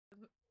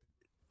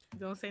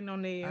Don't say no I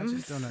just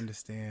names. don't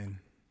understand.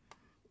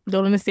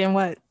 Don't understand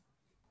what?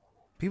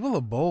 People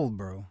are bold,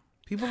 bro.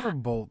 People are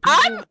bold.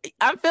 I'm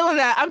feeling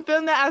that. I'm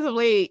feeling that as of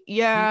late.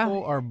 Yeah.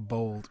 People are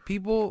bold.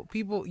 People.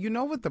 You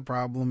know what the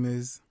problem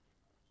is?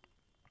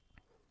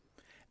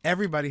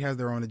 Everybody has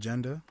their own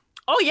agenda,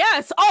 Oh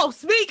yes. Oh,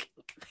 speak.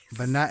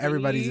 but not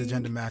everybody's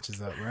agenda Speak.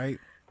 matches up, right?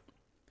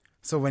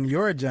 So when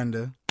your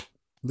agenda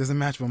doesn't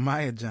match with my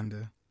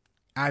agenda,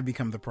 I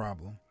become the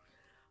problem.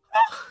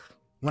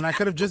 When I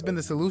could have just been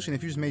the solution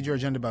if you just made your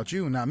agenda about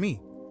you, not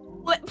me.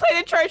 Play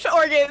the church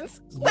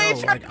organs. Play Yo,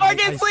 the church like I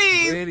organs,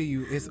 please. swear to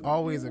you, it's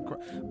always a.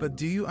 But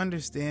do you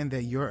understand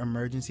that your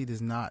emergency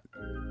does not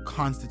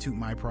constitute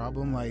my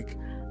problem? Like,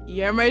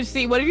 Your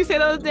emergency. What did you say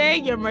the other day?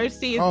 Your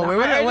emergency is not wait,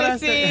 my what I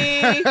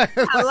emergency. said?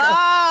 Your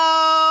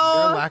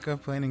Hello. lack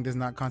of planning does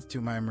not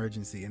constitute my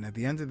emergency, and at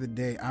the end of the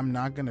day, I'm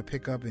not gonna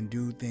pick up and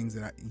do things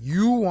that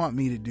you want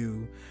me to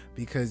do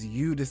because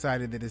you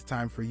decided that it's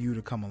time for you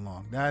to come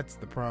along. That's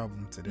the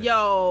problem today.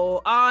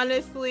 Yo,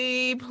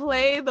 honestly,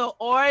 play the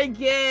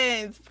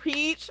organs.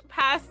 Preach,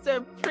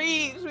 pastor,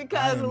 preach,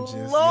 because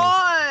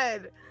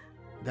Lord.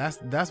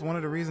 That's one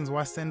of the reasons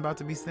why sin about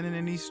to be sinning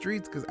in these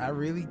streets, because I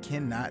really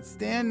cannot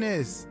stand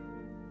this.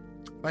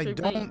 Like,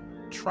 don't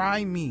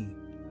try me.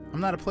 I'm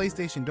not a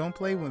PlayStation. Don't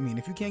play with me. And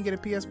if you can't get a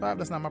PS5,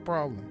 that's not my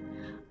problem.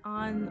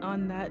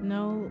 On that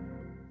note,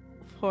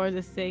 for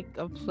the sake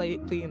of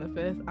pleading the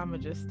fifth, I'm gonna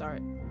just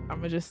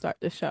start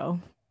the show.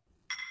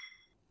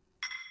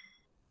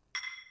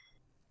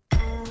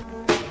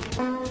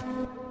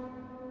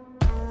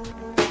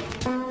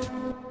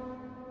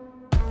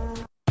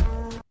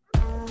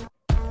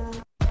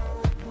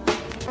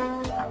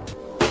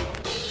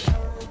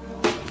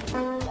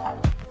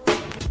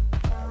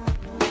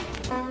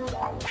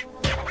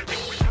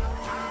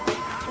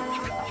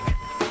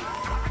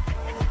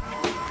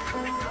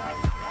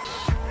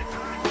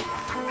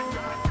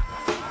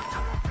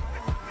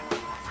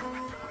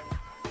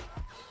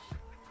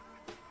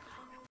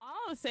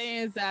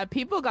 Saying is that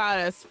people got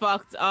us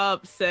fucked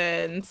up,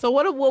 Sin. So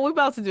what we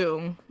about to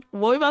do?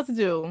 What we about to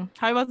do?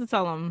 How you about to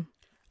tell them?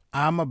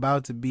 I'm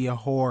about to be a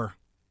whore.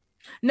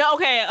 No,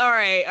 okay, all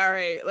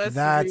right.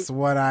 That's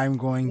what I'm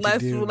going to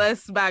do.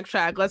 Let's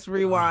backtrack. Let's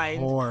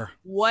rewind. A whore.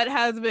 What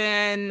has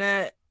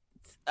been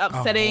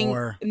upsetting,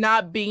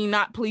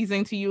 not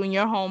pleasing to you and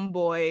your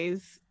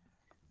homeboys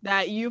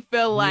that you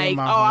feel like,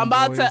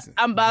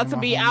 I'm about to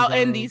be out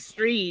in these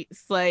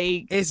streets?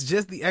 Like, it's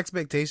just the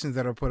expectations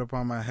that are put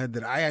upon my head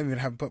that I even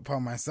have put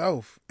upon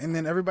myself, and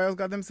then everybody else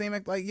got them same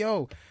like,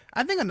 yo.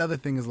 I think another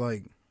thing is,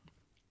 like,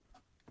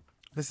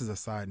 this is a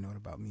side note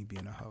about me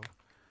being a hoe.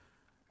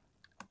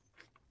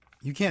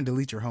 You can't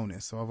delete your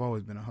hoe-ness, so I've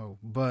always been a hoe.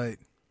 But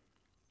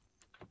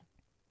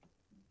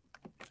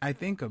I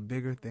think a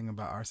bigger thing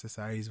about our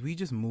society is we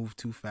just move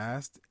too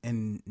fast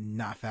and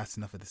not fast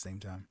enough at the same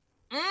time.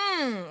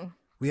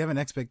 We have an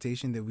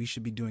expectation that we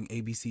should be doing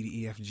A, B, C,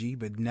 D, E, F, G,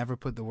 but never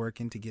put the work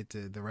in to get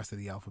to the rest of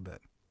the alphabet.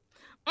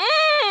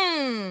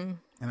 And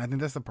I think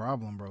that's the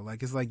problem, bro.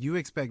 Like, it's like you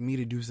expect me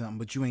to do something,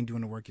 but you ain't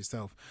doing the work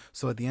yourself.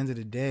 So at the end of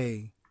the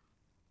day,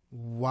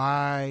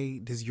 why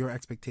does your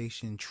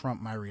expectation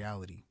trump my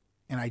reality?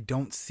 And I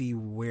don't see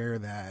where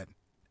that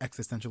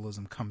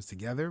existentialism comes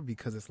together,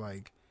 because it's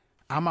like,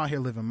 I'm out here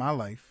living my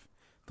life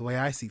the way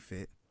I see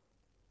fit,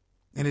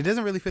 and it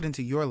doesn't really fit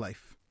into your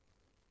life.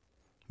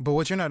 But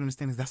what you're not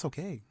understanding is that's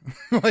okay.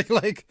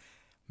 like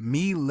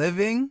me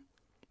living,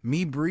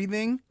 me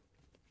breathing,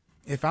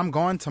 if I'm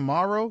gone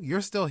tomorrow, you're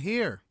still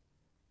here.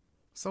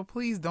 So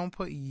please don't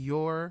put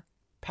your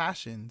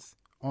passions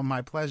on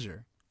my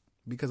pleasure,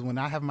 because when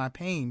I have my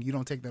pain, you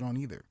don't take that on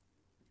either.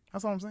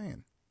 That's all I'm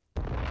saying.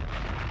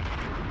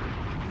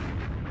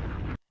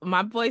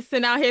 My boy's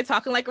sitting out here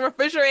talking like a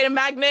refrigerator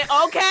magnet.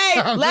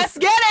 Okay, let's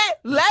get it.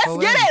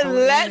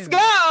 Let's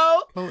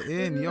go. Pull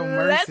in, yo,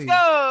 mercy. Let's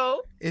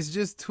go. It's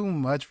just too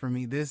much for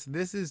me. This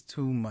is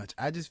too much.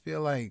 I just feel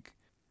like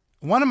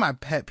one of my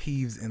pet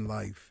peeves in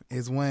life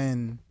is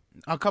when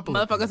a couple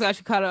motherfuckers got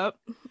you caught up.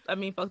 I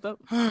mean, fucked up.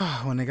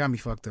 When they got me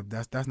fucked up,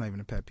 that's not even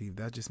a pet peeve.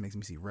 That just makes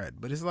me see red.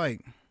 But it's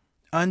like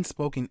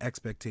unspoken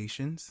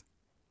expectations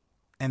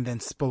and then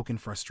spoken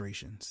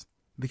frustrations,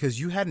 because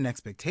you had an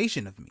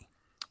expectation of me.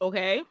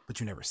 Okay.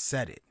 But you never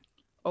said it.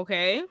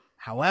 Okay.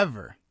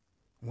 However,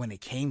 when it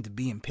came to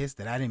being pissed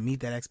that I didn't meet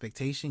that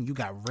expectation, you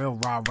got real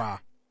rah-rah.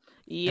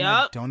 Yep.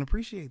 I don't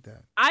appreciate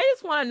that. I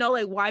just want to know,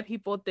 like, why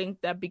people think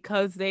that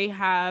because they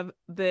have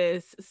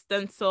this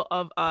stencil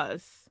of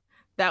us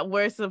that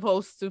we're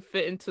supposed to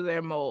fit into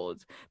their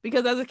mold.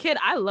 Because as a kid,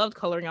 I loved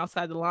coloring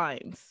outside the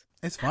lines.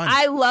 It's fun.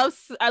 I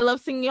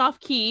love singing off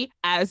key,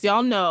 as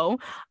y'all know.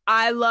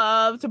 I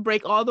love to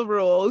break all the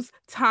rules.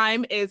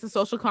 Time is a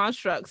social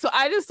construct. So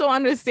I just don't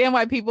understand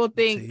why people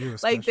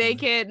think like they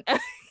can.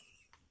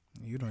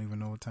 You don't even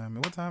know what time.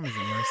 What time is it,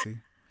 Mercy?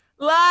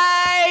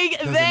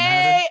 Like,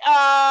 they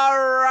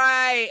are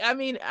right. I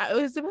mean,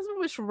 it depends on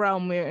which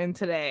realm we're in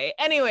today.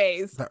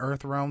 Anyways. The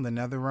earth realm, the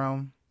nether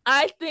realm.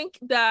 I think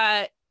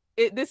that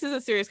this is a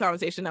serious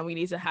conversation that we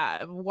need to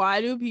have.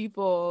 Why do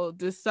people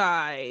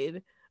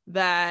decide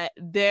that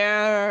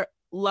their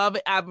love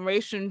and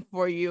admiration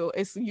for you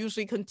is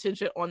usually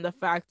contingent on the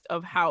fact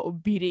of how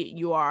obedient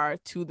you are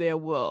to their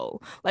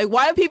will. Like,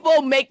 why do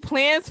people make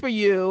plans for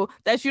you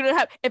that you don't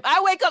have? If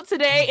I wake up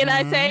today and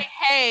I say,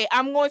 hey,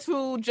 I'm going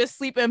to just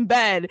sleep in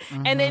bed,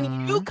 and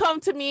then you come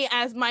to me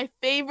as my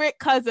favorite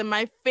cousin,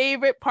 my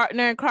favorite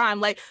partner in crime,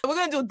 like, we're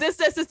going to do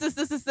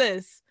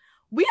this.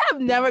 We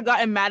have never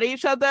gotten mad at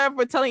each other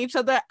for telling each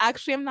other,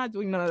 actually, I'm not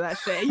doing none of that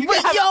shit.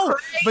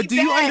 But do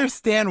you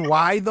understand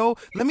why, though?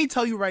 Let me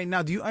tell you right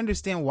now, do you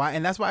understand why?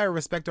 And that's why I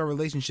respect our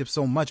relationship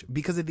so much.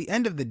 Because at the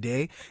end of the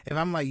day, if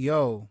I'm like,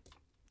 yo,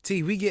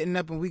 T, we getting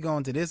up and we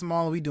going to this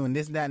mall, and we doing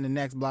this, that, and the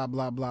next, blah,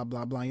 blah, blah,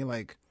 blah, blah. And you're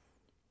like,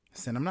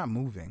 listen, I'm not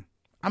moving.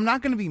 I'm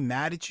not going to be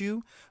mad at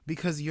you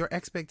because your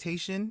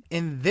expectation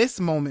in this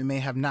moment may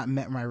have not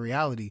met my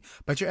reality.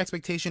 But your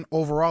expectation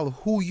overall of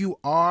who you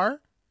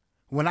are,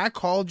 when I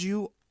called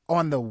you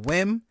on the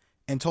whim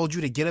and told you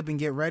to get up and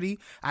get ready,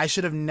 I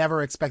should have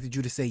never expected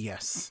you to say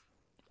yes.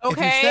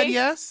 Okay. If you said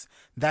yes,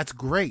 that's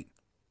great.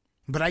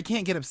 But I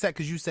can't get upset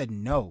because you said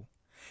no.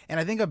 And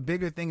I think a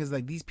bigger thing is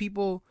like these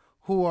people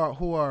who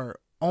are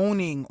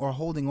owning or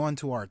holding on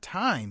to our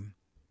time,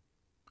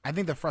 I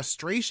think the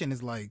frustration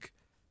is like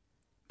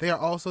they are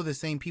also the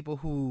same people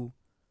who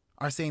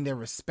are saying they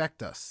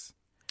respect us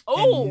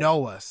and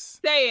know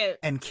us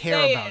and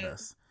care about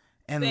us.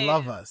 And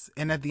love us.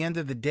 And at the end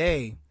of the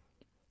day,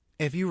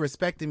 if you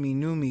respected me,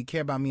 knew me,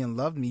 cared about me, and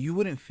loved me, you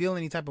wouldn't feel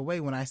any type of way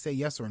when I say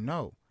yes or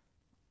no.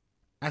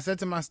 I said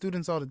to my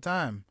students all the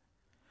time,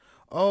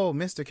 oh,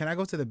 mister, can I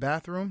go to the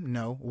bathroom?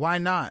 No. Why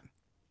not?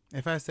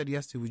 If I said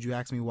yes to, would you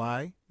ask me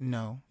why?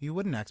 No. You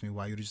wouldn't ask me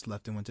why. You just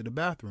left and went to the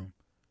bathroom.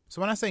 So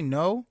when I say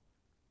no,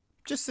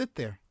 just sit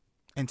there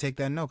and take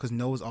that no, because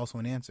no is also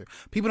an answer.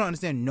 People don't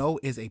understand no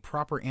is a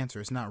proper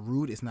answer. It's not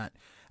rude. It's not,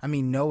 I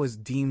mean, no is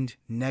deemed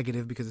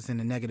negative because it's in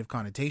a negative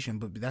connotation,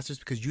 but that's just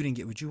because you didn't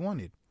get what you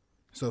wanted.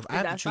 So if I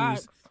have to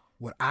choose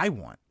what I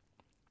want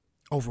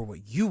over what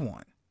you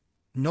want,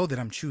 know that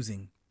I'm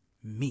choosing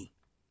me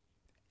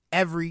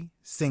every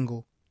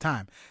single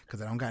time,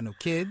 because I don't got no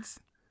kids.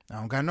 I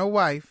don't got no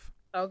wife.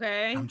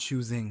 Okay. I'm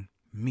choosing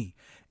me.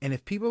 And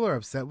if people are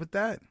upset with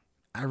that,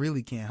 I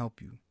really can't help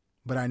you.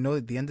 But I know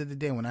at the end of the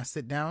day, when I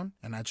sit down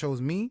and I chose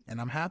me and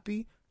I'm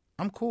happy,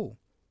 I'm cool.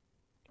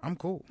 I'm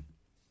cool.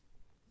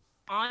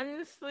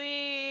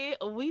 Honestly,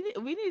 we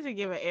need to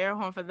give an air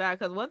horn for that,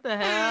 because what the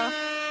hell?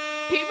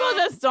 People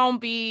just don't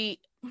be...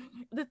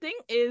 The thing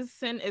is,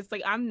 Sin, it's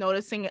like I'm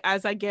noticing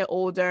as I get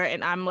older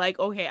and I'm like,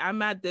 okay,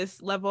 I'm at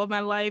this level of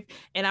my life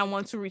and I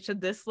want to reach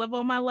this level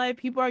of my life.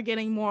 People are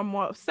getting more and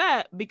more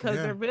upset because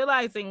they're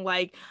realizing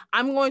like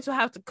I'm going to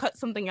have to cut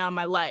something out of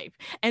my life.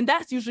 And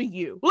that's usually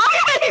you.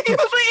 It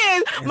usually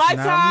is it's my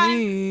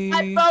time,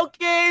 my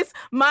focus,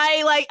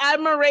 my like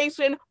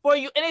admiration for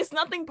you. And it's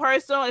nothing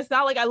personal. It's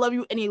not like I love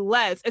you any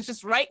less. It's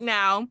just right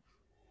now,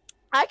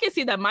 I can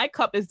see that my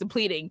cup is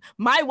depleting.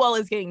 My well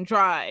is getting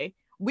dry.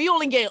 We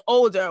only get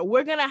older.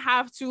 We're going to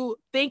have to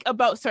think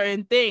about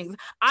certain things.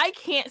 I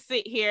can't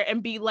sit here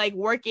and be like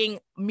working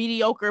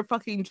mediocre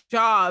fucking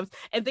jobs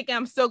and thinking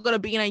I'm still going to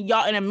be in a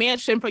yacht in a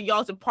mansion for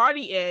y'all to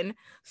party in.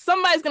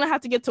 Somebody's going to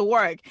have to get to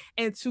work.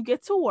 And to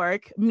get to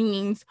work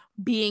means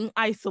being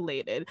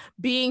isolated,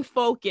 being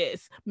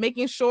focused,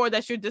 making sure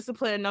that you're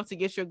disciplined enough to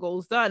get your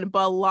goals done.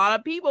 But a lot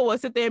of people will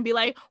sit there and be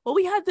like, well,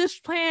 we had this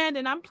planned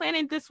and I'm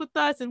planning this with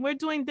us and we're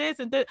doing this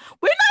and this.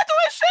 We're not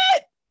doing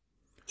shit.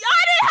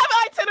 I didn't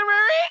have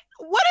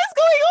itinerary. What is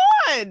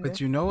going on?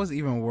 But you know what's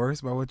even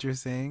worse about what you're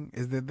saying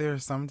is that there are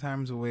some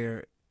times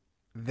where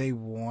they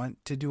want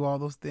to do all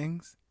those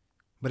things,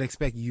 but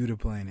expect you to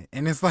plan it.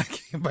 And it's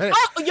like, but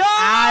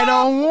I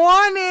don't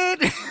want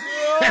it.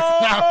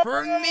 It's not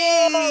for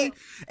me.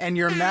 And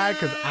you're mad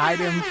because I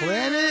didn't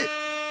plan it.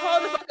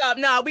 Hold the fuck up.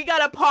 No, we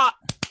got a pot.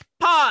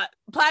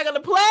 Flag on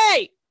the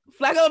plate.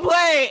 Flag on the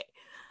plate.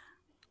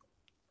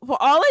 For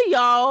all of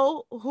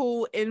y'all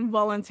who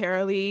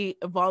involuntarily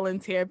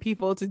volunteer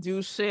people to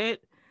do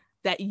shit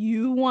that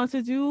you want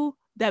to do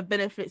that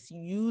benefits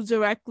you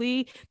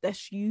directly,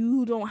 that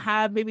you don't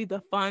have maybe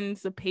the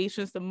funds, the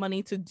patience, the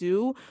money to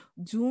do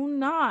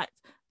not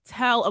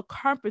tell a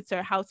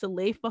carpenter how to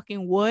lay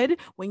fucking wood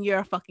when you're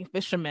a fucking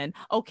fisherman.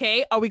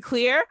 Okay, are we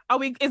clear?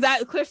 Is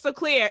that crystal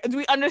clear? Do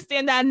we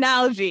understand that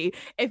analogy?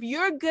 If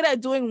you're good at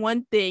doing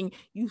one thing,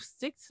 you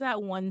stick to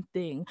that one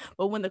thing.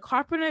 But when the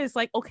carpenter is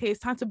like, okay, it's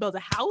time to build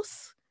a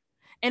house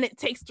and it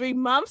takes 3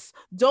 months,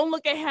 don't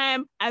look at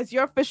him as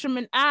your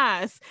fisherman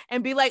ass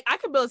and be like, I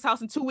could build this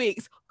house in 2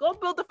 weeks. Go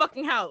build the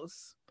fucking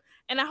house.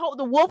 And I hope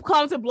the wolf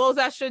comes and blows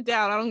that shit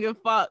down. I don't give a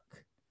fuck.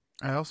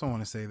 I also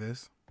want to say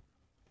this.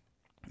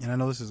 And I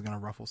know this is going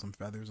to ruffle some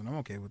feathers, and I'm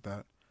okay with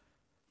that.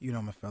 You know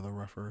I'm a feather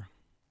ruffer.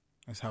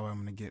 That's how I'm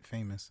going to get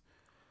famous.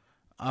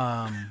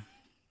 That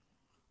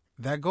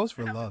goes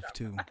for love,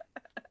 too.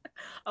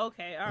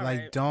 Okay, all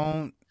right.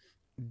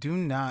 Do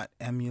not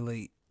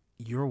emulate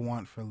your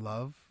want for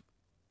love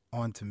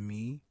onto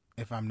me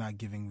if I'm not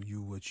giving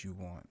you what you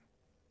want.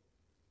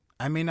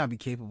 I may not be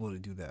capable to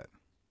do that.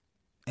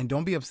 And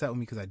don't be upset with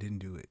me because I didn't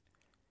do it.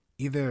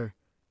 Either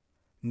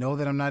know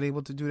that I'm not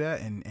able to do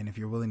that, and if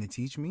you're willing to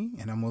teach me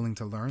and I'm willing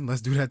to learn,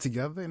 let's do that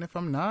together. And if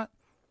I'm not,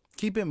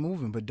 keep it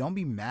moving. But don't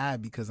be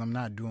mad because I'm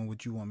not doing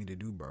what you want me to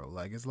do, bro.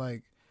 Like, it's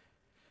like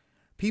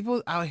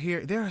people out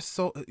here, there are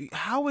so,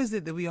 how is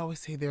it that we always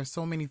say there are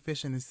so many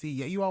fish in the sea,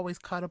 yet you always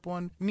caught up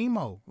on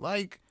Nemo?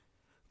 Like,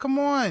 come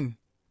on.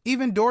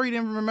 Even Dory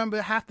didn't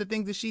remember half the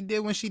things that she did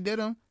when she did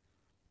them,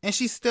 and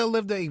she still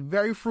lived a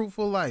very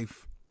fruitful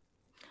life.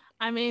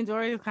 I mean,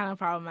 Dory was kind of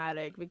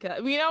problematic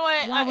because, you know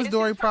what? Why was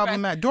Dory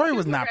problematic? Dory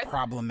was not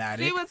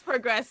problematic. She was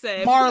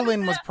progressive.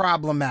 Marlin was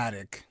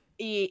problematic.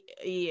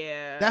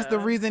 Yeah. That's the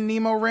reason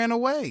Nemo ran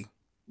away.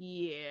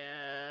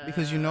 Yeah.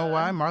 Because you know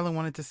why? Marlin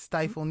wanted to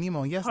stifle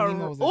Nemo. Yes,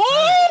 Nemo was a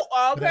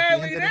child. Okay. But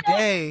at the end of the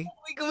day,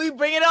 we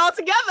bring it all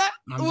together.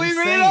 I'm just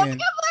saying,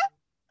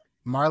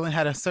 Marlin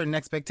had a certain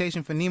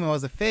expectation for Nemo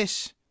as a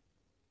fish.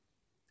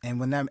 And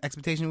when that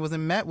expectation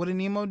wasn't met, what did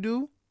Nemo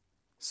do?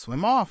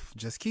 Swim off.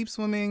 Just keep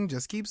swimming.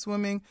 Just keep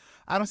swimming.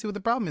 I don't see what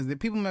the problem is.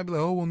 People might be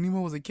like, oh, well,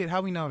 Nemo was a kid.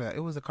 How we know that?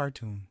 It was a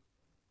cartoon.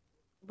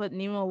 But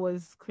Nemo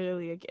was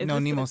clearly a kid. No,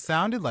 Nemo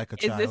sounded like a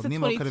child.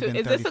 Nemo could have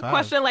been 35. Is this a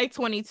question like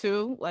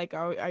 22? Like,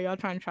 are y'all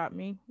trying to trap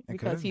me?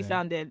 Because he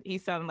sounded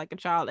like a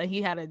child, and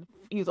he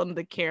was under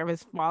the care of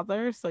his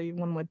father, so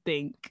one would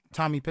think.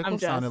 Tommy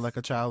Pickles sounded like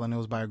a child, and it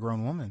was by a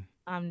grown woman.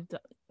 I'm done.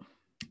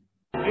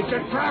 It's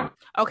a trap.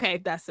 Okay,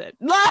 that's it.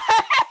 Like,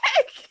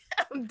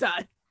 I'm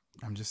done.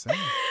 I'm just saying.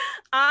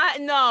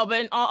 No,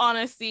 but in all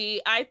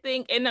honesty, I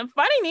think in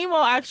Finding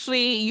Nemo,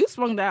 actually, you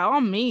sprung that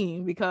on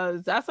me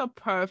because that's a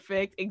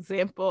perfect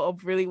example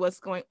of really what's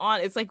going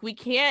on. It's like we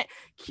can't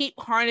keep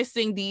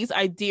harnessing these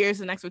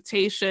ideas and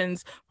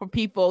expectations for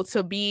people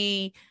to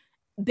be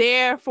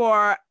there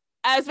for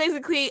as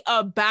basically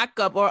a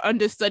backup or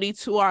understudy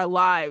to our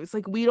lives.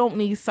 Like, we don't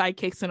need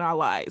sidekicks in our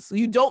lives.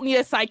 You don't need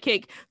a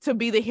sidekick to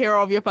be the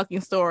hero of your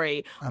fucking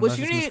story. Unless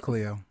it's Miss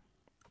Cleo.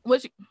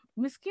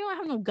 Miss Cleo, I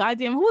have no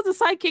goddamn. Who was the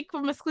sidekick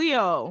for Miss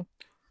Cleo?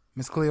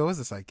 Miss Cleo is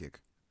a sidekick.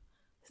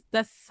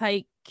 That's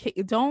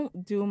sidekick.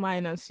 Don't do my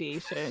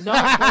enunciation.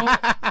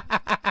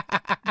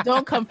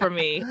 Don't come for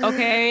me,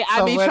 okay?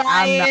 So I be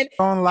trying. I'm not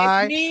gonna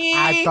lie.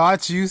 I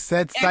thought you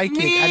said psychic.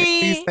 I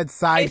didn't you said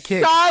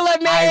sidekick.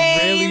 Charlamagne. I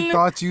really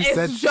thought you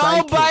said Joe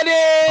sidekick.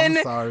 Budden.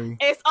 I'm sorry.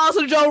 It's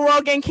also Joe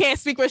Rogan. Can't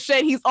speak for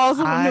shit. He's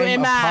also from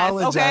Newton, Mass. I'm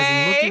apologizing.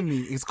 Okay? Look at me.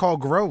 It's called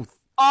growth.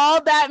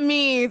 All that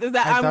means is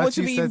that I'm going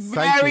to be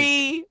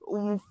very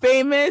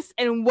famous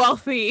and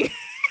wealthy.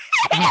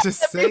 I'm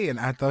just saying.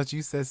 I thought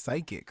you said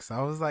psychic, so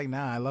I was like,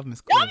 "Nah, I love Miss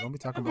Cleo. Don't be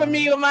talking about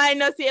me with my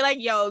enunciation. Like,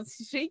 yo,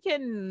 she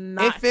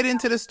cannot. It fit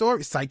into the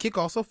story. Psychic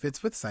also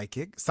fits with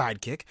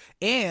sidekick,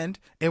 and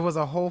it was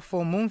a whole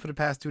full moon for the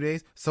past 2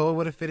 days, so it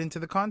would have fit into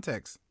the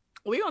context.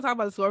 We gonna talk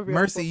about the story.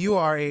 Mercy, you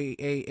are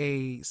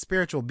a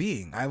spiritual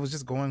being. I was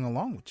just going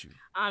along with you.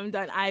 I'm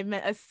done. I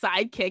meant a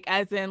sidekick,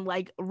 as in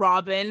like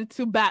Robin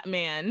to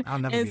Batman. I'll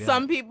never and be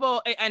some that.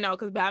 people, I know,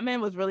 because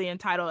Batman was really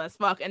entitled as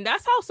fuck, and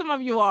that's how some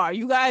of you are.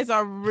 You guys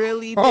are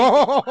really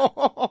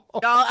y'all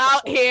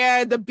out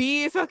here, the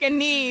bees fucking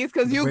knees,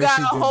 because you got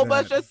a whole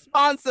bunch of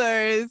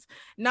sponsors,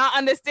 not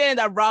understanding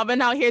that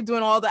Robin out here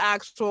doing all the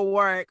actual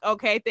work.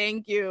 Okay,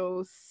 thank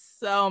you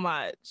so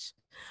much.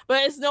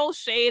 But it's no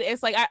shade.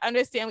 It's like, I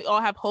understand we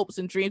all have hopes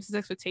and dreams and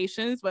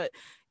expectations, but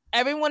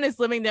everyone is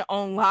living their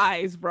own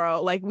lives,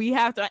 bro. Like, we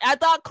have to. I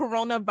thought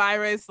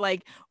coronavirus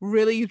like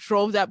really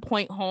drove that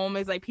point home.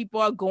 Is like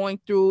people are going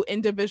through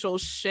individual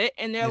shit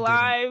in their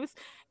lives,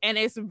 and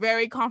it's a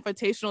very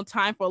confrontational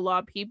time for a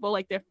lot of people.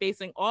 Like, they're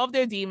facing all of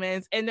their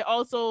demons, and they're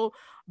also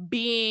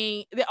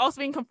being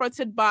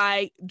confronted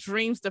by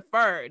dreams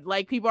deferred.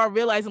 Like, people are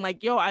realizing,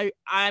 like, yo, I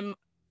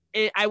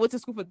went to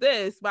school for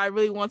this, but I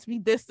really want to be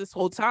this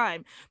whole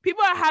time.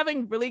 People are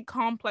having really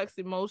complex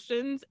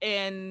emotions,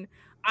 and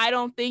I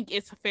don't think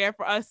it's fair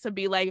for us to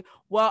be like,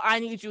 well, I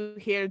need you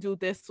here to do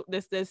this.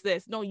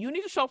 No, you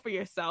need to show up for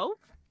yourself.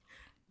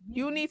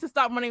 You need to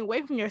stop running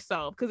away from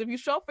yourself, because if you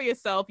show up for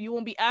yourself, you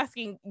won't be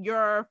asking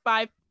your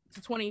 5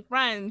 to 20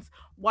 friends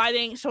why they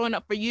ain't showing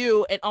up for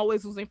you and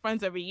always losing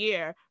friends every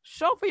year.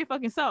 Show up for your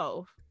fucking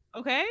self,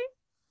 okay?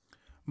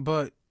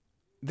 But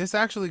this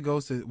actually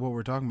goes to what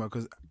we're talking about,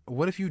 because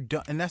what if you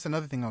don't, and that's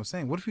another thing I was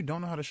saying, what if you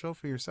don't know how to show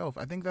for yourself?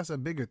 I think that's a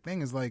bigger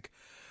thing, is like,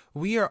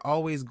 we are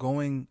always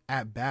going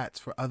at bats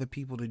for other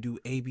people to do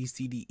A, B,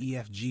 C, D, E,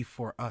 F, G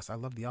for us. I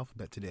love the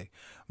alphabet today.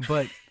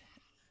 But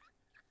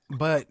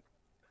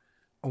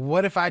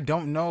what if I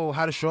don't know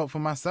how to show up for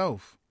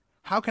myself?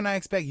 How can I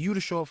expect you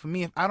to show up for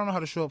me if I don't know how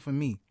to show up for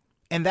me?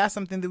 And that's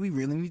something that we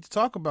really need to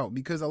talk about,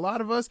 because a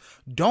lot of us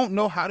don't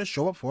know how to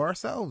show up for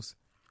ourselves.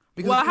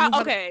 Because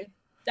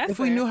if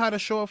we knew how to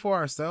show up for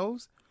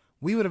ourselves,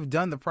 we would have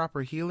done the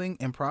proper healing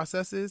and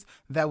processes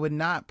that would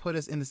not put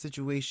us in the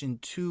situation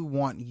to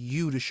want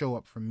you to show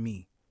up for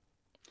me.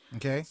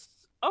 Okay?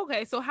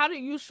 Okay, so how do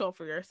you show up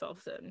for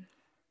yourself then?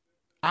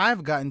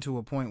 I've gotten to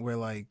a point where,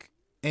 like,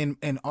 in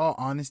all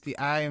honesty,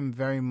 I am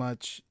very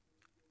much,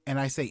 and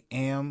I say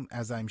am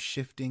as I'm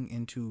shifting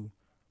into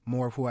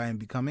more of who I am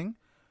becoming,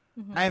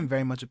 I am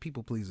very much a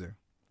people pleaser.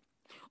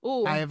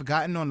 Ooh. I have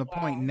gotten on the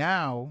point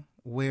now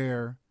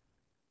where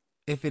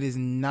if it is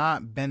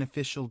not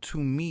beneficial to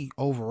me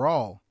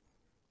overall,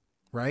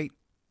 right,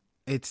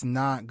 it's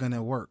not going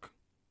to work.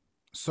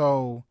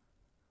 So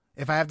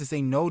if I have to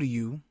say no to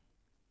you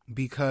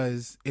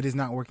because it is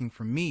not working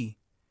for me,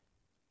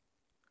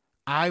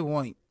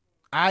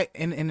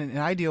 in an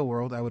ideal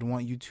world, I would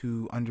want you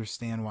to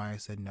understand why I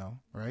said no,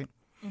 right?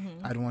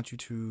 Mm-hmm. I'd want you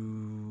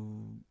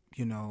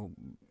to,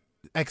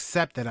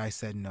 accept that I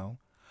said no.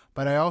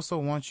 But I also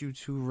want you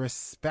to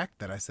respect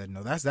that I said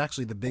no. That's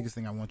actually the biggest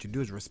thing I want you to do,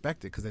 is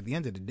respect it. Because at the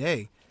end of the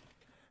day,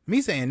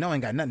 me saying no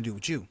ain't got nothing to do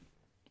with you,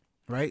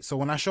 right? So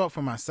when I show up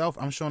for myself,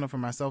 I'm showing up for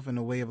myself in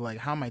a way of like,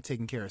 how am I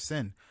taking care of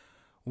sin?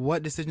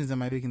 What decisions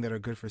am I making that are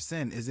good for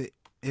sin?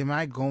 Am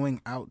I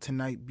going out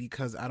tonight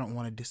because I don't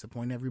want to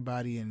disappoint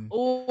everybody? And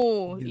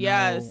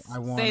yes, I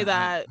want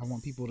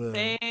people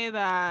to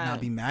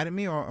not be mad at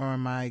me, or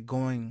am I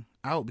going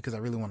out because I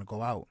really want to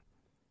go out?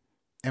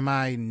 Am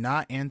I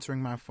not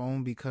answering my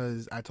phone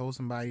because I told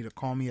somebody to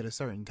call me at a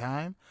certain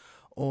time?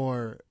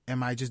 Or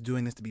am I just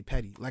doing this to be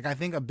petty? Like, I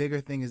think a bigger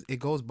thing is it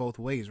goes both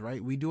ways,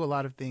 right? We do a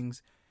lot of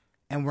things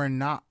and we're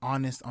not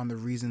honest on the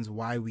reasons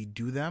why we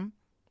do them,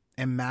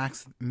 and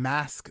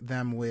mask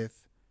them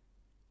with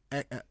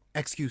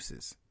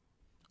excuses.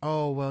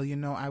 Oh, well,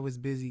 I was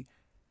busy.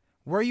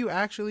 Were you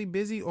actually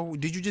busy, or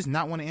did you just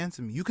not want to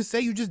answer me? You could say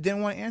you just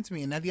didn't want to answer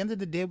me. And at the end of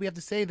the day, we have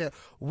to say that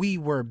we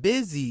were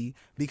busy,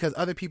 because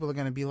other people are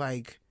going to be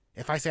like,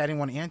 if I say I didn't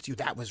want to answer you,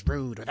 that was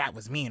rude, or that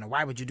was mean, or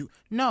why would you do?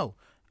 No,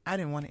 I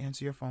didn't want to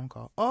answer your phone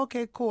call.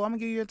 Okay, cool. I'm going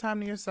to give you your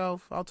time to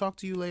yourself. I'll talk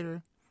to you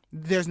later.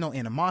 There's no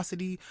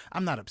animosity.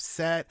 I'm not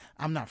upset.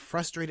 I'm not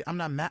frustrated. I'm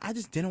not mad. I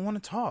just didn't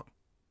want to talk.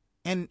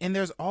 And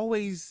there's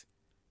always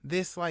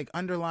this like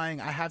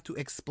underlying, I have to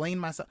explain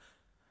myself.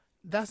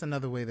 That's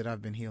another way that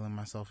I've been healing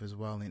myself as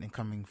well, and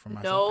coming from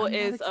myself. No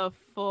is a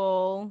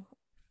full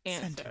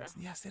answer. Sentence.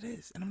 Yes, it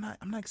is. And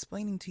I'm not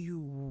explaining to you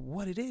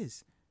what it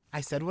is.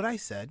 I said what I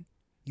said.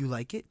 You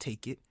like it,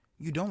 take it.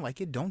 You don't like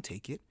it, don't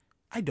take it.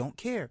 I don't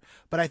care.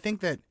 But I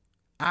think that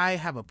I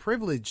have a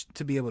privilege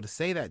to be able to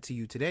say that to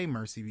you today,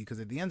 Mercy, because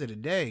at the end of the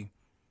day,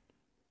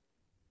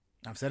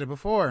 I've said it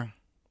before,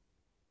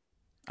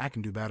 I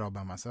can do bad all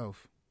by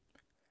myself.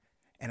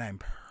 And I'm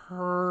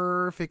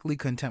perfectly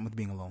content with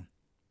being alone.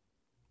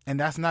 And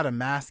that's not a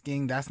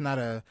masking. That's not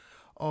a,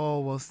 oh,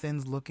 well,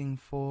 Sin's looking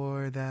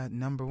for that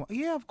number one.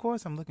 Yeah, of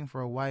course, I'm looking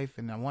for a wife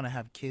and I want to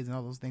have kids and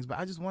all those things. But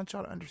I just want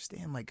y'all to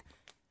understand, like,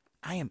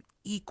 I am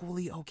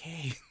equally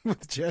okay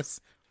with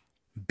just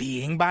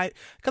being by,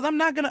 because I'm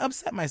not going to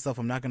upset myself.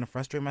 I'm not going to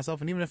frustrate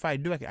myself. And even if I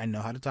do, I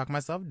know how to talk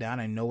myself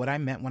down. I know what I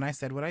meant when I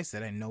said what I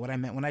said. I know what I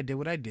meant when I did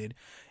what I did.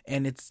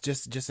 And it's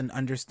just an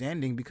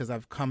understanding, because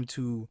I've come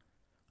to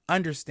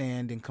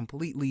understand and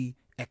completely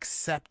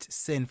accept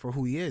Sin for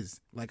who he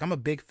is. Like, I'm a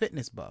big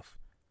fitness buff.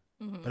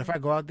 Mm-hmm. But if I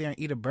go out there and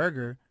eat a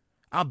burger,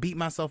 I'll beat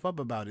myself up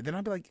about it. Then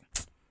I'll be like,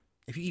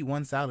 if you eat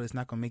one salad, it's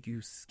not going to make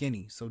you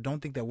skinny. So don't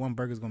think that one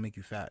burger is going to make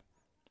you fat,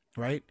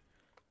 right?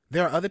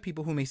 There are other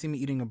people who may see me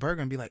eating a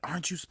burger and be like,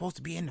 aren't you supposed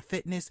to be into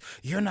fitness?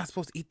 You're not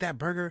supposed to eat that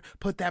burger.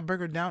 Put that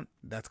burger down.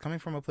 That's coming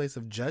from a place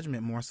of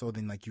judgment more so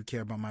than like you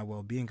care about my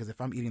well-being. Because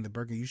if I'm eating the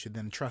burger, you should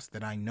then trust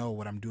that I know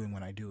what I'm doing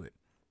when I do it.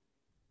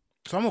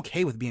 So I'm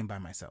okay with being by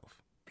myself.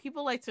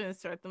 People like to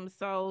insert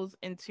themselves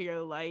into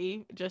your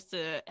life just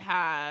to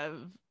have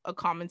a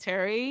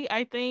commentary,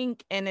 I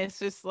think. And it's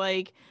just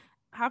like,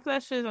 half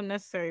that shit is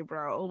unnecessary,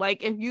 bro.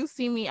 Like, if you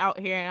see me out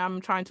here and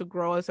I'm trying to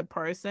grow as a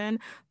person,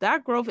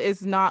 that growth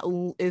is not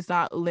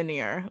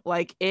linear.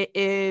 Like, it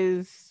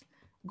is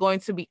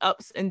going to be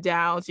ups and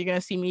downs. You're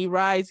gonna see me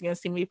rise, you're gonna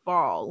see me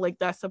fall. Like,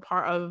 that's a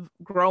part of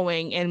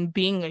growing and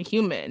being a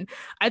human.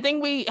 I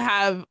think we're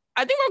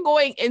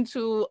going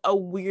into a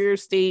weird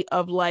state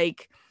of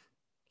like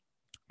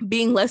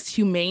being less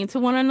humane to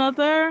one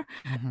another.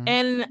 Mm-hmm.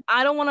 And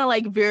I don't want to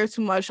like veer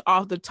too much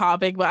off the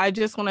topic, but I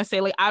just want to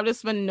say, like, I've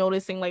just been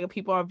noticing like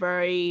people are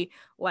very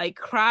like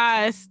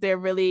crass, they're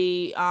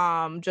really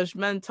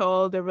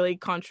judgmental, they're really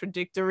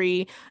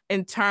contradictory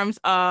in terms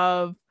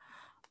of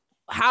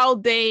how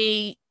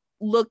they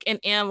look and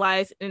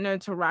analyze and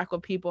interact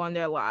with people in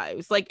their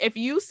lives. Like, if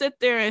you sit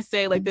there and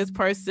say like, this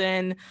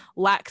person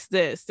lacks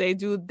this, they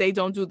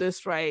don't do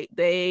this right,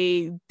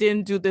 they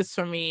didn't do this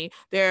for me,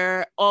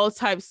 there are all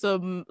types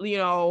of,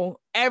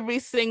 every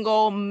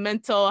single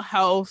mental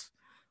health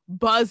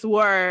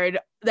buzzword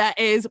that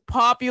is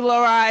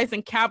popularized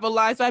and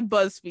capitalized by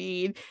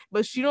BuzzFeed,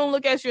 but you don't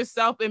look at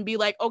yourself and be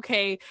like,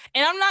 okay.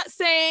 And I'm not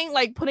saying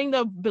like putting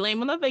the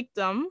blame on the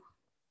victim,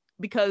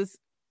 because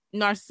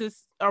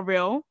narcissists are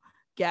real,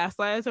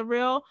 gaslighters are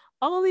real,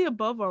 all of the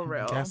above are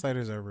real.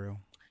 Gaslighters are real.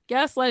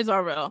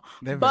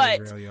 They're very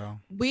real, y'all.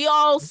 We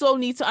also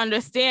need to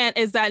understand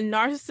is that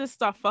narcissists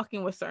start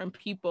fucking with certain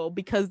people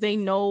because they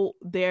know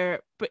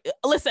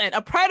listen,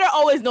 a predator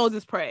always knows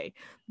his prey.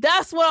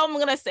 That's what I'm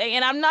gonna say.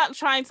 And I'm not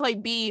trying to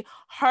like be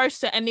harsh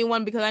to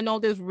anyone, because I know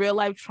there's real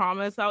life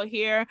traumas out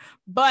here,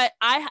 but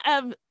I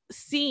have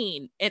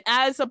seen, and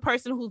as a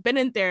person who's been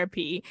in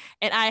therapy,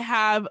 and I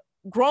have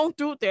grown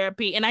through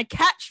therapy and I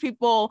catch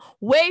people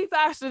way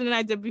faster than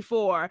I did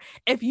before.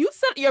 If you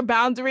set your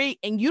boundary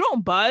and you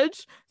don't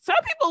budge, some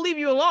people leave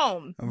you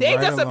alone. They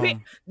disappear.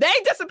 They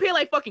disappear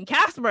like fucking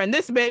Casper and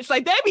this bitch.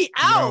 Like, they be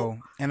out. No.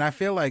 And I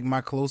feel like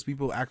my close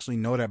people actually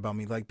know that about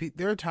me. Like,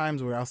 there are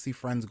times where I'll see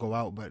friends go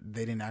out, but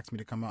they didn't ask me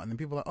to come out. And then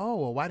people are like, oh,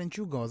 well, why didn't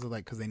you go? I was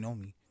like, because they know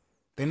me.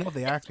 They know if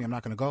they ask me, I'm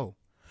not going to go.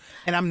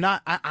 And I'm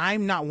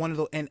not one of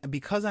those. And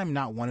because I'm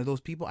not one of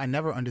those people, I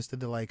never understood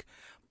the like,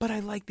 but I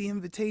like the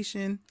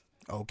invitation.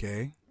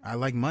 Okay. I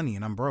like money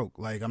and I'm broke.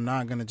 Like, I'm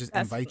not going to just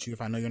invite you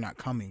if I know you're not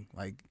coming.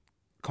 Like,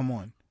 come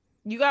on.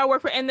 You gotta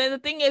work for, and then the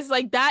thing is,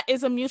 like, that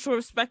is a mutual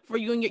respect for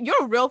you, and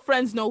your real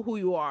friends know who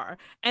you are,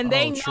 and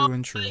they know, true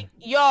and true. Like,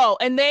 yo,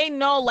 and they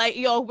know, like,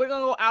 yo, we're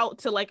gonna go out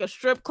to like a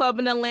strip club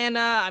in Atlanta.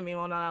 I mean,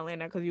 well, not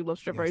Atlanta because you love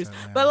strippers,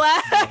 yes, but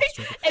like,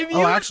 if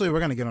you, actually, we're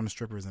gonna get on the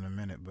strippers in a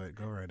minute, but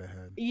go right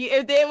ahead.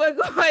 If they were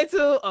going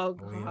to, oh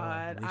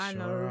god, I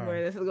know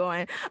where this is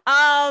going.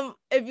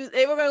 If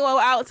they were gonna go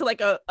out to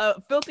like a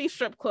filthy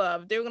strip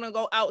club, they were gonna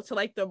go out to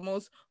like the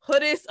most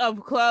hoodest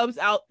of clubs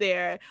out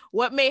there,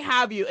 what may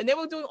have you, and they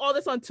were doing all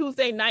this on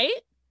Tuesday night.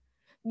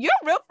 Your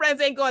real friends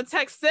ain't gonna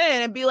text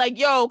in and be like,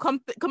 yo, come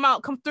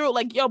out, come through.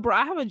 Like, yo, bro,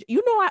 I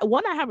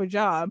have a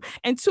job,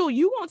 and two,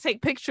 you won't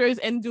take pictures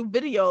and do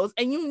videos,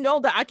 and you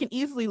know that I can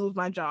easily lose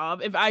my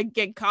job if I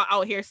get caught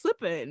out here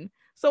slipping.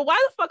 So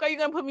why the fuck are you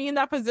gonna put me in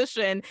that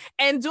position?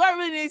 And do I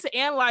really need to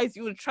analyze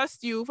you and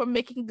trust you for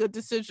making good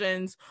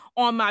decisions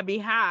on my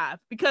behalf?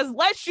 Because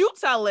let you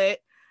tell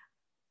it,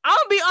 I'm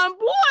gonna be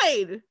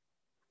unemployed.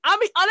 I'll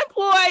be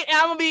unemployed and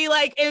I'm gonna be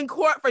like in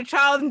court for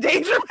child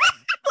endangerment.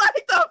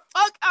 Like, the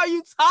fuck are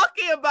you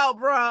talking about,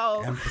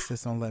 bro?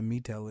 Emphasis on let me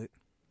tell it.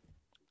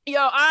 Yo,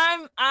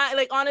 I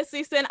like,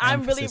 honestly, Sin,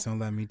 I'm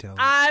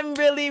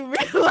really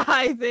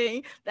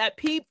realizing that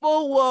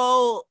people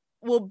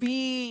will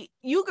be,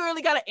 you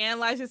really gotta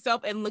analyze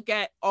yourself and look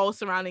at all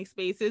surrounding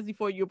spaces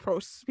before you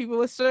approach people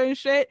with certain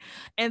shit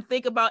and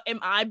think about, am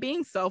I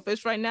being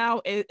selfish right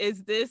now?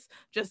 Is this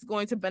just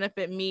going to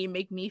benefit me,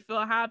 make me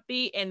feel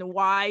happy? And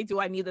why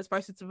do I need this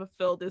person to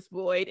fulfill this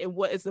void? And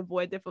what is the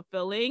void they're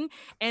fulfilling?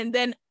 And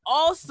then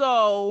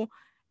also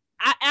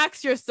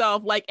ask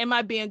yourself, like, am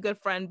I being a good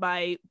friend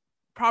by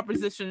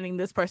propositioning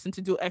this person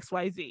to do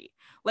XYZ?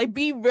 Like,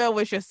 be real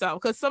with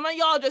yourself, because some of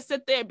y'all just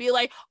sit there and be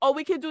like, oh,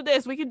 we can do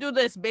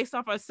this based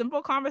off a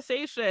simple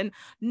conversation,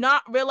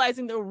 not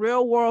realizing the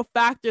real world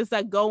factors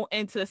that go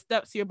into the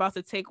steps you're about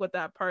to take with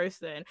that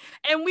person.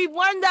 And we've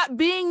learned that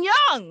being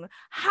young.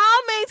 How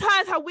many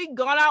times have we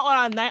gone out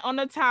on a night on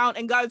the town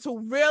and got into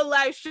real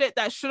life shit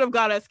that should have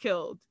got us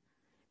killed,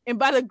 and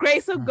by the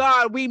grace of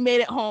God we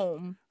made it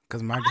home?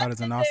 Because my God is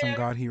an awesome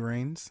God. He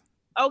reigns.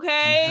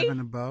 Okay. From heaven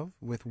above,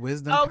 with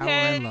wisdom, power,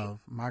 and love.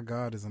 My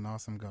God is an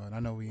awesome God. I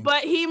know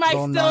but he might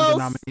still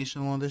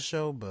non-denominational on this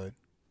show, but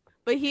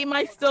he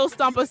might still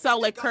stomp us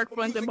out like Kirk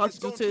Franklin about to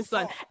do to his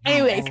son.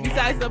 Anyways,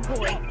 besides the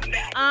point.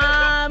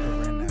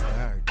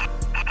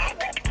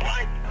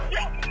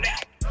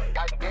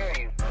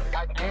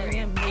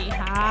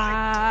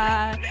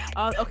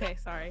 Okay,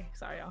 sorry,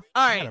 y'all.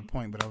 All right. I had a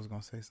point, but I was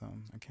gonna say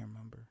something. I can't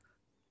remember.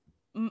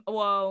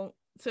 Well,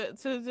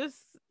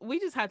 we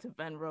just had to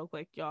vent real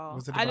quick, y'all.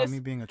 Was it about me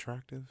being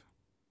attractive?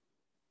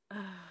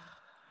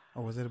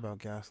 Or was it about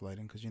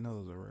gaslighting? Because you know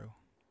those are real.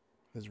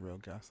 There's real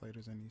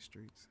gaslighters in these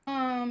streets.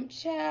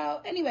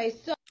 Child. Anyway,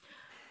 so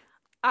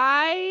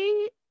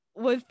I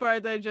would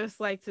further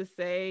just like to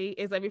say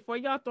is that before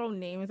y'all throw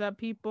names at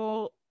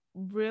people,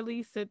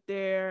 really sit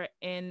there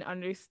and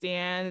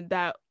understand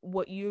that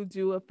what you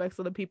do affects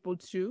other people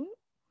too.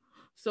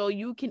 So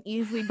you can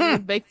easily be a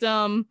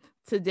victim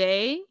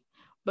today,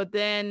 but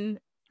then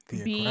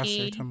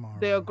be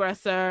the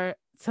aggressor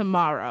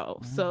tomorrow.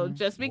 Mm-hmm. So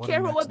just be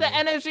careful with the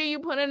energy you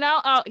putting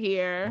out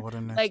here.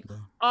 Like,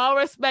 all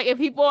respect. If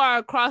people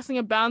are crossing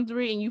a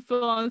boundary and you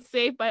feel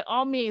unsafe, by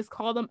all means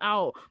call them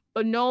out.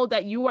 But know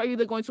that you are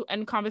either going to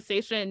end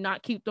conversation and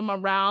not keep them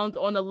around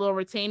on the little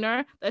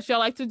retainer that y'all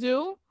like to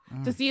do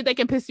to see if they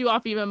can piss you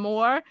off even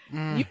more.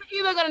 You're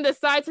either going to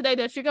decide today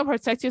that you're going to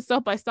protect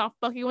yourself by stop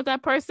fucking with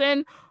that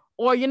person,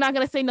 or you're not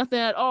going to say nothing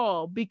at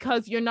all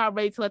because you're not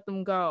ready to let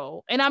them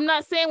go. And I'm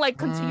not saying like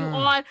continue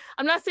on.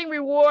 I'm not saying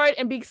reward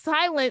and be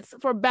silenced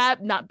for bad.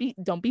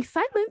 Don't be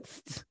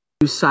silenced.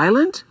 You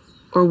silent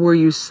or were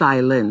you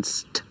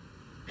silenced?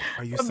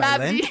 Are you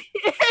silent?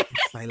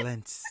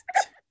 Silenced.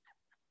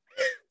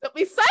 Don't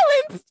be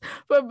silenced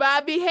for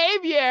bad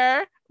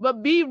behavior,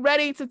 but be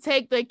ready to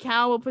take the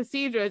accountable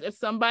procedures. If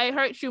somebody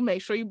hurts you,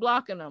 make sure you're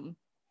blocking them.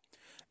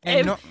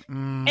 If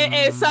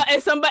it's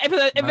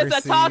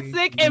a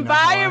toxic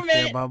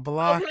environment, about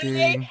blocking.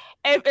 Okay?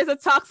 If it's a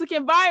toxic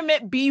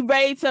environment, be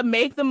ready to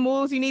make the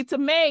moves you need to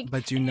make.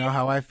 But you know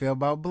how I feel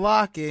about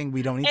blocking.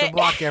 We don't need to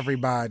block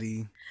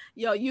everybody.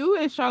 Yo, you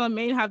and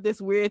Charlamagne have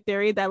this weird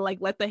theory that like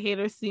let the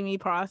haters see me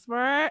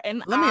prosper.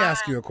 And let me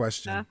ask you a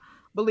question.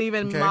 Believe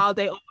in mild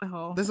day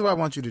overhaul. This is what I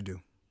want you to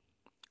do.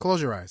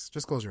 Close your eyes.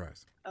 Just close your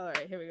eyes. All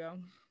right, here we go.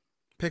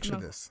 Picture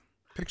this.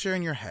 Picture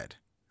in your head.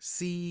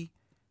 See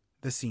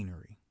the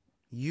scenery.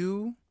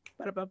 You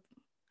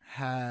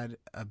had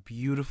a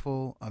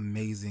beautiful,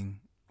 amazing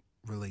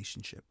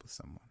relationship with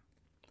someone.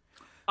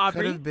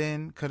 Aubrey?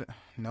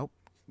 Nope.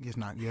 You're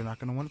not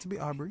going to want it to be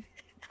Aubrey.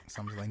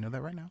 So I'm just letting you know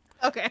that right now.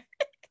 Okay.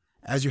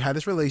 As you had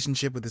this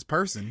relationship with this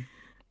person,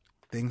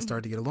 things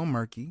started to get a little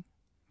murky.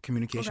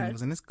 Communication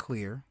wasn't as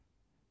clear.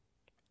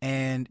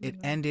 And it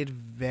ended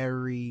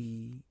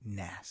very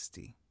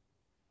nasty.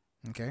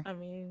 Okay? I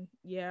mean,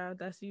 yeah,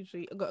 that's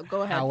usually...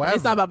 Go ahead. However,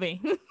 it's not about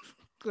me.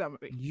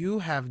 You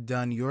have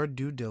done your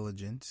due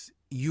diligence.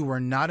 You were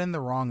not in the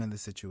wrong in the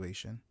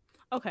situation.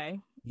 Okay.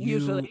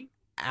 You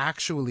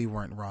actually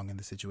weren't wrong in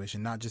the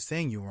situation. Not just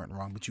saying you weren't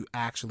wrong, but you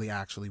actually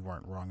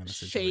weren't wrong in the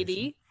situation.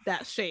 Shady.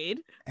 That's shade.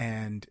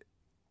 And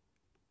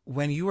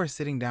when you are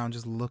sitting down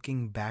just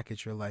looking back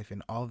at your life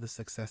and all the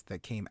success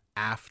that came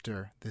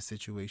after the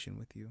situation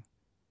with you,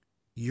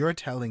 you're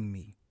telling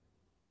me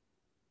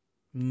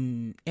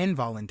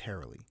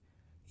involuntarily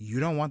you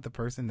don't want the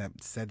person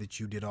that said that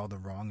you did all the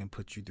wrong and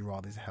put you through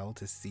all this hell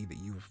to see that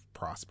you've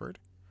prospered?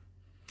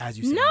 As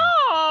you said.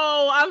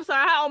 No, I'm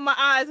sorry, I opened my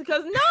eyes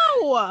because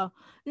no.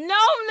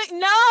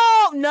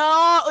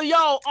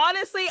 Yo,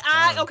 honestly,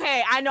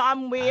 I know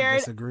I'm weird. I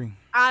disagree.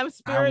 I'm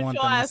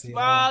spiritual as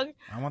fuck.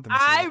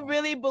 I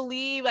really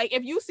believe, like,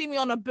 if you see me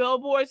on a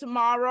billboard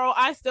tomorrow,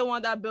 I still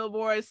want that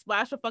billboard,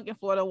 splash the fucking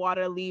Florida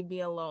water, leave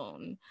me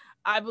alone.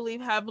 I believe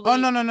heavily. Oh,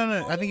 no.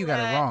 I think you got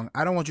it wrong.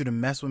 I don't want you to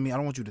mess with me. I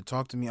don't want you to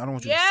talk to me. I don't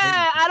want you to say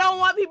anything. I don't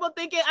want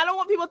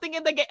people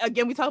thinking that,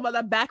 again, we talk about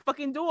that back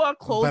fucking door,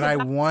 close. But I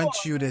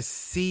want you to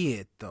see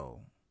it,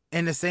 though.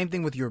 And the same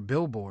thing with your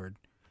billboard.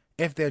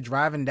 If they're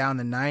driving down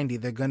the 90,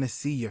 they're going to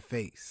see your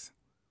face.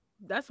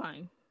 That's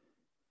fine.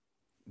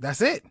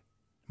 That's it.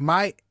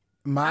 My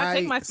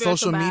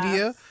social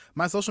media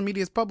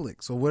is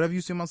public. So whatever you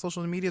see on my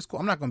social media is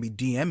cool. I'm not going to be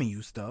DMing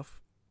you stuff.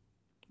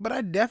 But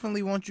I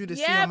definitely want you to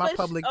see on my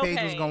public page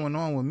what's going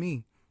on with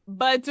me.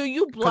 But do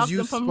you block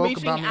them from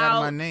reaching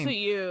out to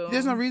you?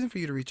 There's no reason for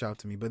you to reach out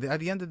to me. But at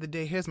the end of the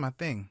day, here's my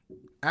thing.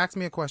 Ask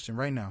me a question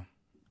right now.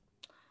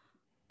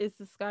 Is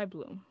the sky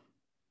blue?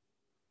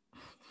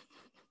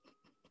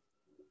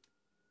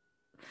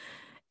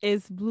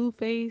 Is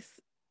Blueface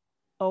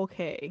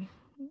okay?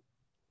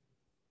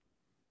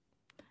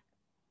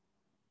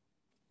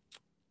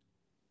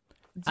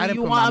 Do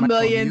you want $1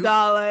 million?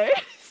 I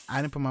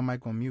didn't put my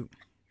mic on mute.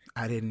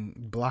 I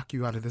didn't block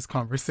you out of this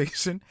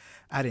conversation.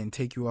 I didn't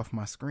take you off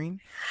my screen.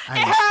 I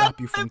didn't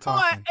stop you from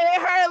talking.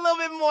 It hurt a little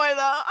bit more,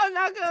 though. I'm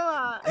not gonna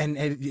lie.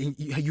 And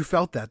you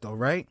felt that, though,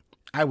 right?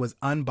 I was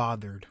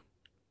unbothered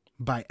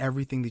by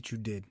everything that you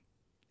did.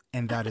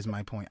 And that is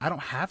my point. I don't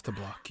have to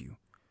block you.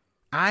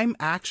 I'm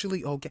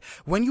actually okay.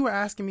 When you were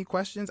asking me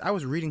questions, I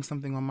was reading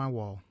something on my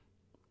wall.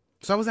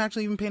 So I was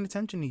actually even paying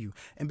attention to you.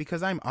 And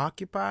because I'm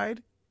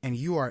occupied and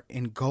you are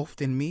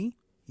engulfed in me,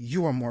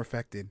 you are more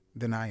affected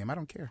than I am. I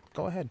don't care.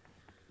 Go ahead.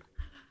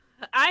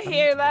 I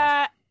hear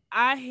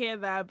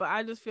that, but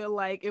I just feel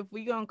like if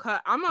we gonna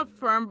cut, I'm a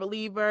firm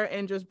believer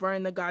in just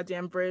burning the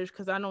goddamn bridge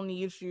because I don't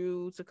need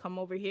you to come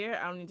over here.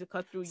 I don't need to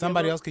cut through.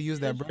 Somebody else could use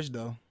that bridge,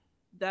 though.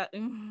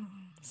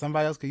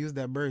 Somebody else could use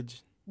that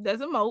bridge.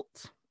 There's a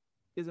moat.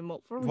 There's a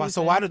moat for a reason.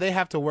 So why do they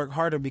have to work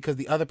harder because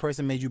the other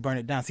person made you burn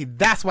it down? See,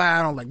 that's why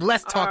I don't like.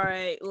 Let's talk. All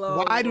right,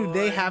 why do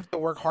they have to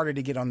work harder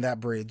to get on that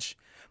bridge?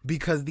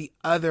 Because the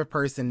other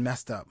person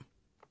messed up.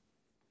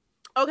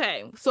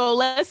 Okay, so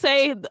let's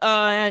say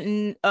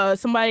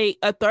somebody,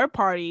 a third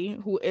party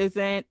who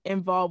isn't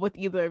involved with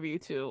either of you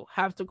two,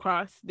 have to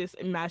cross this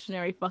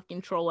imaginary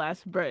fucking troll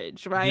ass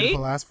bridge, right?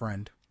 Beautiful ass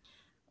friend.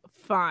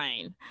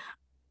 Fine,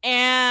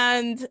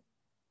 and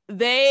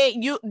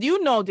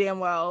you know damn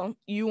well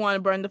you want to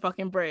burn the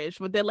fucking bridge,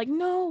 but they're like,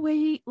 no,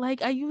 wait,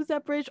 like I use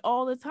that bridge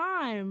all the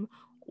time.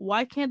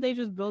 Why can't they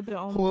just build their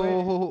own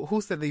bridge?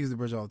 Who said they use the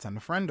bridge all the time?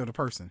 The friend or the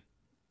person?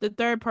 The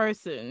third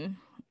person.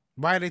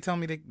 Why are they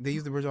telling me they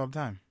use the bridge all the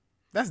time?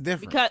 That's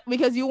different.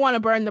 Because you want to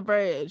burn the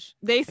bridge.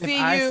 They see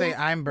I say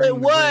I'm burning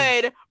with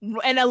wood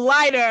and a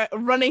lighter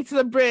running to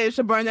the bridge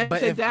to burn that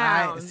shit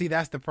down. See,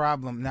 that's the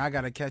problem. Now I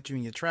gotta catch you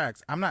in your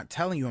tracks. I'm not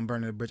telling you I'm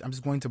burning the bridge. I'm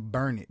just going to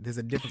burn it. There's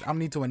a difference. I don't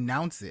need to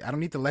announce it. I don't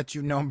need to let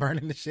you know I'm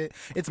burning the shit.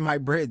 It's my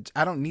bridge.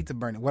 I don't need to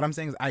burn it. What I'm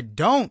saying is I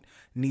don't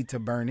need to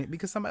burn it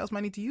because somebody else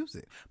might need to use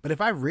it. But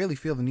if I really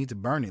feel the need to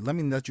burn it, let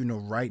me let you know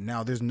right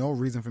now. There's no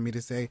reason for me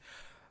to say,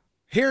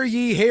 hear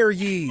ye, hear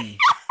ye.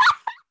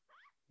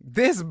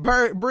 This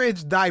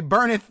bridge thy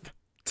burneth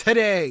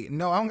today.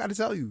 No, I don't got to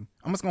tell you.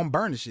 I'm just going to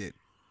burn the shit.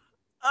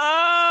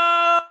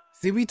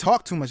 See, we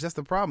talk too much. That's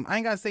the problem. I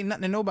ain't got to say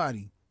nothing to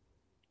nobody.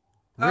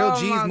 Real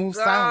G's move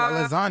silent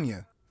like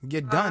lasagna.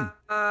 Get done.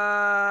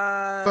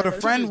 So the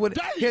friend would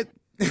hit...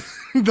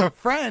 the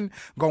friend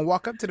going to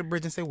walk up to the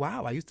bridge and say,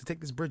 wow, I used to take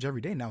this bridge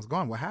every day. Now it's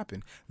gone. What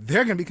happened?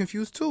 They're going to be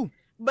confused too.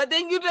 But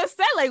then you just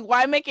said, like,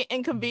 why make it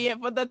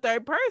inconvenient for the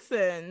third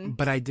person?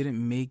 But I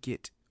didn't make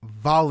it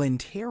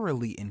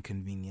voluntarily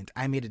inconvenient.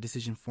 I made a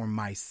decision for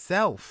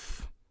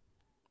myself,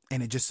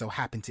 and it just so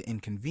happened to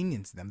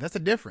inconvenience them. That's a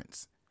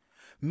difference.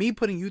 Me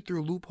putting you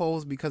through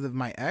loopholes because of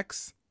my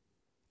ex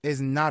is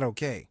not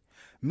okay.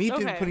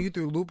 Putting you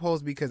through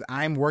loopholes because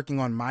I'm working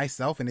on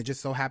myself and it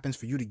just so happens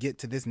for you to get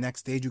to this next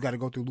stage, you got to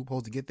go through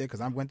loopholes to get there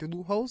because I went through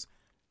loopholes.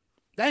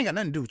 That ain't got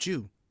nothing to do with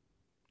you.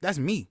 That's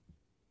me.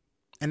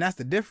 And that's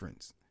the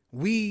difference.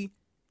 We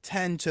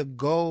tend to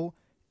go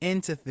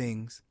into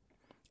things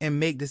and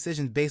make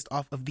decisions based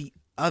off of the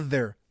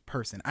other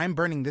person. I'm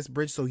burning this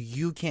bridge so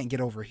you can't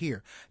get over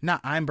here.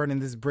 Not I'm burning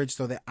this bridge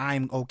so that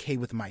I'm okay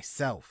with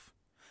myself.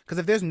 Because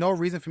if there's no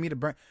reason for me to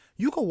burn,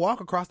 you could walk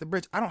across the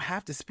bridge. I don't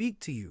have to speak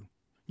to you.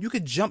 You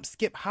could jump,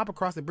 skip, hop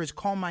across the bridge,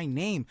 call my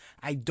name.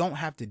 I don't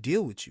have to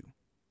deal with you.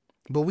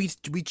 But we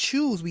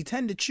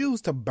tend to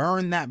choose to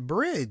burn that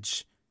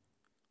bridge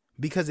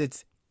because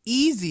it's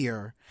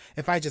easier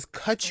if I just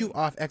cut you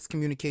off,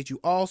 excommunicate you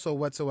also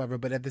whatsoever.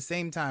 But at the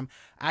same time,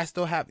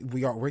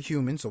 we're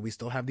human, so we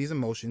still have these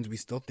emotions. We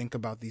still think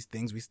about these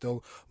things. We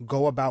still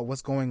go about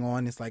what's going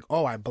on. It's like,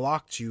 oh, I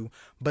blocked you.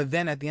 But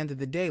then at the end of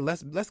the day,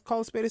 let's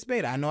call a spade a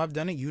spade. I know I've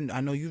done it.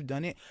 I know you've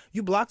done it.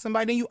 You block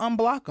somebody, then you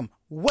unblock them.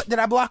 What did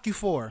I block you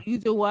for? You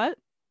do what?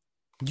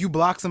 You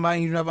block somebody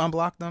and you never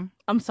unblock them?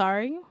 I'm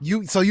sorry?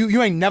 You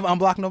ain't never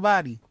unblocked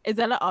nobody. Is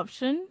that an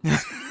option?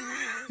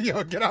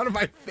 Yo, get out of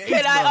my face.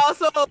 Can I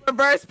also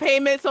reverse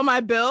payments on my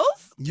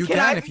bills? You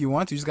can if you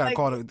want to. You just got to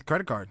call the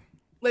credit card.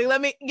 Like,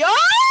 let me...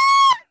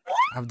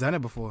 I've done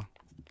it before.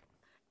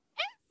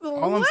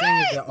 All I'm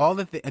saying is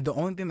that the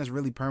only thing that's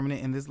really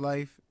permanent in this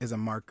life is a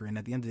marker. And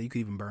at the end of the day, you could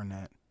even burn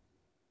that.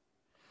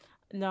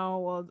 No,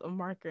 well, a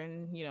marker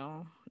and,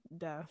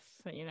 death,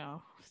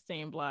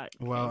 staying black.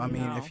 Well, I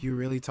mean, if you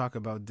really talk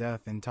about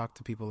death and talk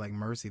to people like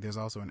Mercy, there's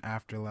also an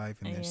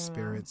afterlife and there's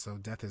spirits. So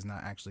death is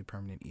not actually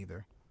permanent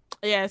either.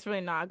 Yeah, it's really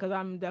not, because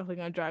I'm definitely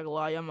going to drag a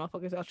lot of y'all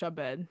motherfuckers out your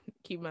bed.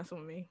 Keep messing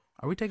with me.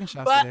 Are we taking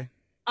shots today?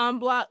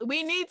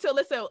 We need to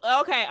listen.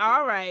 Okay,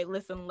 all right.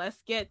 Listen, let's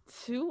get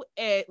to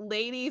it.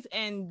 Ladies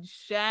and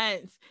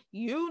gents,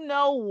 you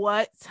know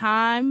what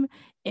time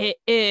it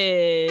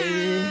is.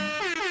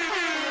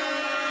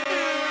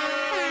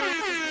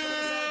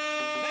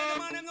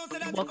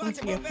 Welcome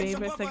to your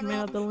favorite segment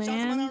of the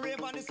land.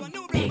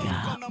 Big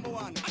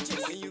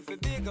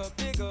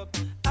up.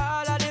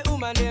 All of the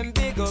woman them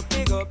big up.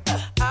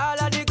 All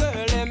of the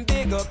girl them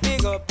big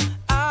up.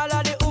 All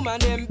of the woman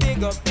them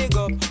big up.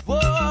 Whoa.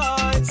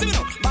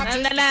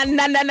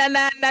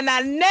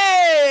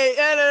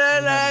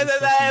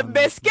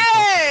 Biscuit.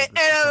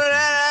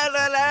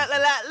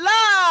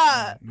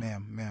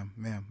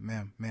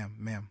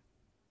 Ma'am.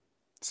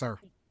 Sir,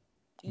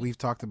 we've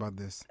talked about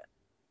this.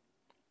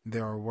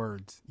 There are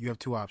words. You have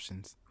two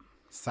options.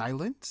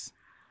 Silence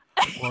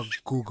or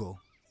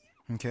Google.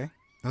 Okay?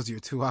 Those are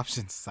your two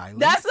options. Silence.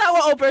 That's not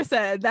what Oprah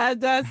said.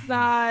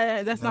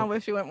 That's not where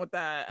she went with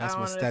that. That's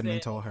what Stedman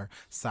told her.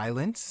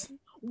 Silence.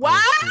 Wow.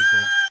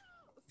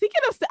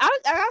 Speaking of, I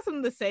got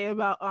something to say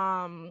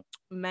about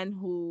men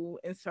who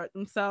insert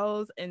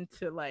themselves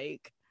into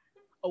like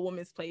a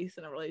woman's place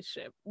in a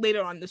relationship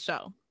later on the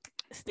show.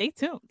 Stay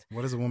tuned.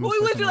 What is a woman's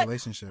place in a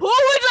relationship? Who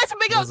would you like to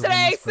big up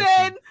today,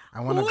 Sid?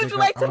 I want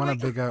to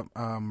big up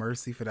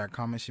Mercy for that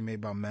comment she made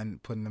about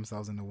men putting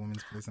themselves in a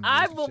woman's place in a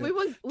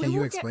relationship. Can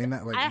you explain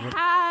that? Like, I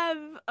have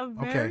a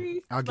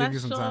very I'll give you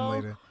some time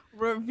later.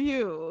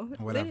 Review.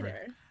 Whatever.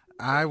 Later.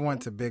 I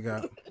want to big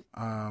up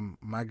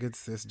my good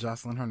sis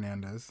Jocelyn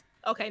Hernandez.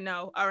 Okay,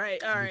 no. All right.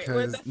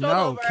 Because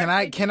can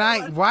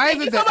I? Why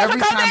is it that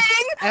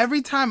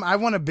every time I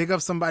want to big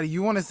up somebody,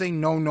 you want to say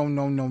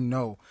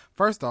no?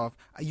 First off,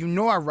 I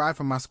ride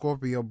for my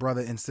Scorpio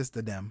brother and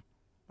sister them.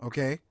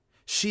 Okay,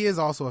 she is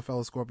also a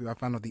fellow Scorpio. I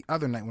found out the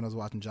other night when I was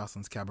watching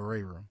Jocelyn's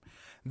Cabaret Room.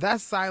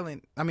 That's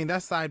side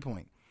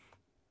point.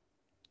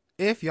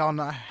 If y'all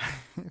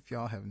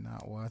have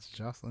not watched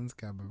Jocelyn's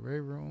Cabaret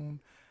Room,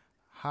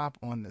 hop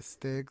on the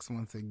sticks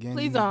once again.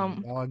 Please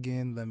log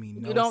in. Let me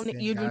know.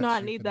 You do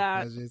not need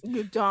that.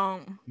 You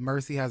don't.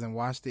 Mercy hasn't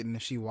watched it, and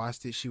if she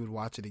watched it, she would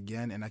watch it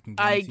again. And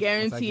I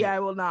guarantee I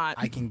will not.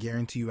 I can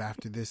guarantee you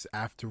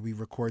after we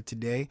record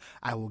today,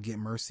 I will get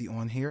Mercy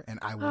on here, and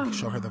I will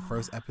show her the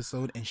first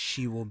episode, and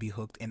she will be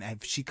hooked. And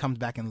if she comes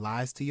back and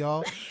lies to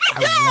y'all,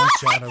 I want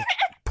y'all to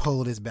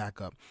pull this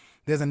back up.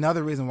 There's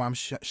another reason why I'm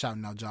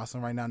shouting out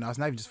Jocelyn right now. Now, it's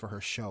not even just for her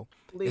show.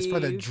 Please. It's for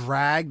the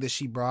drag that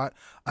she brought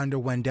under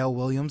Wendell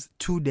Williams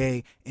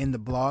today in the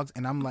blogs.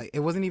 And I'm like,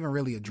 it wasn't even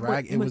really a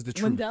drag. It was the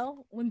truth.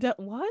 Wendell,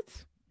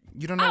 what?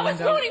 You don't know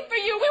Wendell? I was rooting for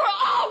you. We were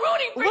all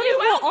rooting for you.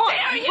 How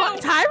dare you?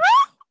 What, Tyra?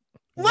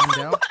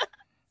 Wendell?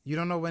 You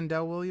don't know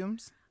Wendell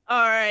Williams?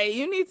 All right.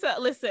 You need to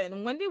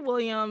listen. Wendy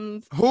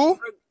Williams. Who?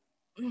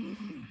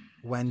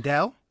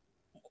 Wendell?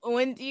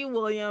 Wendy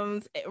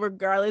Williams,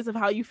 regardless of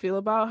how you feel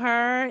about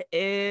her,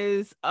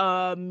 is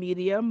a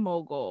media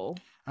mogul.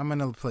 I'm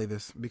gonna play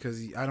this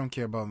because I don't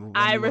care about Wendy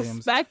Williams.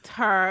 Respect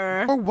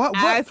her for what?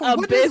 As a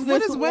businesswoman.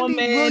 What does Wendy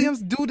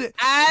Williams do to?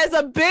 As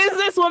a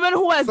businesswoman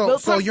who has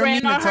built her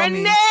brand on her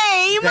name.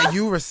 That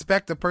you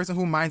respect the person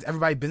who minds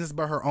everybody's business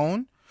but her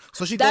own.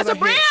 So she that's a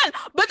brand,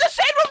 but the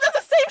Shade Room does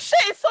the same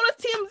shit. So does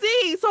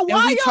TMZ. So why?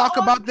 And we talk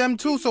about them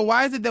too. So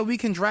why is it that we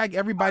can drag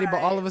everybody,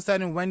 but all of a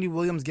sudden Wendy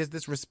Williams gets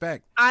this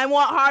respect? I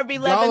want Harvey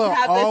Levin to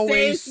have the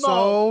same smoke. Y'all are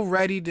always so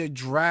ready to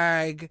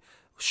drag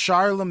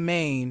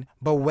Charlemagne,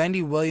 but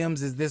Wendy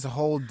Williams is this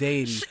whole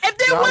deity. If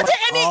there wasn't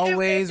any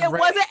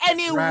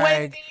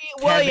Wendy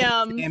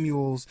Williams,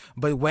 Samuels,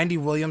 but Wendy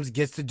Williams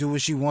gets to do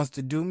what she wants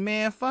to do.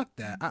 Man, fuck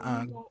that.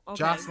 Okay,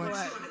 Jocelyn. You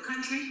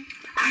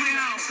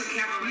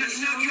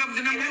have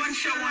the number one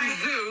show on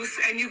Zeus,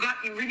 and you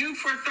renewed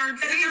for a third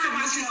season,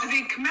 which is to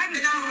be commended.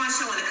 The number one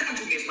show in the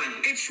country gets money.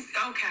 It's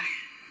okay.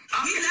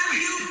 We love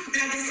you,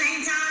 but at the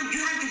same time, you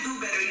have to do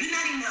better. You're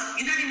not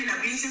in an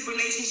abusive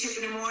relationship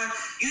anymore.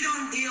 You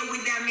don't deal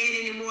with that man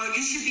anymore.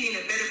 You should be in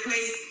a better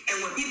place.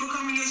 And when people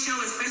come on your show,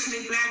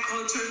 especially Black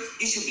culture,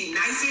 you should be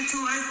nicer to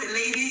us, the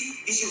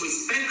ladies. You should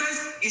respect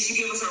us. You should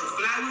give us our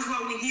flowers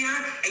while we're here,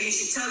 and you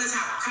should tell us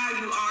how proud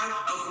you are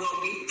of what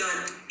we've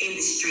done in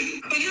the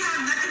street. And you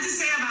have nothing to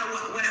say about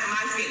what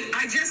my feelings.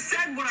 I just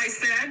said what I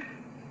said.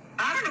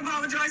 I don't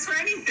apologize for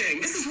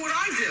anything. This is what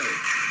I do.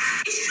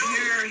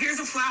 Here's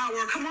a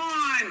flower. Come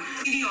on.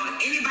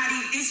 Anybody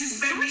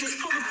disrespect me,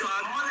 just pull the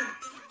plug.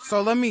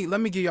 So let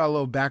me give y'all a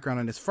little background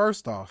on this.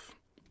 First off,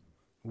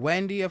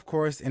 Wendy, of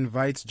course,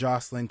 invites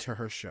Jocelyn to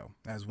her show,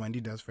 as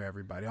Wendy does for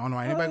everybody. I don't know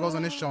why anybody goes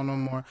on this show no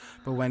more,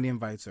 but Wendy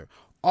invites her.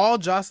 All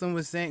Jocelyn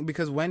was saying,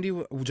 because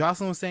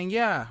Jocelyn was saying,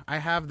 yeah, I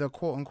have the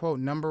quote-unquote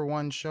number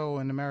one show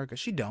in America.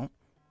 She don't.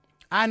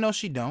 I know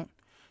she don't.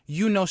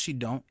 You know she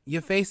don't.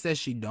 Your face says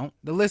she don't.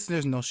 The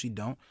listeners know she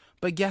don't.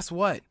 But guess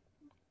what?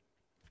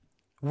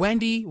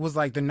 Wendy was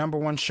like the number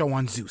one show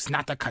on Zeus,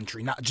 not the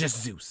country, not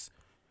just Zeus.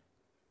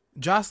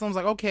 Jocelyn was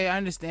like, okay, I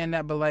understand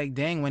that, but like,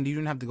 dang, Wendy, you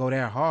didn't have to go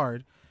there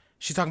hard.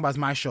 She's talking about it's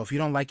my show. If you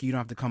don't like it, you don't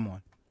have to come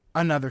on.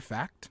 Another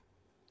fact.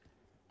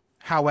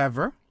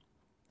 However,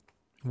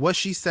 what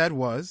she said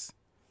was,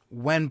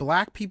 when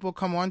Black people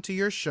come onto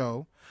your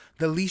show,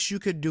 the least you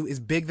could do is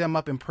big them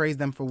up and praise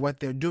them for what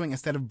they're doing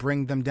instead of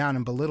bring them down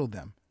and belittle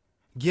them.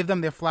 Give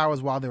them their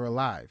flowers while they're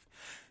alive.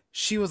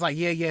 She was like,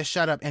 yeah,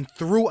 shut up, and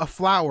threw a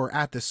flower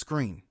at the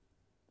screen.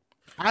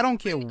 I don't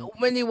care.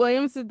 Wendy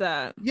Williams did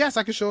that. Yes,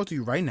 I can show it to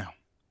you right now.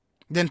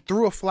 Then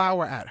threw a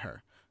flower at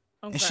her.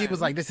 Okay. And she was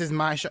like, this is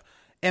my show.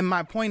 And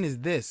my point is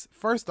this.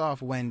 First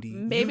off, Wendy.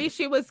 Maybe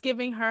she was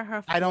giving her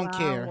flower. I don't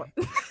care.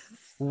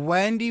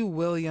 Wendy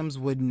Williams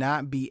would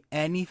not be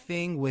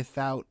anything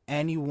without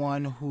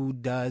anyone who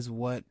does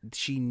what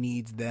she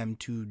needs them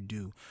to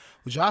do.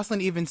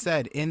 Jocelyn even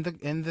said in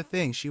the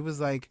thing, she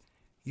was like,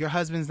 your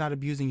husband's not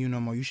abusing you no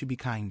more. You should be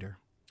kinder.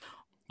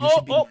 You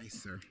should be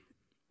nicer.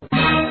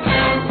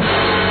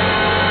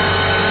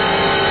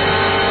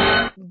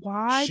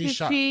 Why did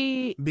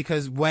she?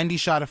 Because Wendy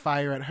shot a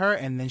fire at her,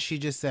 and then she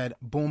just said,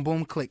 boom,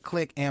 boom, click,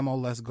 click, ammo,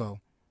 let's go.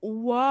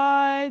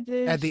 Why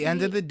did At the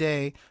end of the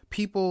day,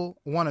 people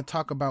want to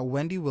talk about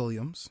Wendy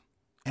Williams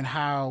and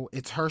how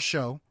it's her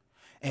show,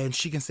 and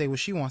she can say what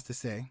she wants to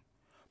say.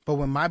 But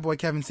when my boy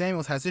Kevin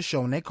Samuels has his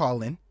show and they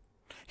call in,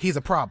 he's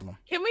a problem.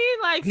 Can we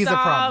he's stop?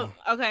 A problem.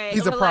 Okay.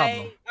 He's a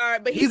problem. All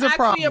right, but he's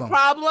actually a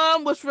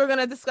problem, which we're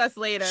gonna discuss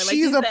later.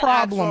 She's a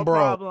problem,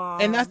 bro.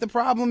 And that's the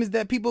problem, is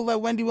that people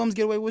let Wendy Williams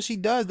get away with what she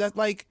does. That's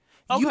like,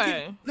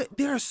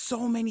 there are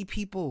so many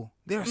people.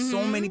 There are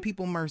so many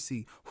people,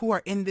 Mercy, who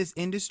are in this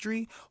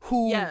industry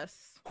who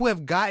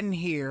have gotten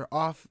here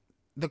off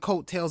the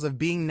coattails of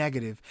being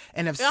negative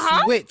and have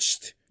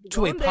switched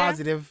to a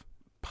positive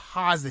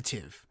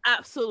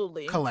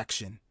absolutely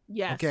collection.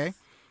 Yes. Okay.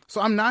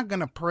 So I'm not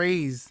gonna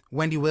praise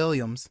Wendy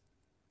Williams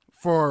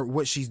for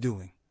what she's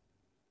doing.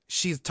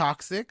 She's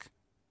toxic,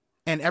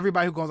 and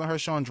everybody who goes on her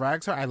show and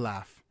drags her, I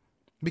laugh.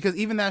 Because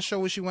even that show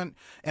where she went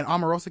and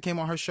Omarosa came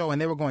on her show and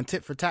they were going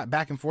tit for tat,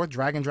 back and forth,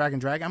 dragging.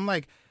 I'm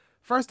like,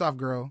 first off,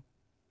 girl,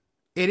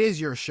 it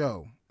is your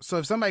show. So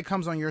if somebody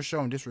comes on your show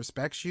and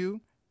disrespects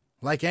you,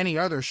 like any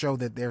other show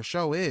that their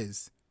show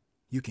is,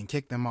 you can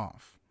kick them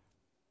off.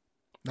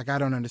 Like, I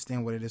don't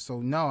understand what it is.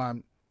 So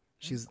no,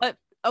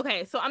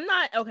 Okay, so I'm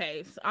not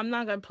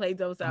gonna play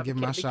those out. Give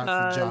my shot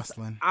to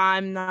Jocelyn.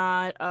 I'm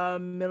not a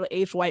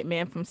middle-aged white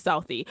man from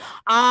Southie.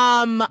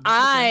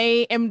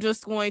 I am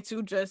just going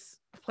to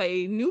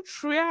play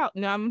neutral.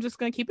 No, I'm just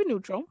gonna keep it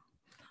neutral.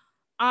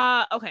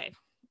 Okay.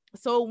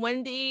 So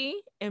Wendy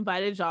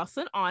invited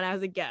Jocelyn on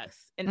as a guest,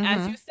 and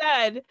as you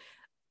said,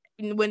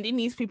 Wendy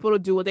needs people to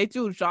do what they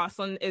do.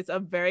 Jocelyn is a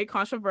very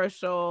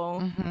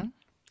controversial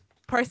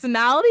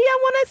personality, I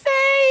want to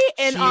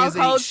say, in our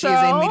culture. She is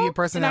a media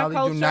personality.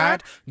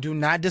 Do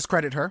not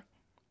discredit her.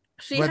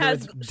 Whether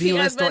it's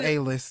D-list or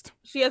A-list.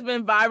 She has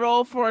been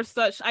viral for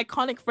such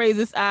iconic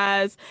phrases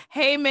as,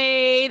 hey,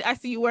 maid, I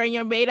see you wearing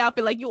your maid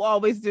outfit like you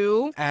always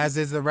do. As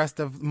is the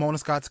rest of Mona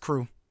Scott's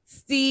crew.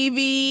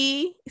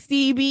 Stevie.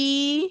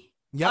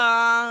 Yep.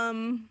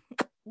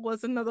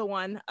 Was another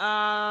one.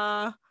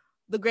 The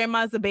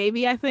Grandma's a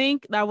Baby, I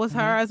think. That was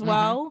her as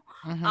well.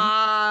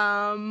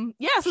 Yeah,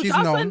 so she's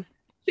Jocelyn, known.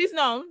 She's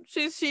known.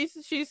 She's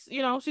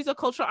she's a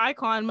cultural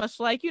icon, much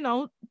like,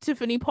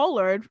 Tiffany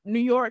Pollard, New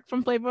York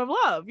from Flavor of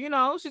Love.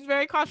 She's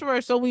very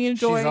controversial. We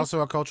enjoy. She's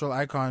also a cultural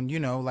icon,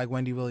 like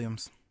Wendy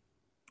Williams.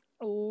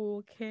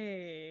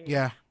 Okay.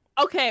 Yeah.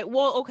 Okay.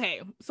 Well,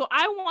 okay. So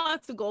I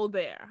want to go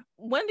there.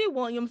 Wendy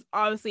Williams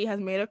obviously has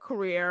made a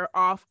career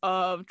off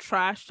of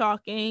trash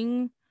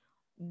talking,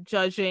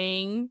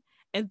 judging,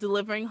 and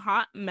delivering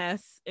hot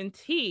mess and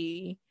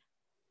tea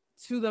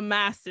to the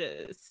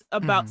masses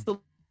about the.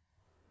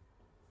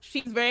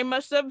 She's very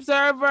much the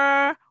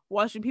observer,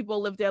 watching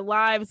people live their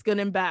lives, good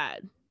and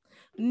bad.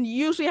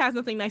 Usually has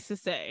nothing nice to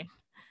say.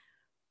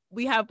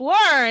 We have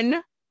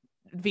learned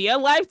via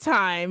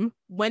Lifetime,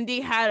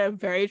 Wendy had a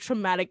very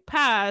traumatic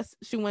past.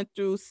 She went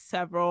through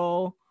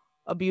several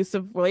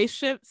abusive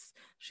relationships.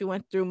 She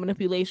went through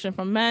manipulation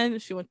from men.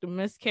 She went through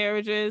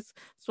miscarriages.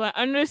 So I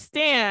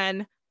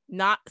understand,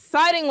 not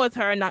siding with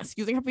her, not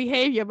excusing her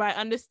behavior, but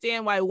I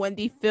understand why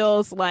Wendy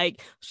feels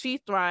like she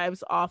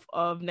thrives off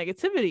of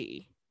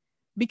negativity.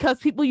 Because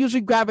people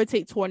usually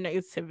gravitate toward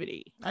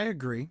negativity. I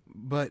agree,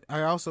 but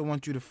I also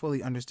want you to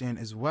fully understand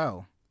as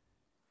well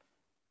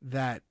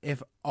that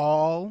if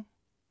all,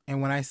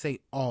 and when I say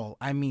all,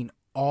 I mean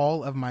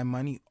all of my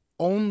money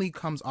only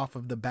comes off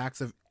of the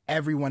backs of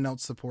everyone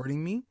else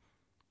supporting me,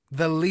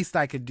 the least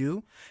I could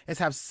do is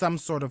have some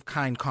sort of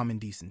kind common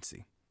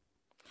decency.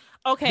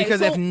 Okay,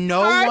 because so if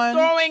no her one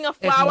throwing a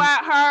flower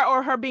at her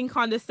or her being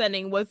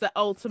condescending was the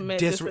ultimate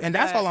disrespect. And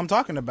that's all I'm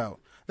talking about.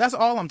 That's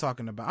all I'm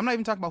talking about. I'm not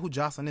even talking about who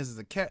Jocelyn is as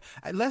a cat.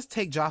 Let's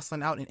take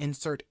Jocelyn out and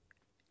insert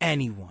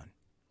anyone.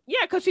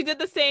 Yeah, because she did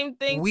the same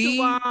thing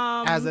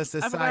as a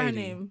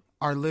society,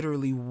 are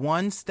literally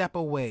one step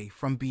away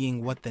from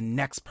being what the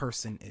next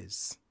person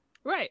is.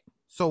 Right.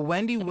 So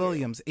Wendy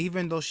Williams,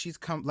 even though she's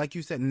come, like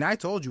you said, and I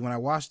told you when I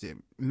watched it,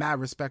 mad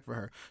respect for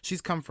her.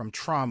 She's come from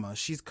trauma.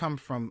 She's come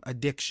from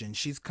addiction.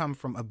 She's come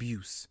from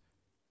abuse.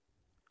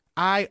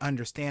 I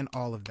understand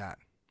all of that.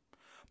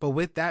 But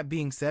with that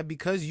being said,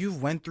 because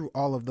you've went through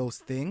all of those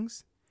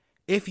things,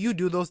 if you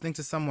do those things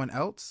to someone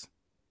else,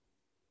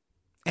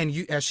 and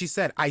you, as she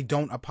said, I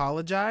don't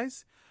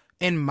apologize,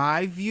 in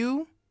my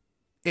view,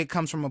 it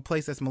comes from a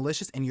place that's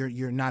malicious, and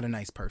you're not a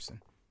nice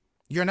person.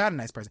 You're not a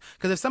nice person.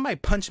 Because if somebody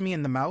punched me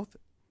in the mouth,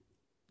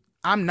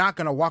 I'm not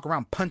going to walk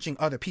around punching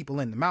other people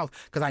in the mouth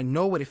because I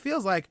know what it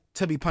feels like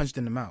to be punched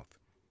in the mouth.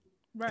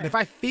 Right. And if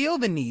I feel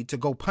the need to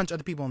go punch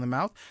other people in the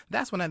mouth,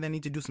 that's when I then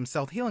need to do some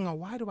self-healing on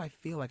why do I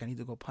feel like I need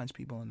to go punch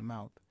people in the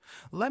mouth?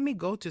 Let me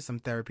go to some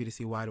therapy to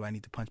see why do I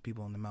need to punch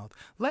people in the mouth.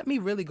 Let me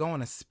really go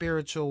on a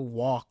spiritual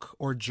walk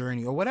or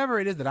journey or whatever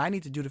it is that I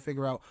need to do to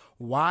figure out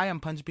why I'm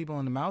punching people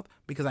in the mouth,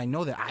 because I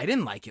know that I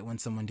didn't like it when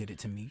someone did it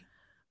to me.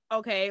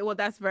 Okay, well,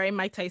 that's very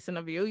Mike Tyson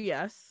of you,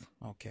 yes.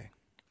 Okay.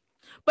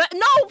 But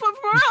no, for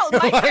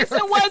real, Mike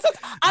Tyson was.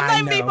 I'm not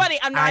even being funny.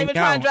 I'm not even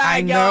trying to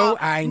drag y'all.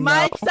 I know.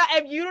 Mike,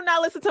 if you do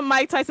not listen to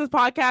Mike Tyson's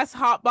podcast,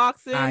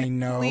 Hotboxing, I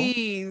know.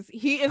 Please,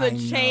 he is a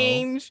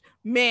changed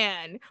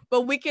man.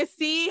 But we can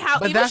see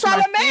how even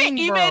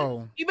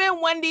Charlamagne,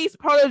 even Wendy's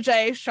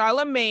protege,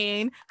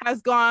 Charlamagne,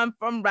 has gone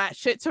from rat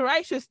shit to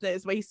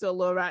righteousness, but he's still a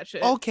little rat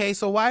shit. Okay,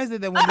 so why is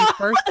it that when we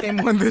first came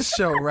on this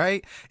show,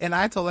 right, and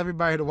I told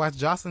everybody to watch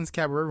Jocelyn's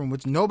Cabaret Room,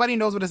 which nobody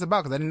knows what it's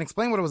about because I didn't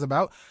explain what it was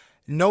about.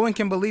 No one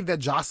can believe that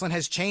Jocelyn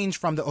has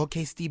changed from the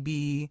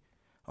OKSTB,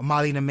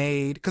 Molly the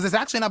Maid, because it's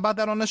actually not about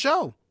that on the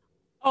show.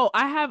 Oh,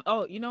 I have.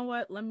 Oh, you know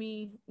what? Let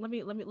me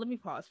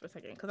pause for a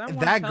second because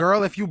that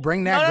girl. If you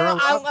bring that girl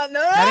up,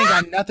 that ain't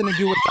got nothing to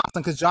do with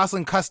Jocelyn because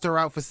Jocelyn cussed her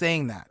out for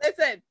saying that.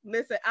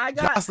 Listen.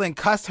 Jocelyn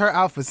cussed her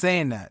out for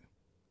saying that.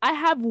 I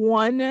have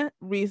one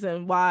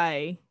reason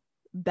why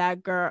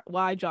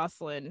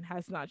Jocelyn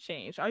has not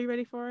changed. Are you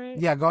ready for it?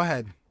 Yeah, go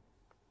ahead.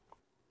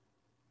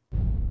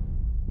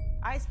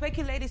 I expect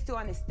you ladies to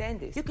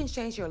understand this. You can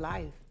change your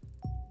life.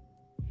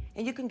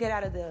 And you can get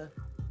out of the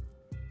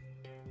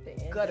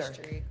gutter.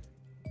 Industry.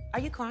 Are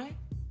you crying?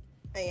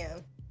 I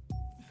am.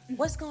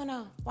 What's going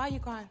on? Why are you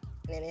crying?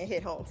 And it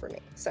hit home for me.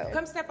 So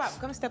Come step up.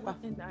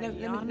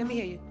 Let me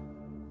hear you.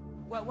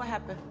 What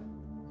happened?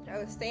 I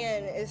was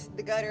saying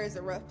the gutter is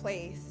a rough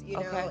place, you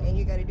know, and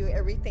you got to do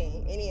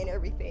everything, any and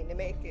everything to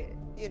make it,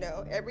 you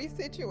know, every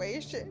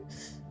situation.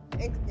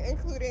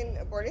 Including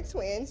aborting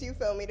twins, you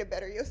feel me, to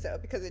better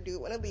yourself because I do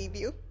want to leave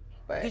you.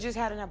 But you just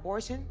had an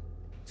abortion?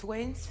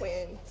 Twins?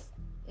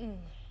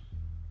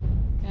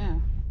 Yeah,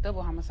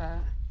 double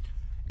homicide.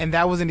 And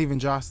that wasn't even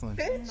Jocelyn.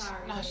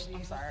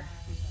 I'm sorry.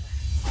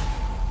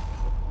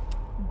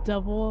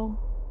 Double.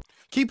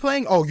 Keep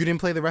playing. Oh, you didn't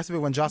play the rest of it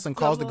when Jocelyn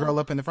calls the girl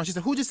up in the front. She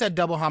said, who just said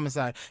double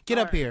homicide? Get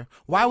up here.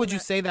 Why would you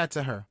say that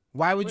to her?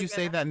 Why would you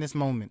say that in this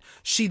moment?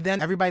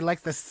 Everybody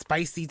likes the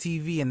spicy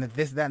TV and the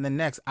this, that, and the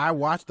next. I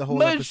watched the whole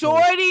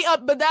majority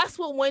of, but that's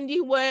what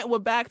Wendy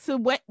went back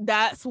to.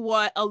 That's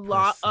what a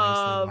lot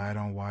of. I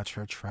don't watch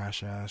her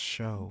trash ass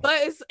show.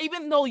 But it's,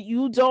 even though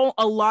you don't,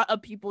 a lot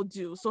of people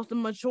do. So if the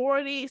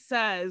majority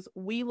says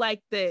we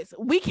like this,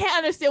 we can't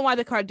understand why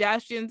the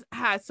Kardashians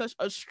had such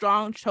a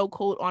strong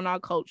chokehold on our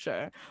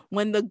culture.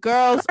 When the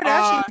girls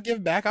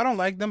give back, I don't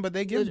like them, but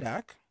they give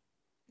back.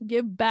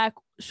 Give back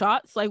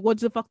shots? Like, what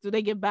the fuck do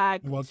they give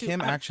back? Well,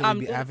 Kim actually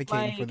be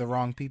advocating for the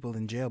wrong people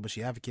in jail, but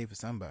she advocated for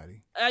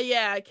somebody.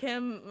 Yeah,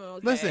 Kim.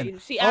 Okay. Listen,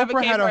 she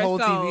Oprah had a whole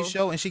TV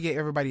show and she gave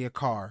everybody a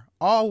car.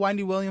 All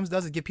Wendy Williams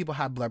does is give people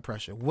high blood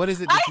pressure. What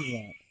is it that you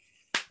want?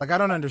 Like, I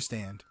don't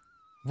understand.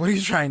 What are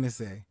you trying to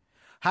say?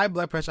 High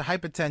blood pressure,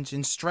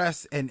 hypertension,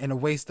 stress, and a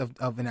waste of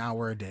an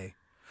hour a day.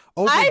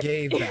 Oprah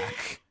gave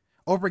back.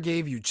 Oprah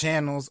gave you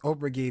channels.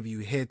 Oprah gave you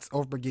hits.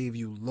 Oprah gave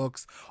you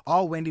looks.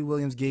 All Wendy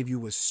Williams gave you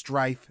was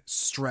strife,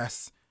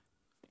 stress,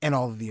 and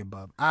all of the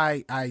above.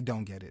 I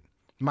don't get it.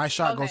 My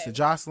shot goes to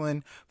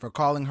Jocelyn for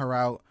calling her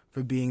out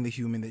for being the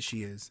human that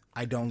she is.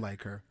 I don't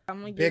like her.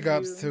 Big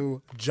ups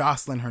to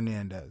Jocelyn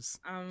Hernandez.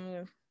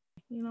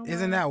 You know,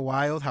 isn't that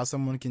wild how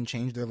someone can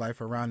change their life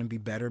around and be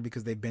better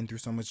because they've been through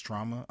so much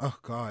trauma? Oh,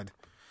 God.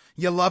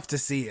 You love to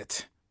see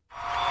it.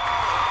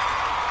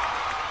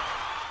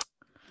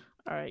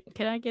 All right.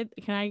 Can I?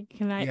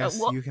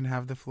 Yes, you can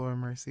have the floor,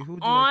 Mercy. Who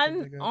would you on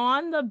like to pick up?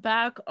 On the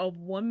back of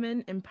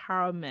women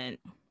empowerment,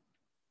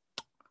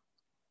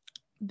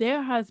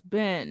 there has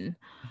been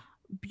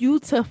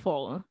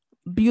beautiful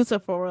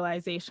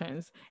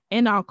realizations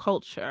in our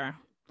culture.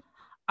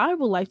 I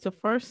would like to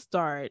first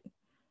start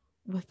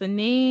with the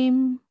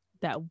name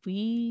that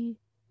we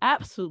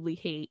absolutely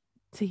hate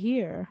to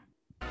hear.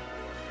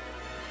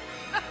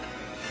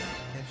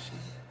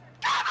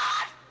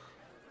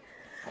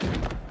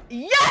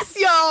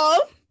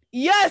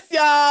 Yes,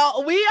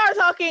 y'all. We are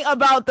talking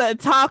about the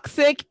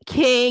toxic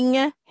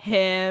king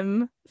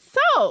himself.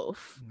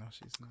 No,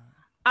 she's not.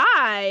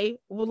 I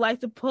would like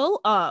to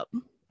pull up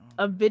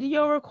a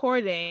video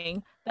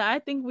recording that I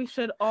think we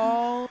should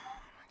all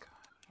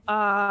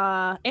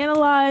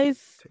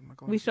analyze.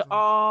 We should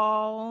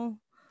all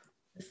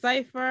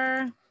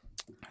decipher.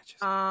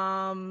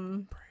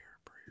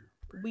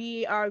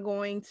 We are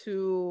going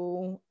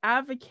to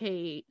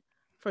advocate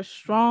for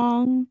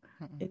strong,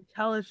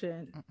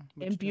 intelligent,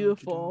 and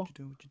beautiful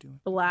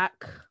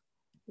Black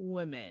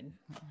women.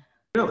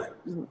 Really?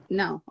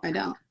 No, I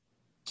don't.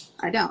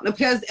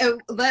 Because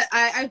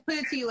I put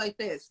it to you like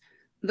this.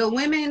 The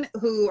women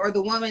who, or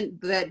the woman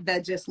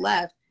that just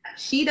left,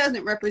 she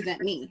doesn't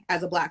represent me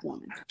as a Black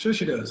woman. Sure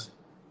she does.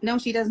 No,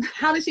 she doesn't.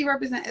 How does she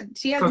represent?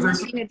 She has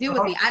nothing to do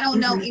with me. I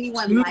don't know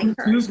anyone like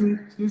her. Excuse me.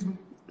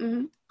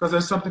 Because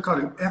there's something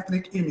called an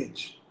ethnic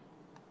image.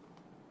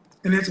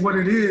 And it's what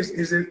it is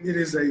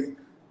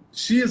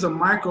she is a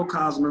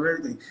microcosm of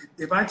everything.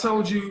 If I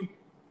told you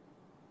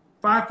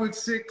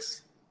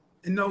 5'6"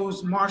 and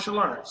knows martial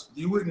arts,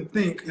 you wouldn't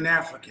think an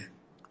African.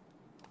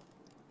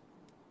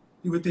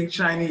 You would think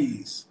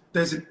Chinese.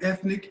 There's an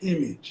ethnic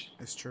image.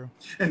 That's true.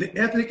 And the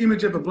ethnic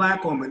image of a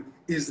Black woman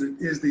is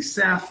the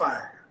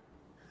sapphire,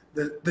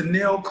 the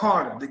Nell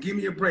Carter, the give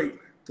me a break,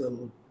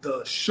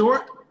 the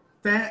short,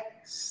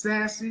 fat,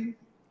 sassy,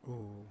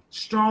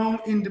 strong,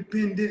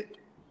 independent.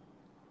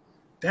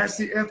 That's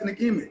the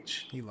ethnic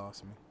image. He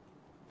lost me.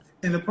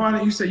 And the part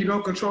that you say you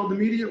don't control the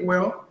media,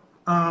 well,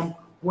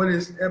 what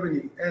is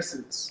Ebony,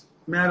 Essence,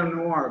 Madame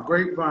Noir,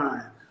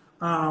 Grapevine,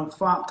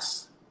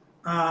 Fox?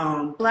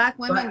 Black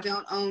women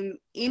don't own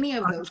any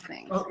of those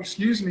things. Oh,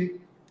 excuse me.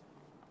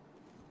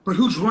 But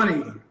who's running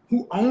them?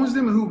 Who owns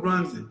them and who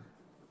runs them?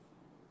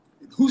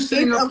 Who's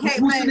sitting up? Okay,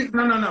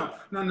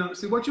 No.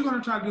 See, what you're going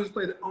to try to do is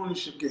play the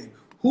ownership game.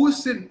 Who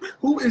is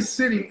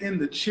sitting in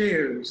the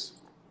chairs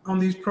on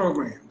these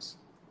programs?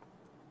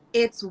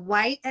 It's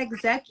white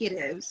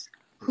executives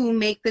who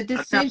make the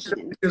decision.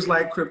 Accountability is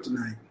like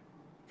kryptonite.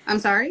 I'm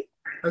sorry?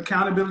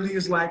 Accountability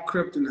is like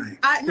kryptonite.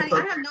 I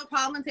have no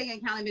problem taking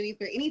accountability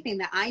for anything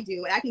that I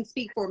do. I can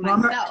speak for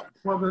myself.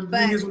 The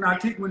thing is,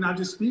 we're not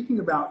just speaking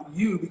about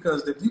you,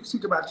 because if you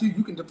speak about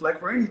you can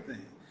deflect for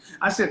anything.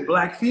 I said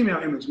Black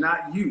female image,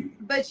 not you.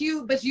 But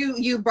you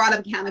brought up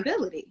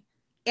accountability.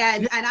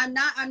 And I'm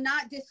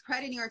not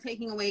discrediting or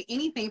taking away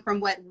anything from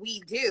what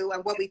we do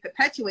and what we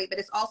perpetuate, but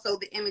it's also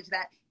the image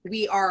that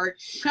we are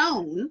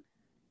shown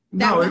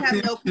that we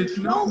have no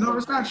control. No,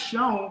 it's not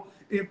shown.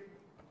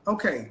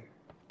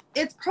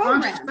 It's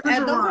programmed.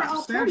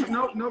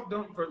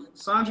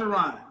 Sandra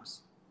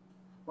Rhimes.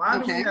 Why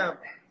do we have?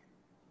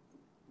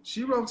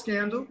 She wrote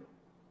Scandal.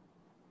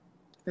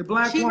 A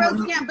Black woman. She wrote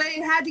Scandal, but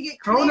it had to get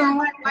clear.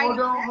 Hold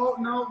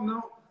on.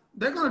 No.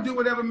 They're going to do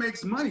whatever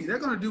makes money. They're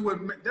going to do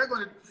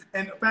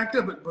and the fact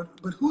is,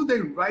 but who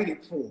they write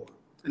it for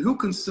and who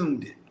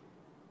consumed it?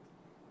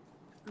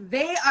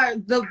 They are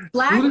the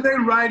Black. Who did they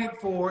write it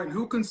for and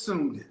who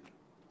consumed it?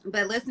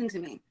 But listen to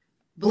me.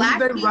 Black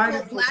people,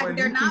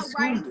 they're not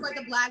writing for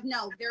the Black.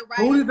 No, they're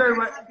writing. Who did they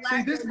write?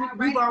 See, this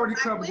we've already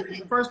covered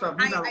it. First off,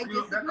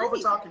 that over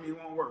talking me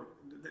won't work.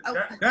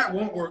 That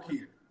won't work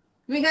here.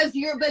 Because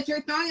you're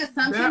throwing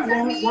assumptions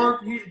at me.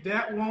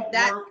 That won't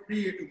work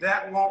here.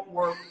 That won't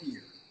work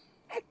here.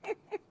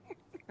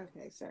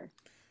 Okay, sir.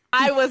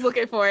 I was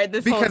looking for it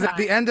this whole time. Because at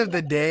the end of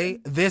the day,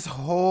 this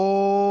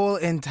whole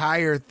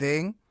entire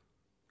thing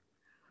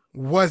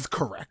was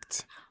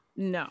correct.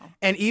 No.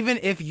 And even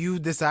if you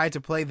decide to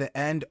play the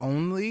end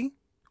only,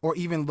 or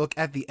even look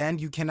at the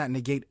end, you cannot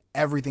negate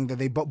everything that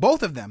they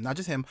both of them, not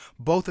just him,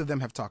 both of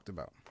them have talked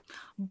about.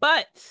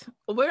 But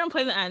we're gonna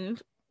play the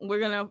end.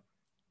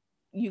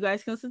 You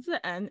guys can listen to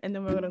the end, and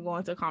then we're gonna go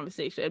into a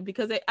conversation,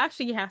 because it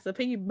actually has to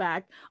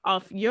piggyback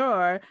off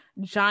your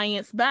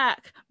Giants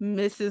back,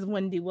 Mrs.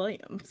 Wendy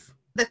Williams.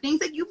 The things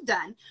that you've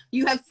done,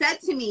 you have said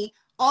to me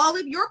all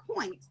of your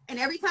points, and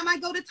every time I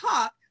go to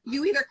talk,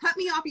 You either cut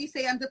me off or you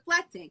say I'm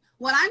deflecting.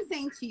 What I'm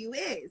saying to you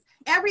is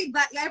every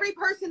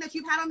person that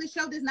you've had on the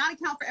show does not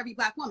account for every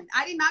Black woman.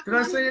 I did not. Did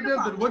I say it?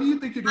 But what do you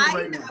think you're doing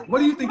right now? What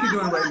do you think you're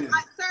doing right now?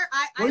 Sir,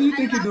 what do you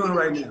think you're doing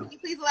right now?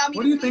 Please allow me.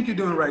 What do you think you're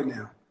doing right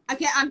now?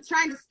 Okay, I'm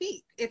trying to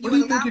speak. What do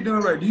you think you're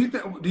doing right? Do you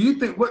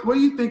think what do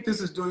you think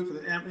this is doing for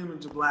the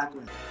image of Black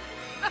women?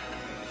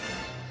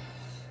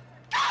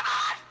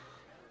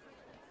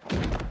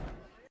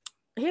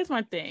 Here's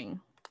my thing.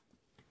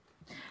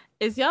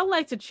 Is y'all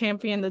like to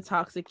champion the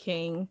Toxic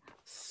King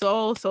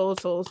so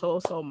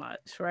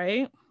much,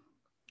 right?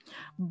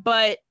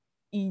 But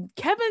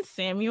Kevin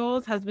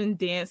Samuels has been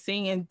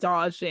dancing and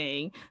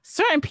dodging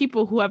certain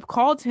people who have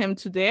called him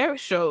to their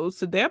shows,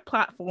 to their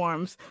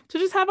platforms, to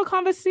just have a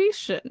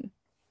conversation,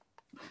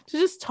 to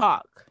just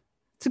talk,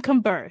 to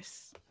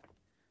converse,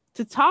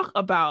 to talk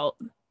about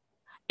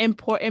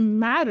important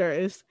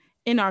matters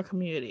in our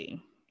community.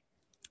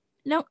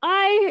 Now,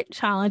 I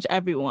challenge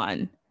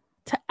everyone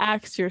to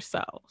ask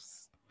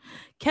yourselves,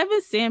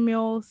 Kevin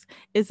Samuels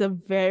is a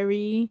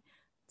very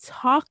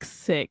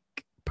toxic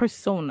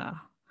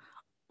persona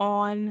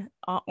on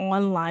an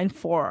online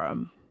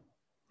forum.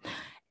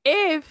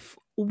 If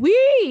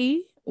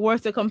we were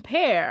to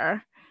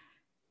compare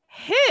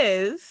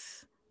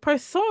his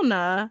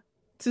persona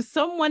to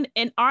someone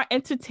in our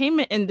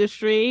entertainment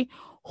industry,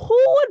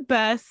 who would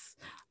best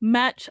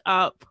match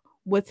up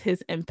with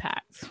his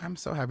impact? I'm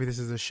so happy this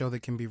is a show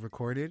that can be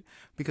recorded,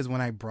 because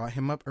when I brought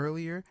him up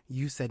earlier,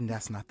 you said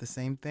that's not the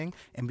same thing,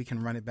 and we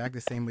can run it back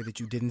the same way that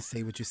you didn't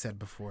say what you said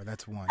before.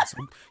 That's one. So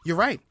you're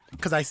right,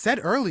 because I said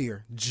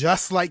earlier,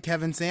 just like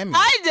Kevin Samuels.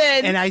 I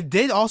did. And I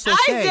did also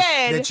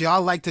say that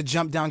y'all like to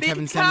jump down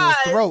Kevin Samuels'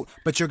 throat,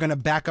 but you're going to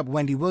back up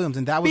Wendy Williams,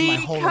 and that was my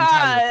whole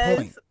entire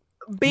point.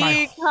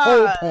 My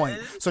whole point.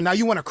 So now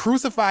you want to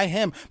crucify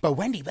him, but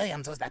Wendy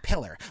Williams was that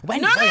pillar.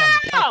 Wendy Williams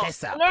built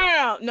this up.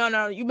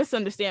 No, you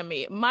misunderstand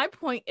me. My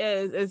point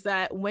is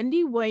that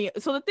Wendy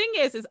Williams. So the thing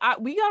is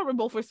we gotta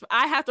both.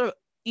 I have to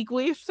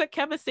equally respect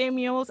Kevin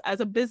Samuels as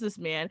a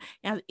businessman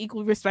and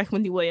equally respect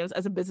Wendy Williams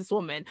as a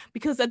businesswoman,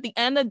 because at the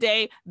end of the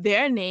day,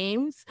 their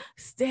names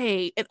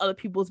stay in other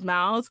people's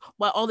mouths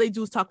while all they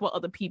do is talk about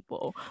other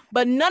people.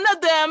 But none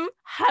of them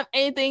have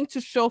anything to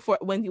show for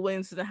it. Wendy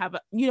Williams doesn't have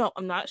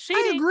I'm not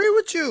shading. I agree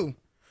with you.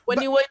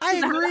 Wendy Williams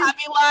doesn't have a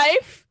happy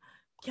life.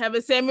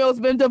 Kevin Samuels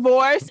been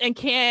divorced and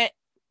can't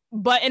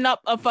button up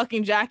a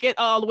fucking jacket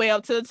all the way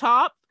up to the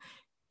top.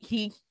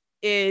 He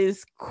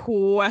is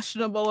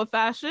questionable with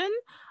fashion.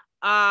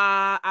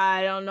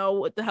 I don't know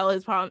what the hell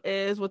his problem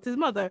is with his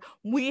mother.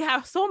 We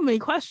have so many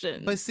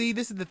questions. But see,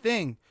 this is the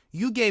thing.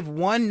 You gave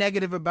one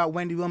negative about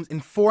Wendy Williams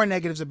and 4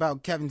 negatives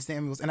about Kevin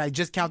Samuels, and I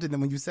just counted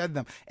them when you said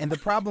them. And the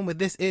problem with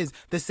this is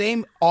the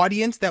same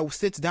audience that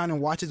sits down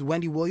and watches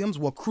Wendy Williams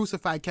will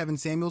crucify Kevin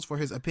Samuels for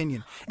his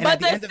opinion. And but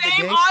the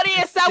same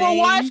audience that will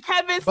watch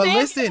Kevin Samuels. But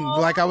listen,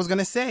 like I was going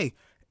to say,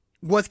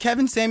 was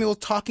Kevin Samuels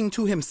talking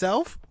to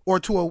himself or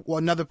to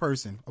another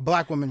person, a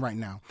Black woman right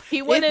now?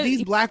 If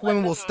these Black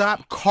women will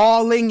stop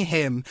calling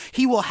him,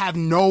 he will have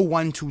no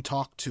one to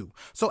talk to.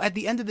 So at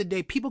the end of the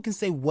day, people can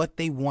say what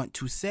they want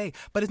to say,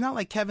 but it's not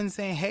like Kevin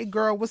saying, hey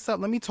girl, what's up?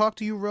 Let me talk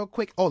to you real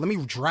quick. Oh, let me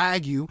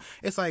drag you.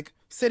 It's like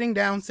sitting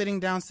down.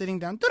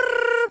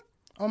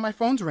 Oh, my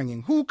phone's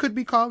ringing. Who could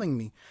be calling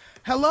me?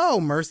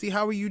 Hello, Mercy.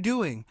 How are you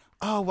doing?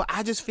 Oh, well,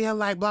 I just feel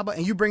like blah, blah.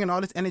 And you bringing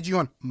all this energy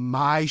on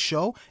my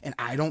show, and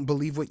I don't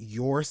believe what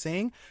you're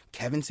saying.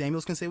 Kevin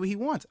Samuels can say what he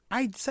wants.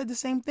 I said the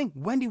same thing.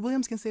 Wendy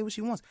Williams can say what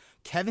she wants.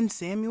 Kevin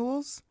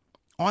Samuels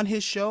on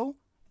his show,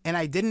 and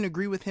I didn't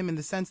agree with him in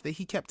the sense that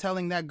he kept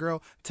telling that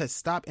girl to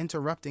stop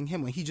interrupting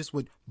him when he just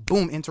would,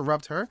 boom,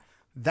 interrupt her.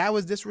 That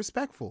was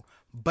disrespectful.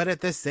 But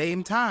at the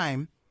same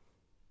time,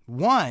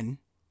 1,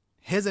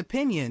 his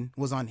opinion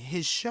was on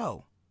his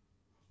show.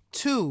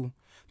 2,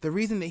 the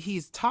reason that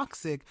he's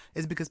toxic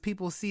is because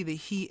people see that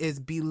he is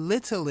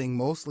belittling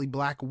mostly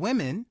Black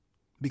women,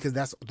 because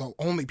that's the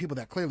only people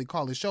that clearly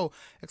call his show,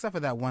 except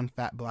for that one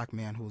fat Black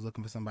man who was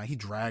looking for somebody. He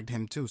dragged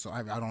him too, so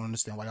I don't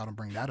understand why y'all don't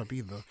bring that up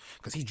either,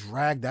 because he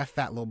dragged that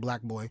fat little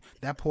Black boy.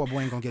 That poor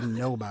boy ain't gonna get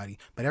nobody.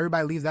 But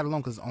everybody leaves that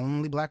alone because it's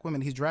only Black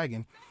women he's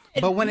dragging.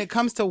 But when it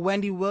comes to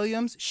Wendy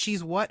Williams,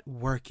 she's what?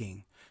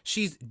 Working.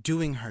 She's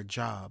doing her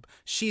job.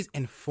 She's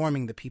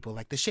informing the people,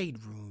 like the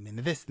Shade Room and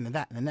this and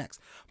that and the next.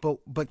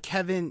 But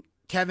Kevin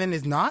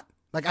is not.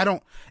 Like,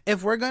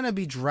 if we're going to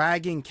be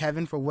dragging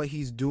Kevin for what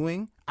he's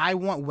doing, I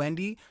want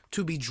Wendy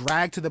to be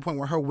dragged to the point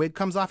where her wig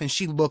comes off and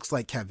she looks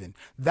like Kevin.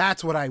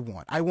 That's what I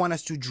want. I want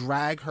us to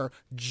drag her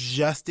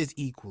just as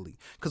equally.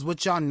 Because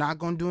what y'all not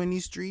going to do in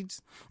these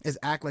streets is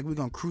act like we're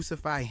going to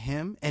crucify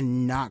him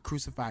and not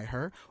crucify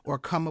her, or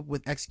come up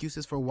with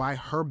excuses for why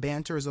her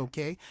banter is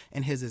okay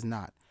and his is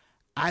not.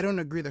 I don't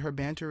agree that her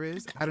banter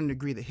is. I don't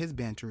agree that his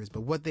banter is.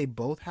 But what they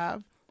both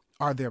have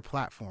are their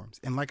platforms.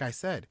 And like I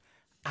said,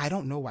 I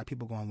don't know why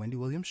people go on Wendy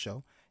Williams'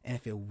 show. And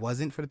if it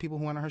wasn't for the people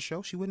who went on her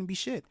show, she wouldn't be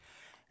shit.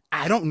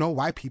 I don't know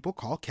why people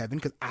call Kevin,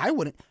 because I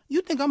wouldn't.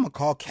 You think I'm going to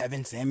call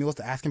Kevin Samuels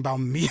to ask him about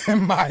me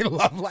and my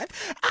love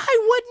life?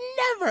 I would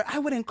never. I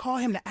wouldn't call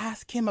him to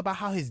ask him about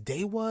how his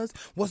day was,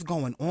 what's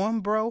going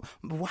on, bro,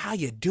 how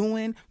you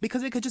doing,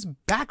 because it could just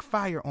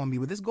backfire on me.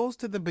 But this goes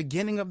to the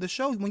beginning of the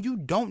show. When you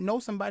don't know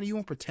somebody, you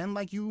won't pretend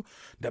like you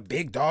the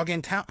big dog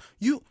in town.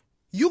 You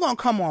gonna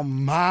come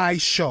on my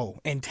show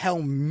and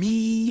tell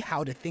me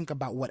how to think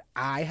about what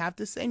I have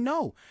to say?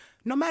 No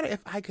matter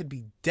if I could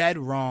be dead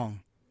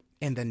wrong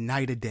in the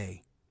night of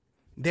day,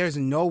 there's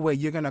no way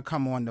you're going to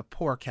come on the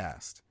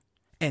Poorcast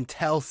and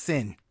tell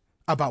Sin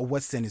about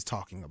what Sin is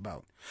talking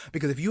about.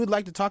 Because if you would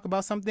like to talk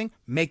about something,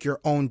 make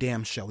your own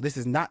damn show. This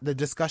is not the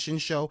discussion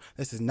show.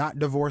 This is not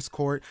divorce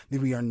court.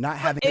 We are not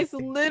having... It's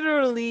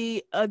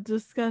literally a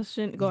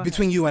discussion.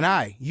 Between you and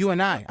I.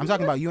 I'm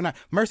talking about you and I.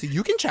 Mercy,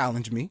 you can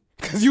challenge me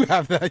because you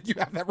have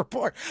that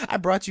report. I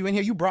brought you in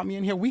here. You brought me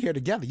in here. We here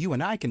together. You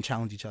and I can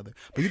challenge each other.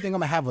 But you think I'm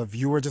going to have a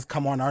viewer just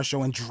come on our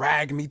show and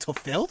drag me to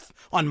filth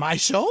on my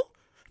show?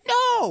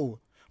 No.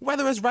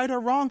 Whether it's right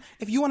or wrong,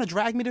 if you want to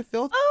drag me to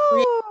filth,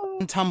 create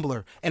on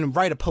Tumblr and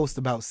write a post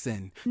about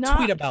Sin.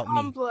 Tweet about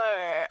Tumblr.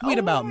 Me. Tweet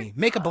about me.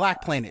 Make a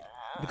Black Planet.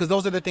 Because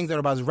those are the things that are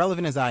about as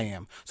relevant as I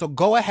am. So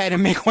go ahead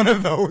and make one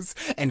of those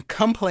and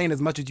complain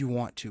as much as you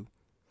want to.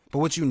 But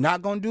what you're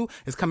not going to do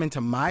is come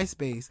into my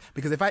space.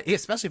 Because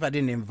especially if I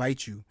didn't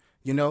invite you,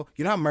 you know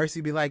how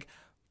Mercy be like,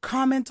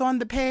 comment on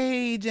the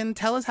page and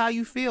tell us how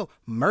you feel.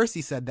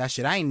 Mercy said that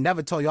shit. I ain't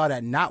never told y'all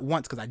that, not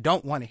once, because I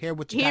don't want to hear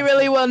what you. He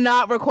really will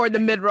not record the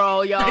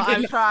mid-roll, y'all.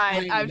 I've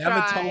tried. I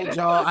never told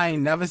y'all. I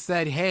ain't never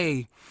said,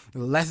 hey,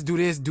 let's do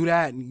this, do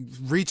that,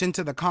 reach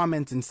into the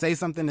comments and say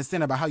something to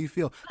Sin about how you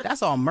feel.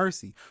 That's all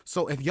Mercy.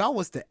 So if y'all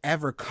was to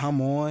ever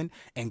come on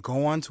and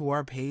go onto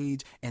our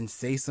page and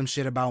say some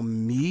shit about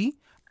me,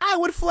 I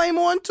would flame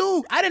on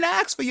too. I didn't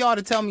ask for y'all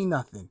to tell me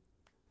nothing.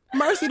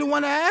 Mercy the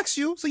one that asked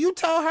you, so you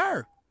tell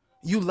her.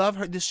 You love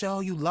her, the show,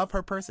 you love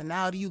her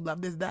personality, you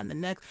love this, that, and the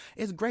next.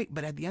 It's great,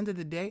 but at the end of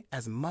the day,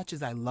 as much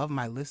as I love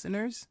my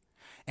listeners,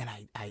 and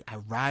I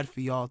ride for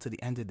y'all to the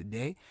end of the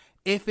day,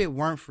 if it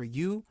weren't for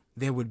you,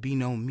 there would be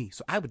no me.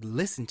 So I would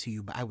listen to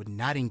you, but I would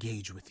not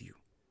engage with you,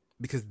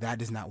 because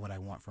that is not what I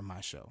want from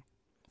my show.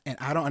 And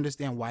I don't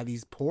understand why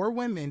these poor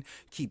women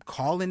keep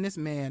calling this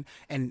man,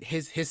 and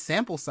his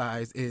sample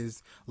size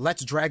is,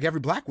 let's drag every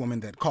Black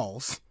woman that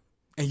calls.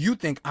 And you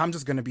think I'm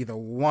just going to be the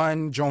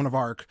one Joan of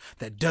Arc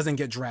that doesn't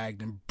get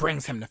dragged and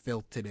brings him to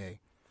filth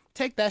today.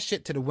 Take that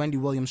shit to the Wendy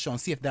Williams show and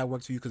see if that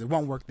works for you, because it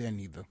won't work there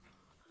neither.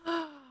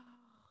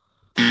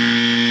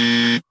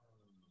 And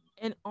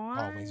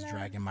always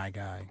dragging my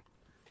guy.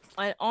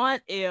 And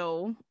on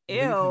ill.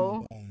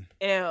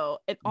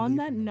 And on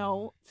that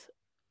note,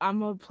 I'm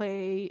going to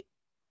play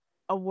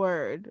a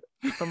word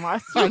from our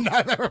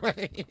Another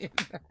way.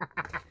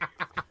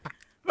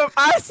 From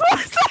our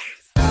sources.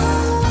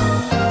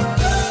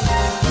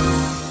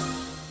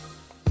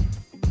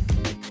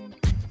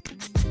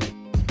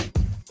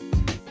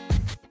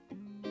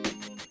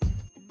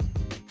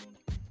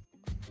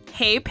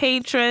 Hey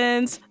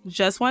patrons,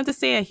 just wanted to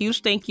say a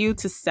huge thank you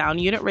to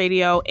Sound Unit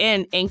Radio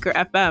and Anchor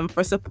FM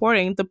for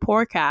supporting the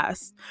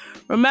Poorcast.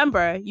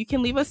 Remember, you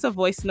can leave us a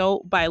voice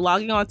note by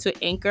logging on to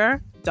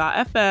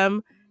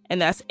anchor.fm,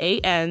 and that's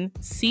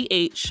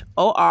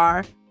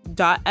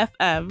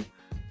ANCHOR.FM.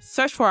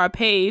 Search for our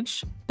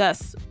page,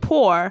 that's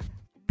Poor,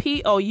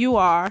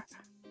 POUR,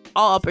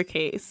 all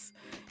uppercase.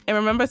 And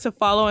remember to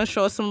follow and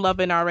show us some love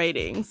in our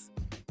ratings.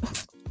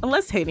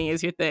 Unless hating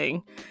is your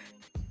thing.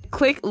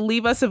 Click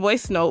leave us a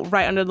voice note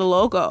right under the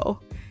logo.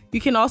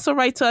 You can also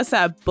write to us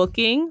at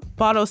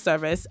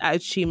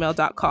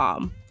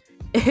bookingbottleservice@gmail.com.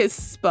 It's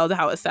spelled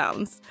how it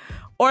sounds.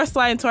 Or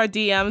slide into our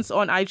DMs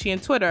on IG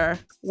and Twitter.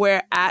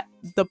 We're at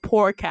the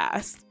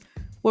Poorcast.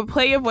 We'll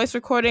play your voice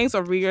recordings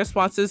or read your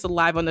responses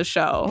live on the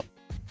show.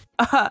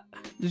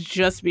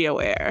 Just be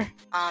aware.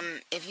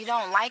 If you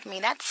don't like me,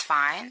 that's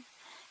fine.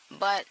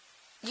 But,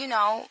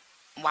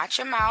 watch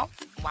your mouth.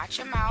 Watch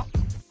your mouth.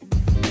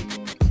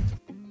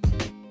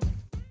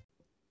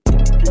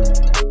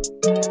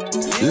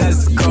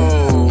 Let's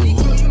go.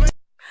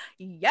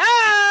 Yes.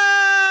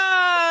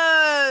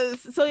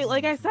 So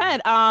like I said,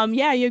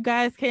 you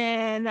guys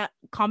can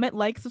comment,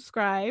 like,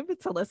 subscribe,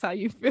 tell us how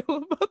you feel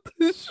about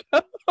the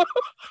show.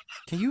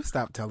 Can you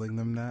stop telling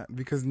them that?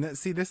 Because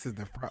see, this is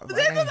the problem.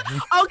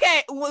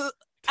 Okay, well,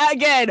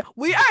 again,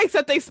 we are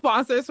accepting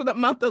sponsors for the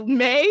month of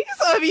May.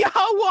 So if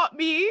y'all want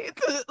me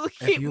to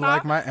keep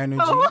like my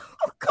energy,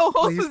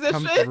 co-host please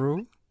position, come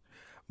through.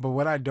 But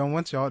what I don't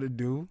want y'all to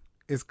do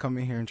is come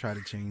in here and try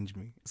to change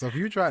me. So if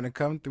you're trying to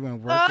come through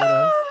and work with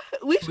us,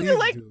 we should do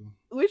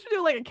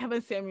like a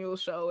Kevin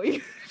Samuels show.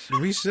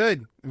 We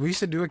should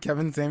do a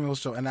Kevin Samuels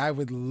show, and I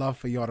would love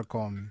for y'all to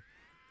call me,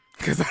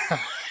 because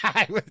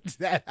I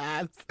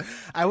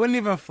wouldn't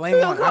even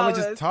flame on. I would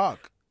just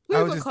talk.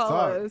 I would just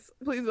talk.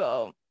 Please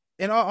don't.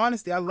 In all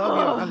honesty, I love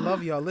y'all. I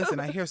love y'all. Listen,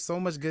 I hear so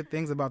much good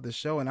things about the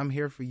show, and I'm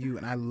here for you,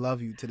 and I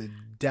love you to the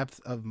depths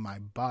of my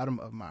bottom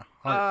of my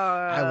heart.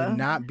 I would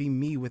not be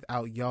me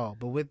without y'all.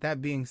 But with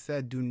that being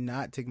said, do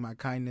not take my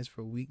kindness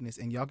for weakness.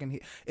 And y'all can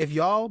hear, if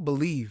y'all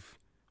believe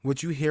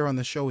what you hear on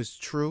the show is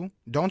true,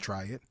 don't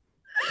try it.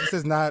 This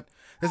is not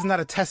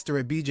a tester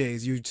at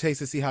BJ's. You taste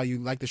to see how you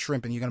like the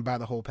shrimp and you're going to buy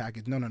the whole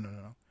package.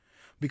 No.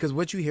 Because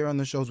what you hear on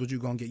the show is what you're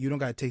going to get. You don't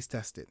got to taste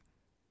test it.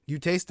 You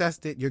taste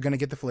test it, you're going to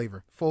get the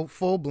flavor.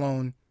 Full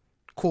blown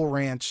Cool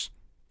Ranch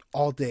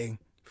all day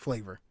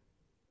flavor.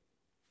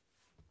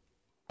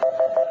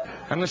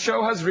 And the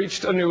show has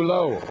reached a new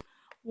low.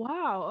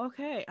 Wow.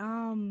 Okay.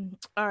 All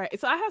right.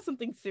 So I have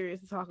something serious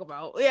to talk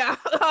about. Yeah.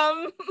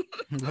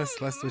 Let's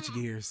switch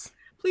gears.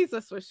 Please,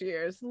 let's switch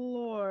gears.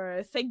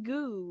 Lord,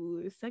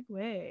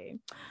 segue.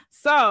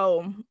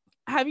 So,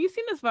 have you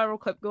seen this viral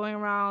clip going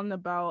around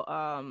about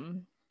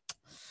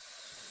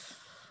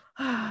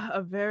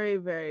a very,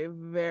 very,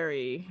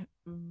 very,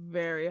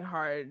 very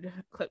hard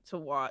clip to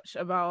watch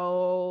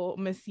about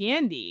Miss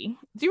Yandy?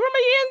 Do you remember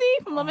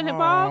Yandy from Love and Hip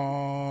Hop?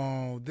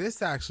 Oh,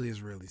 this actually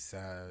is really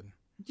sad.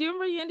 Do you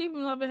remember Yandy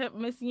from Love and Hip?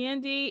 Miss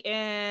Yandy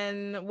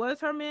and what's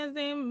her man's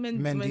name?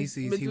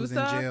 Mendices. He was in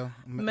jail.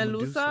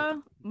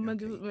 Medusa.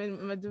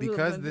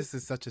 Because this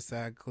is such a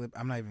sad clip,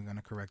 I'm not even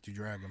gonna correct you.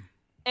 Drag him.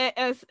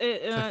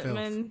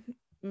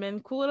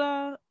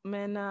 Menkula.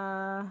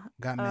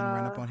 Got men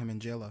run up on him in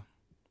jail.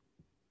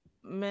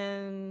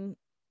 Medulla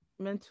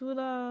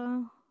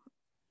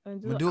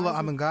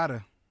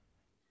Oblongata.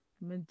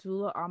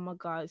 Medulla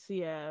Oblongata. So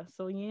yeah,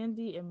 so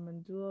Yandy and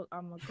Medulla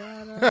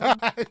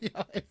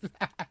Oblongata.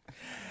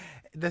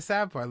 The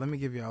sad part, let me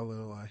give y'all a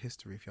little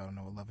history if y'all don't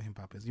know what Love and Hip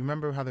Hop is. You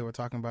remember how they were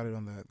talking about it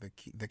on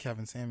the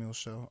Kevin Samuels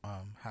show?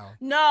 How?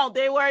 No,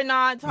 they were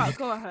not.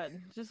 Go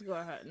ahead. Just go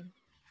ahead.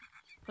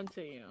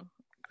 Continue.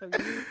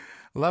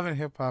 Love and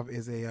Hip Hop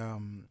is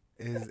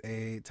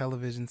a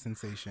television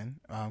sensation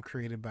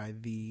created by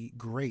the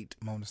great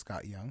Mona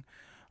Scott Young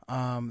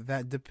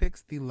that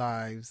depicts the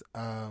lives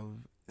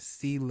of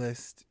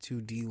C-list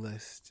to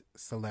D-list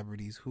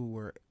celebrities who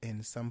were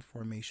in some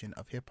formation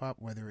of hip-hop,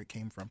 whether it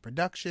came from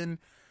production,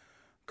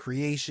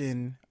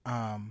 creation,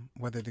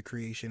 whether the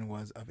creation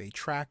was of a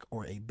track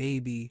or a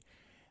baby.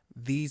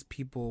 These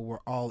people were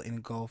all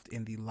engulfed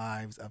in the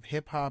lives of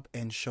hip-hop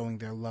and showing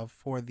their love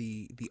for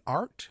the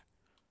art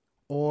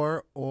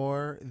or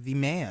the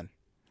man.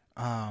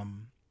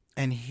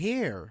 And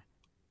here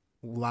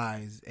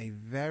lies a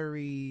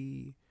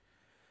very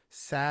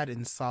sad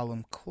and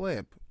solemn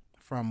clip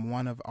from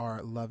one of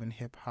our Love and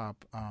Hip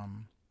Hop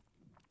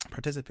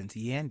participants,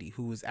 Yandy,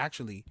 who is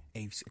actually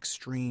a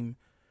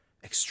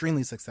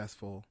extremely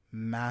successful,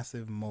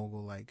 massive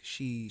mogul. Like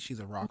she's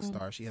a rock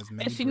star. She has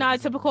many. Is she not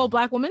a typical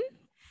Black woman?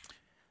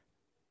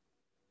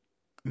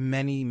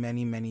 Many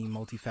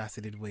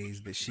multifaceted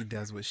ways that she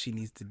does what she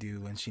needs to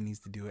do, and she needs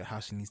to do it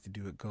how she needs to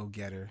do it. Go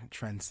getter,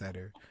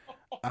 trendsetter,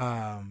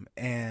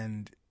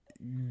 and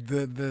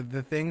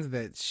the things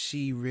that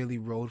she really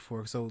rode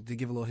for. So to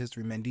give a little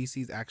history,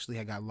 Mendices actually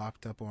had got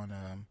locked up on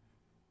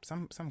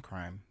some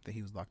crime that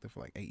he was locked up for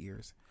like 8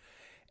 years,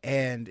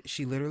 and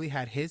she literally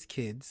had his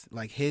kids,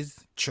 like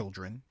his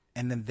children,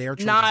 and then their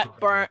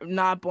children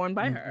not born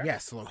by her.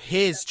 Yes, so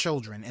his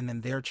children and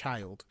then their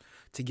child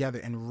together,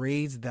 and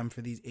raised them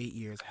for these 8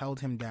 years, held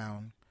him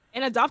down,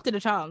 and adopted a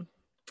child.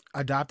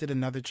 Adopted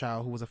another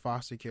child who was a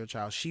foster care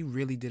child. She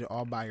really did it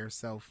all by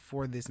herself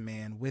for this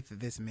man, with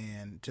this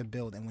man, to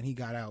build. And when he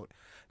got out,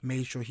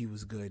 made sure he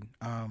was good.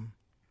 And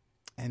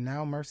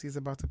now Mercy is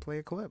about to play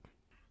a clip.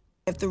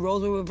 If the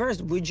roles were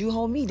reversed, would you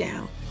hold me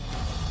down?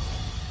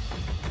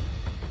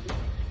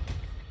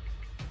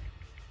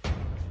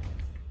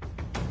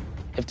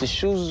 If the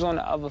shoes was on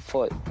the other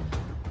foot,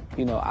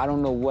 I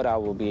don't know what I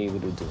will be able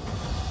to do.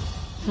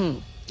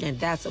 And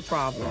that's a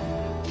problem.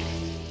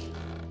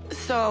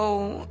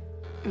 So,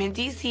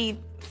 Mendici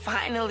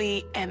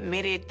finally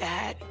admitted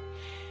that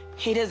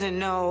he doesn't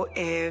know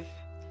if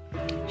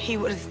he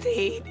would have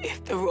stayed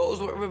if the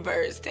roles were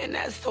reversed, and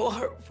that's so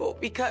hurtful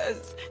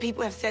because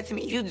people have said to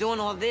me, "You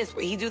doing all this?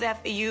 Would he do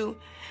that for you?"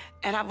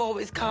 And I've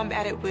always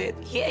combated with,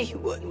 "Yeah, he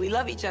would. We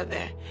love each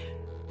other."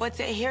 But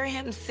to hear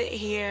him sit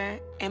here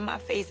in my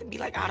face and be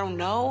like, "I don't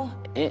know."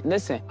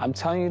 Listen, I'm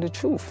telling you the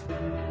truth.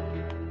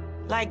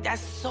 Like,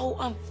 that's so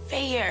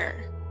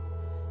unfair.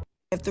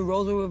 If the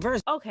roles were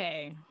reversed.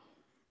 Okay.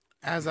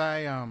 As I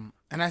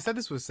and I said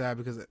this was sad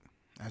because,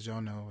 as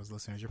y'all know, as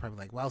listeners, you're probably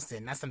like, "Well,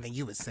 Sin, that's something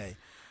you would say."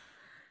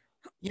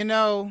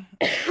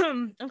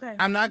 Okay.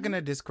 I'm not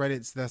gonna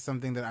discredit that's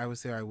something that I would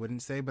say or I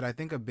wouldn't say, but I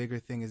think a bigger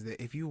thing is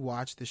that if you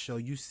watch the show,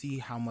 you see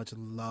how much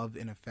love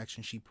and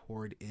affection she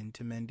poured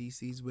into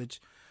Mendices, which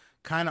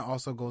kind of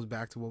also goes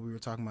back to what we were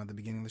talking about at the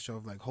beginning of the show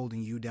of like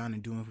holding you down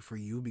and doing it for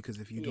you, because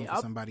if you do it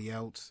for somebody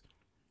else,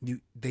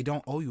 they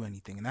don't owe you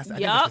anything, and I think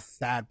that's the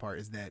sad part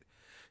is that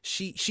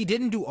she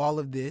didn't do all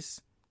of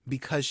this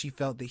because she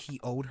felt that he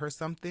owed her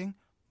something,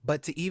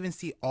 but to even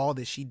see all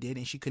that she did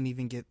and she couldn't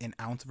even get an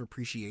ounce of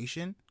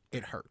appreciation,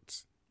 it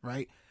hurts,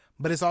 right?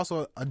 But it's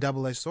also a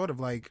double-edged sword of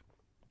like,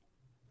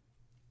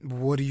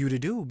 what are you to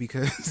do?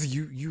 Because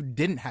you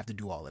didn't have to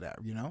do all of that,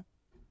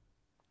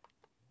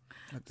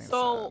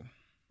 So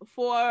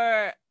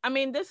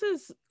this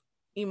is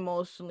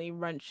emotionally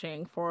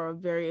wrenching for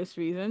various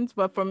reasons,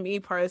 but for me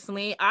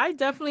personally, I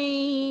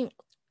definitely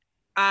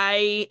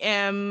I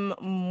am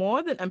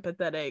more than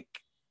empathetic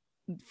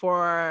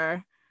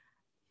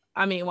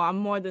I'm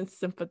more than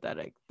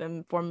sympathetic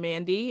than for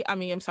Mandy.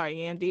 I'm sorry,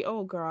 Yandy.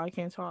 Oh, girl, I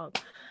can't talk.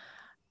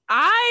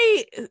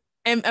 I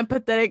am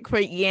empathetic for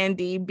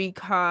Yandy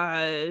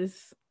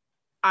because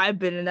I've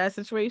been in that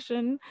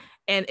situation,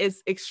 and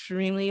it's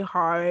extremely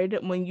hard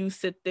when you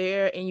sit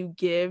there and you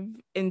give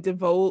and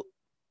devote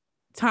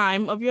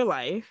time of your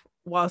life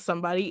while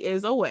somebody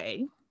is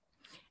away,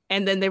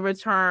 and then they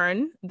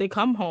return, they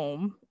come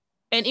home,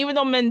 and even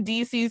though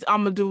Mendices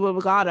Amadou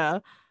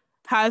Bagada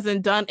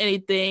hasn't done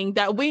anything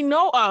that we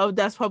know of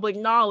that's public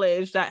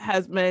knowledge that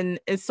has been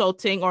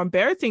insulting or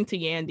embarrassing to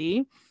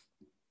Yandy,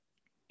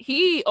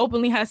 he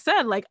openly has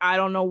said, like, I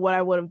don't know what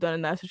I would have done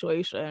in that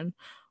situation,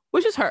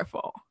 which is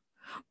hurtful.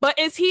 But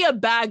is he a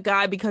bad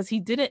guy because he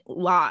didn't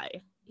lie?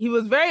 He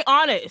was very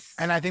honest.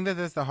 And I think that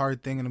that's the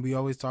hard thing. And we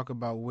always talk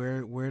about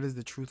where does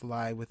the truth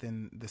lie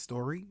within the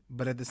story.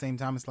 But at the same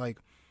time, it's like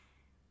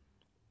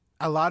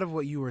a lot of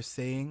what you were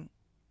saying,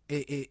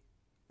 it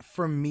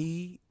for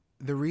me,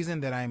 the reason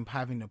that I'm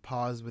having to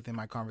pause within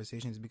my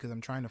conversations is because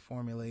I'm trying to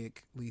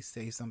formulaically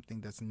say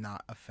something that's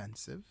not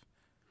offensive.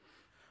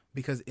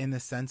 Because in the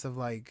sense of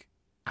like,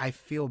 I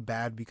feel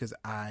bad because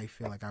I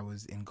feel like I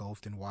was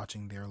engulfed in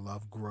watching their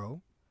love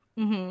grow.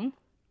 Mm-hmm.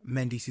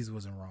 Mendices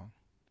wasn't wrong.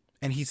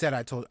 And he said,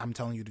 I'm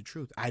telling you the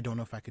truth. I don't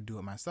know if I could do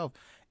it myself.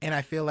 And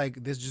I feel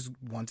like this just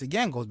once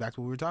again goes back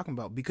to what we were talking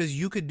about. Because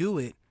you could do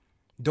it,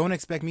 don't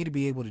expect me to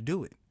be able to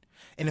do it.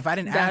 And if I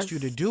didn't ask you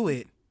to do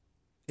it,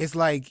 it's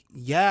like,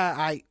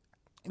 yeah,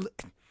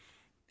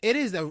 it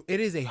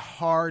is a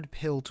hard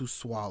pill to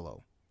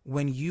swallow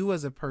when you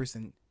as a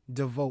person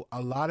devote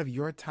a lot of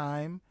your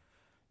time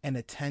and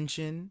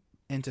attention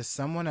into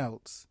someone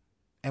else,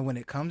 and when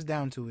it comes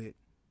down to it,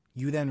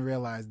 you then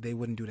realize they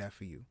wouldn't do that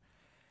for you.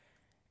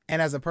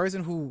 And as a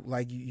person who,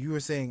 like you were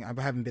saying,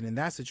 I haven't been in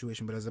that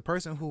situation, but as a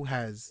person who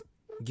has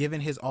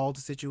given his all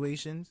to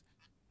situations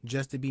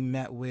just to be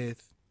met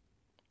with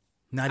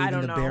not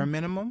even the bare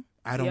minimum,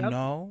 I don't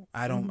know,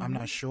 I'm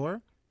not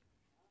sure.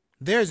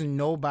 There's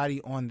nobody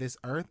on this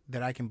earth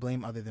that I can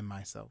blame other than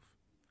myself,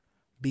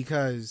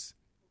 because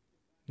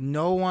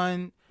no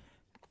one,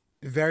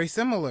 very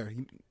similar.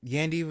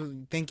 Yandy was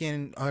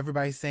thinking,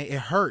 everybody's saying it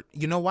hurt.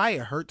 You know why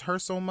it hurt her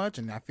so much?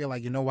 And I feel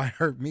like, you know why it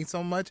hurt me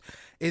so much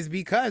is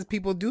because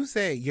people do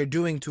say you're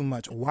doing too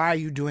much. Why are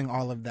you doing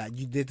all of that?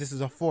 This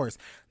is a force.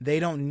 They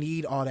don't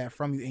need all that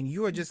from you. And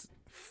you are just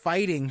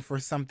fighting for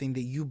something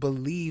that you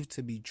believe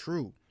to be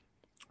true.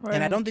 Right.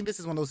 And I don't think this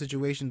is one of those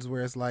situations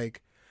where it's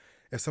like,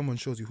 if someone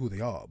shows you who they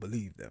are,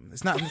 believe them.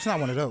 It's not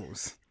one of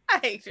those. I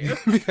hate you.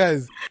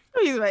 Because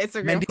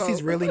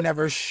Mendices really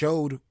never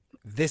showed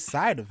this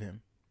side of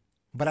him.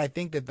 But I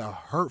think that the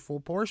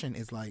hurtful portion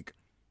is like,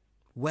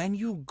 when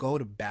you go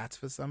to bats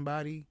for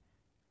somebody,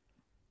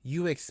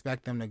 you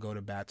expect them to go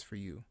to bats for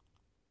you.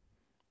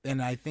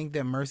 And I think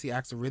that Mercy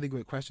asked a really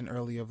great question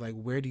earlier of like,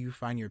 where do you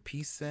find your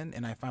peace in?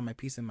 And I find my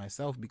peace in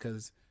myself,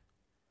 because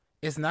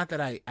it's not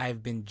that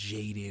I've been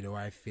jaded or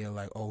I feel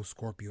like, oh,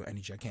 Scorpio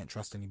energy, I can't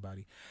trust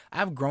anybody.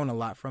 I've grown a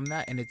lot from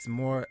that, and it's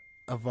more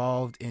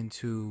evolved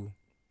into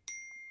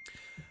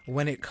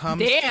when it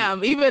comes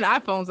even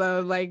iPhones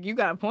are like, you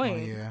got a point.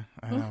 Oh, yeah,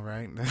 I know,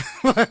 right?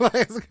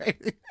 It's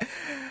crazy.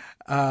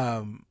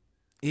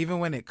 Even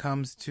when it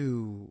comes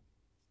to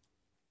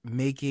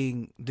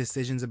making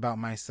decisions about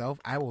myself,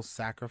 I will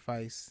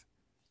sacrifice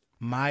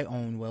my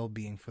own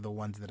well-being for the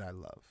ones that I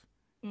love.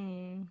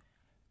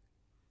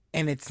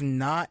 And it's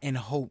not in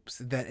hopes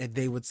that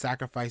they would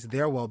sacrifice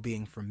their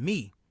well-being for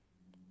me,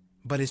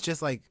 but it's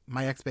just like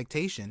my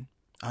expectation,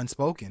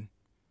 unspoken.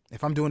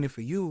 If I'm doing it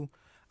for you,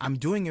 I'm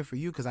doing it for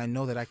you because I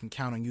know that I can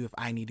count on you if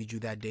I needed you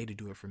that day to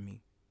do it for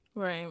me.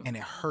 Right. And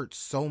it hurts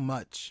so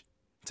much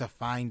to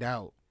find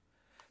out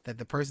that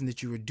the person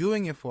that you were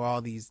doing it for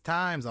all these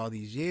times, all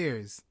these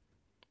years,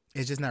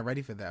 is just not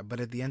ready for that. But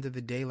at the end of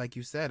the day, like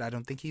you said, I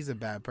don't think he's a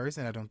bad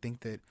person. I don't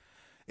think that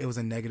it was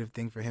a negative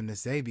thing for him to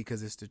say,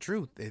 because it's the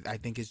truth. I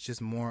think it's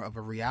just more of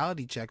a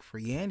reality check for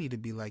Yandy to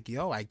be like,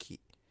 yo, I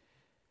keep.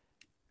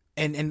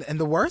 And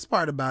the worst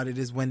part about it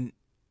is when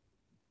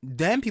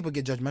then people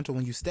get judgmental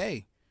when you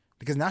stay,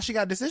 because now she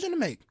got a decision to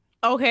make.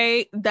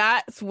 Okay,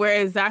 that's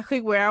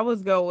exactly where I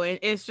was going.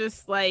 It's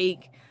just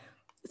like,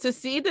 to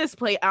see this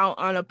play out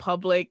on a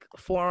public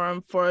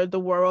forum for the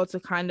world to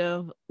kind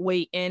of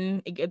weigh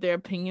in and get their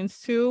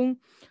opinions to.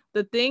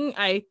 The thing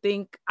I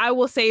think I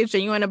will say is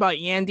genuine about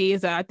Yandy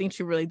is that I think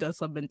she really does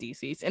love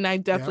Mendices. And I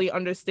definitely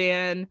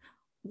understand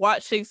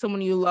watching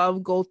someone you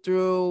love go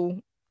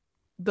through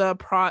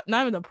not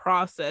even the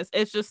process.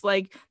 It's just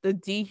like the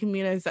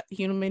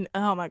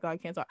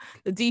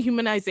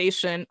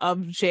dehumanization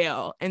of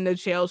jail and the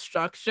jail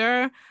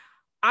structure.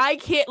 I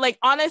can't, like,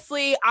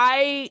 honestly,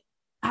 I've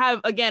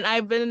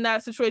been in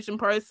that situation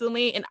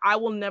personally, and I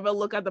will never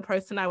look at the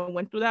person I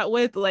went through that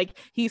with like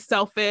he's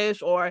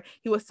selfish or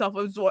he was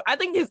self-absorbed. I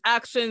think his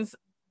actions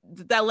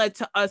that led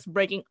to us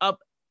breaking up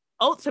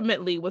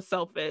ultimately was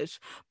selfish,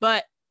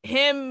 but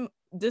him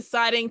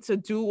deciding to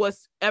do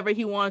whatever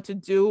he wanted to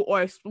do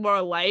or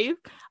explore life,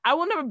 I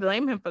will never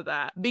blame him for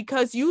that,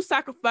 because you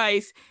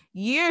sacrifice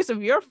years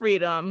of your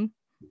freedom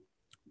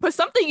for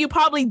something you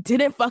probably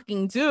didn't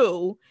fucking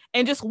do,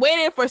 and just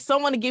waiting for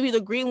someone to give you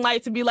the green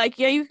light to be like,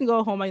 yeah, you can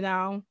go home right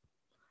now.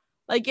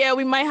 Like, yeah,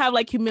 we might have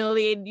like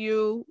humiliated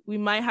you. We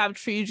might have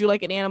treated you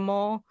like an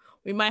animal.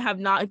 We might have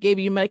not gave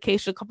you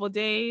medication a couple of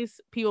days.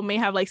 People may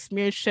have like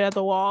smeared shit at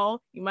the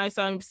wall. You might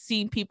have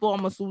seen people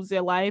almost lose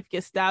their life,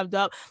 get stabbed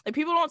up. Like,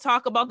 people don't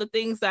talk about the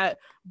things that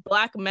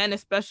Black men,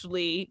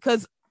 especially,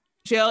 because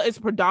jail is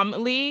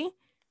predominantly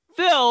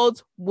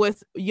filled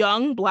with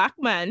young Black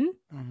men.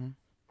 Mm-hmm.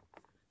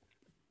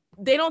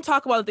 They don't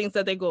talk about the things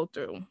that they go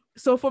through.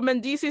 So for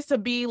Mendeecees to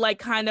be like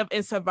kind of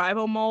in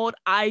survival mode,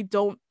 I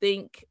don't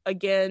think,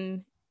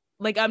 again,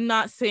 like, I'm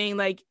not saying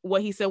like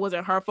what he said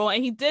wasn't hurtful,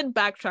 and he did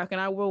backtrack,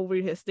 and I will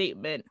read his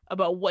statement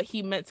about what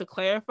he meant to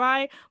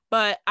clarify,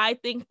 but I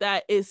think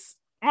that it's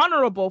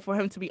honorable for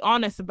him to be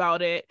honest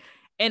about it.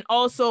 And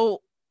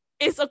also,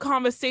 it's a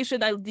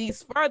conversation that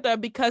leads further,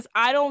 because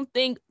I don't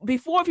think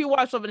before, if you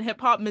watch Love and Hip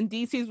Hop,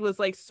 Mendeecees was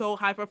like so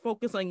hyper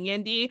focused on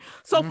Yendi.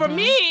 So for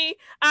me,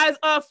 as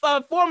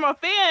a former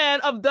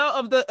fan of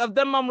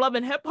them on Love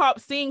and Hip Hop,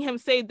 seeing him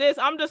say this,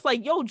 I'm just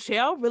like, yo,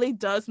 jail really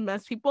does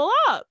mess people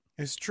up.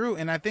 It's true,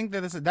 and I think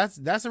that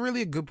that's a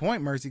really good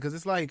point, Mercy, because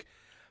it's like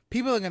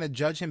people are gonna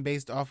judge him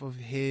based off of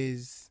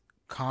his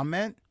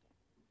comment,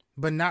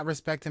 but not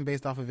respect him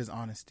based off of his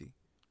honesty.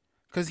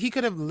 Because he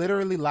could have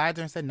literally lied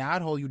to her and said, "Nah,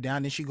 I'd hold you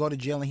down." Then she go to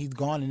jail and he's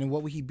gone, and then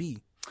what would he be?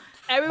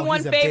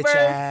 Everyone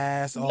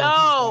favors.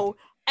 No,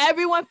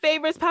 everyone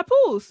favors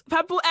Papoose.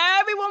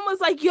 Everyone was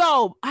like,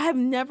 "Yo, I have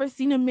never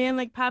seen a man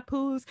like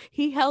Papoose.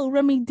 He held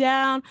Remy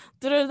down."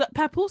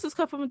 Papoose is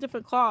cut from a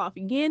different cloth.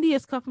 Yendi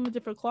is cut from a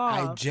different cloth.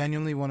 I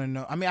genuinely want to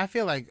know. I mean, I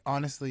feel like,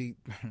 honestly,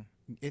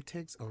 it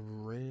takes a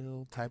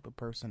real type of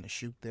person to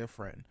shoot their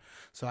friend.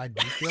 So I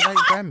do feel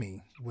like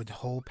Remy would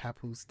hold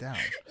Papoose down.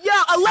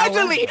 Yeah,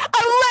 allegedly.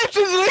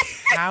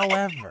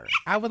 However,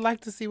 I would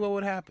like to see what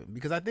would happen,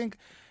 because I think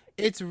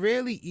it's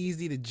really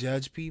easy to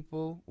judge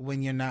people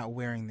when you're not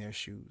wearing their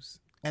shoes.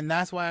 And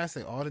that's why I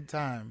say all the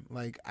time,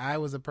 like, I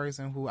was a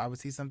person who I would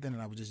see something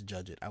and I would just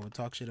judge it. I would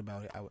talk shit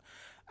about it.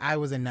 I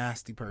was a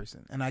nasty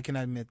person, and I can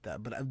admit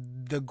that. But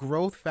the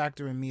growth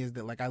factor in me is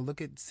that, like, I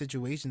look at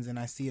situations and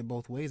I see it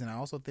both ways. And I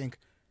also think,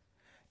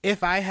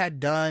 if I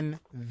had done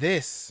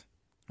this,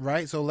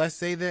 right? So let's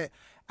say that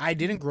I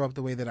didn't grow up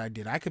the way that I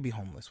did. I could be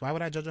homeless. Why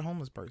would I judge a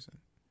homeless person?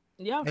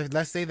 Yeah.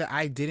 Let's say that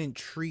I didn't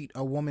treat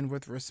a woman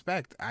with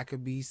respect. I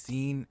could be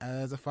seen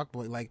as a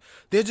fuckboy. Like,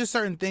 there's just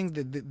certain things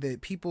that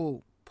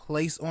people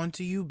place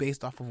onto you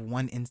based off of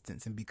one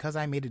instance. And because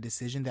I made a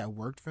decision that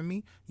worked for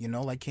me, you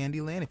know, like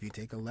Candyland, if you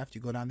take a left,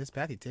 you go down this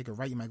path. You take a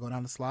right, you might go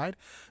down the slide.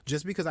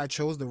 Just because I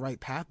chose the right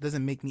path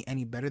doesn't make me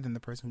any better than the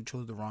person who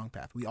chose the wrong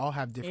path. We all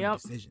have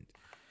different decisions.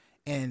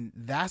 And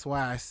that's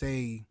why I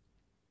say,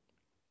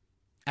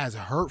 as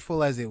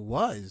hurtful as it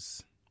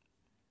was,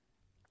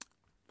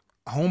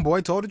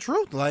 homeboy told the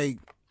truth. Like,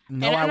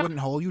 no, I wouldn't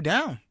hold you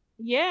down.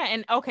 Yeah,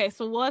 and okay,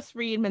 so let's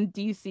read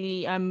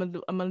Mendeecees.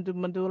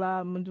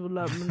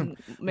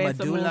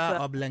 Medulla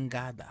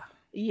oblongata.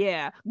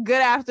 Yeah.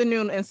 Good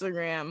afternoon,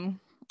 Instagram.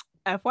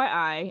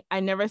 FYI, I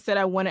never said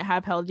I wouldn't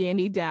have held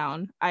Yendi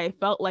down. I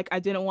felt like I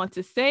didn't want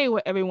to say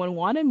what everyone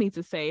wanted me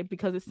to say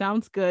because it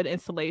sounds good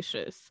and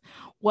salacious.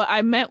 What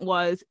I meant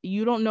was,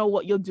 you don't know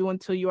what you'll do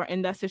until you are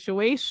in that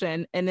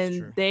situation, and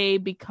then they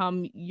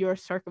become your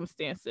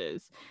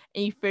circumstances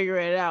and you figure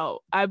it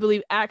out. I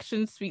believe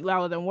actions speak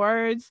louder than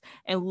words,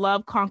 and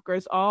love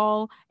conquers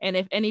all. And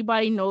if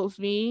anybody knows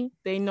me,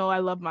 they know I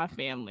love my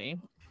family.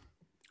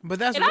 But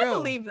that's real. I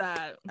believe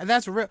that. And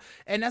that's real.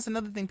 And that's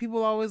another thing.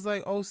 People always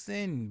like, oh,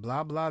 sin,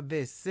 blah, blah,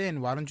 this. Sin,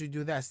 why don't you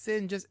do that?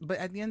 Sin, just... But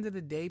at the end of the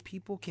day,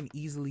 people can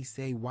easily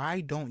say, why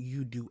don't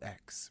you do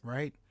X,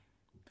 right?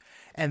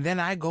 And then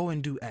I go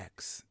and do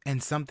X,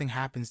 and something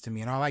happens to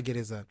me, and all I get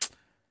is a,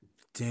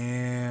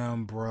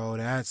 damn, bro,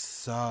 that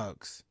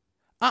sucks.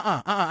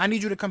 I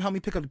need you to come help me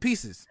pick up the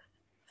pieces.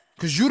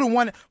 Because you're the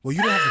one... Well,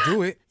 you didn't have to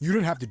do it. You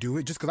didn't have to do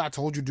it just because I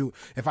told you to do it.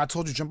 If I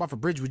told you to jump off a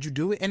bridge, would you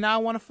do it? And now I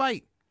want to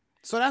fight.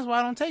 So that's why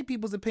I don't take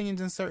people's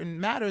opinions in certain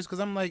matters, because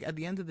I'm like, at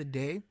the end of the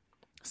day,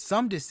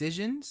 some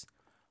decisions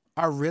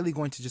are really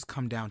going to just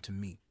come down to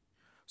me.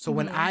 So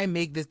when I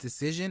make this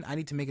decision, I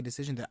need to make a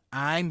decision that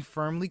I'm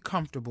firmly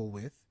comfortable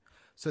with,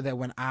 so that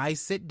when I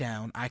sit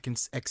down, I can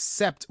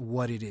accept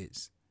what it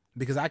is.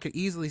 Because I could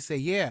easily say,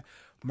 yeah,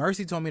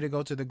 Mercy told me to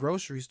go to the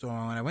grocery store.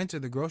 And when I went to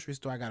the grocery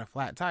store, I got a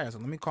flat tire. So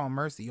let me call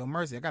Mercy. Yo,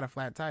 Mercy, I got a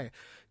flat tire.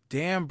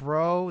 Damn,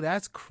 bro,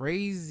 that's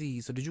crazy.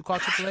 So did you call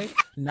AAA?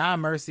 Nah,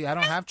 Mercy, I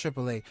don't have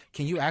AAA.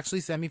 Can you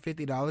actually send me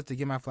 $50 to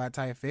get my flat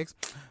tire fixed?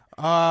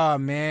 Oh,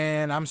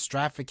 man, I'm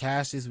strapped for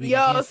cash this week.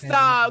 Yo,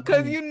 stop,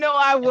 because you know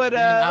I would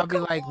have. I'll be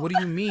like, what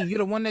do you mean? You're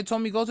the one that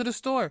told me go to the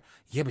store.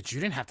 Yeah, but you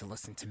didn't have to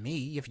listen to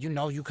me. If you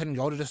know you couldn't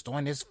go to the store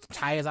and there's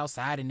tires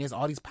outside and there's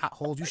all these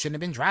potholes, you shouldn't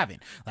have been driving.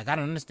 Like, I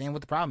don't understand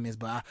what the problem is,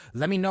 but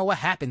let me know what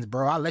happens,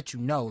 bro. I'll let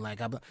you know.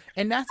 Like,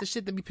 and that's the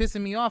shit that be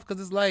pissing me off,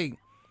 because it's like,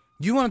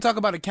 You want to talk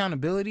about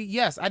accountability?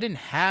 Yes, I didn't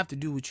have to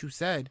do what you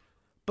said,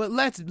 but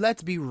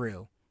let's be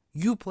real.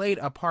 You played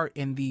a part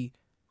in the,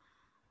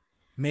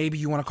 maybe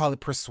you want to call it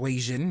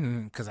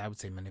persuasion, because I would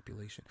say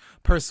manipulation,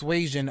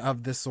 persuasion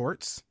of the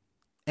sorts.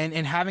 And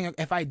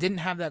if I didn't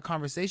have that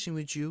conversation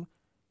with you,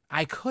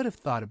 I could have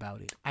thought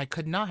about it. I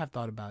could not have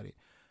thought about it.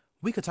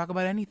 We could talk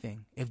about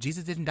anything. If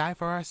Jesus didn't die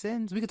for our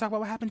sins, we could talk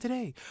about what happened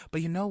today.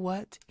 But you know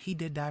what? He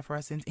did die for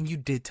our sins, and you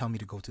did tell me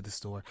to go to the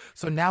store.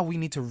 So now we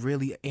need to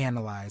really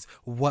analyze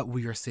what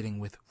we are sitting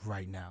with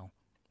right now.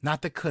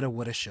 Not the coulda,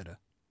 woulda, shoulda.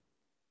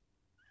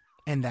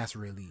 And that's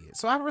really it.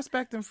 So I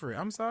respect him for it.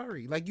 I'm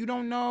sorry. Like, you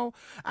don't know.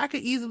 I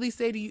could easily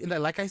say to you,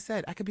 like I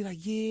said, I could be like,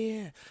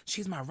 yeah,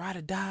 she's my ride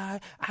or die.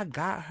 I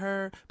got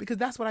her. Because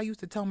that's what I used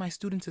to tell my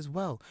students as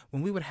well.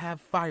 When we would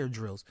have fire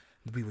drills,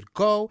 we would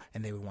go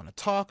and they would want to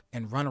talk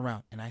and run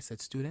around. And I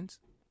said, students,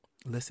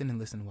 listen and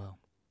listen well.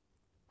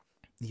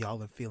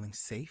 Y'all are feeling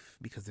safe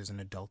because there's an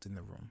adult in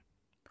the room.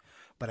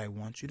 But I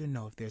want you to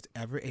know, if there's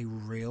ever a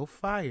real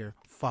fire,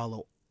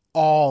 follow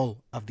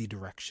all of the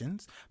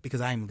directions, because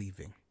I'm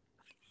leaving.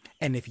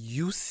 And if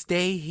you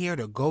stay here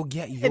to go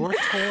get your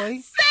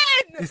toy,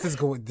 this is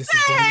going to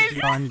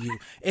be on you.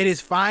 It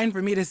is fine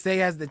for me to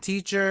say as the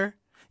teacher,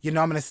 I'm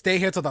going to stay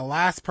here till the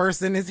last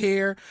person is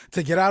here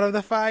to get out of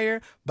the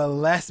fire. But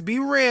let's be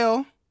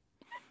real.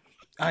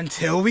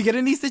 Until we get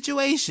in these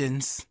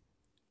situations.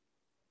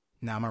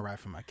 Now I'm going to ride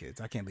for my kids.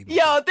 I can't leave my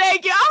kids.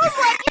 Thank you. I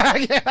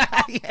was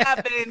like,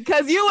 happened?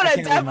 Because you would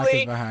have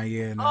definitely.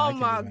 Oh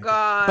my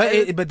God.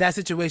 But that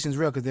situation's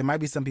real, because there might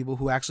be some people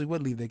who actually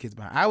would leave their kids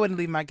behind. I wouldn't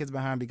leave my kids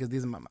behind, because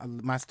these are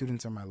my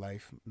students are my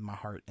life, my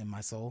heart, and my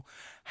soul.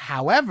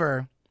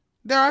 However,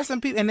 there are some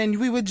people, and then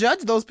we would judge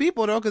those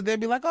people though, because they'd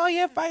be like, oh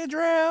yeah, fire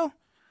drill.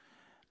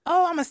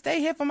 Oh, I'm gonna stay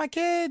here for my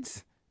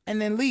kids,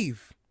 and then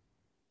leave.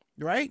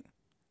 Right?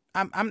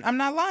 I'm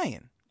not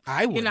lying.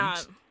 I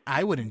wouldn't.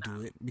 I wouldn't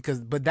do it,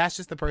 but that's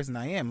just the person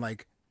I am.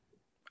 Like,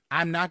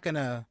 I'm not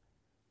gonna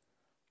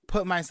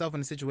put myself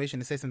in a situation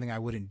to say something I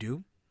wouldn't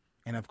do.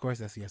 And of course,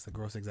 that's a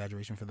gross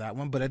exaggeration for that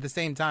one. But at the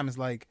same time, it's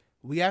like,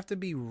 we have to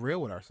be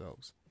real with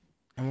ourselves.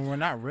 And when we're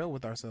not real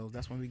with ourselves,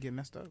 that's when we get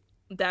messed up.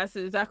 That's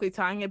exactly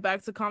tying it back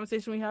to the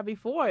conversation we had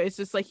before. It's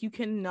just like, you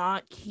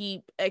cannot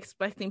keep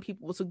expecting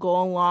people to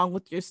go along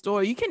with your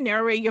story. You can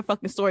narrate your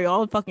fucking story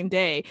all the fucking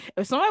day.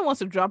 If somebody wants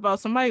to drop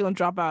out, somebody's gonna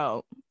drop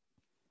out.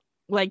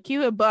 Like, keep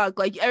it buck.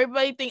 Like,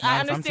 everybody think,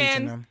 I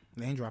understand.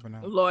 They ain't dropping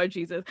out. Lord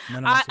Jesus.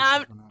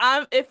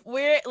 If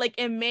we're like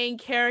in main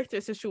character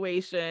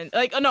situation,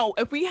 like, no,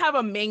 if we have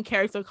a main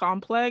character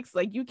complex,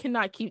 like, you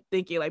cannot keep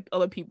thinking like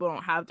other people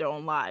don't have their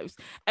own lives.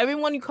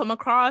 Everyone you come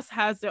across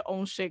has their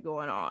own shit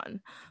going on.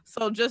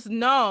 So just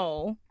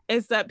know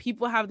is that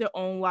people have their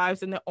own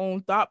lives and their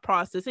own thought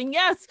process. And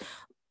yes,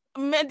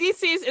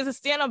 DC is a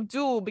stand-up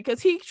dude,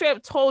 because he straight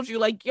up told you,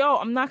 like, yo,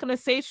 I'm not gonna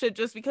say shit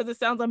just because it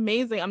sounds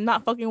amazing. I'm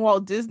not fucking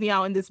Walt Disney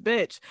out in this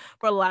bitch,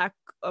 for lack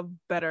of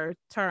better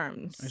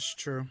terms. It's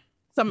true.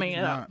 Summing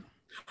it up.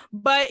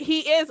 But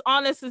he is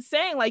honest in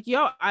saying, like,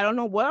 yo, I don't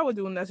know what I would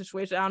do in that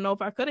situation. I don't know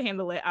if I could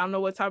handle it. I don't know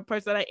what type of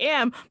person I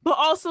am. But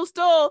also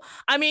still,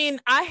 I mean,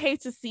 I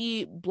hate to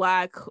see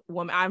Black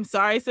women. I'm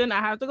sorry, Sin, I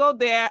have to go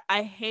there.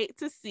 I hate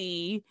to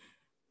see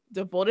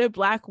devoted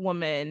Black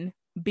women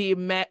be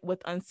met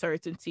with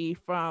uncertainty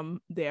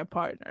from their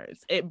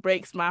partners. It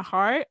breaks my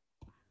heart,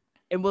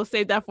 and we'll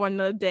save that for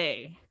another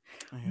day.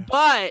 Yeah,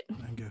 but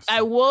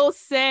I will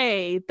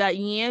say that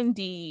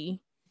Yandy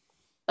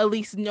at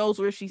least knows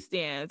where she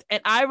stands,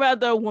 and I'd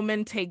rather a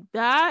woman take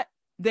that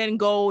than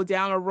go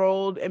down a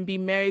road and be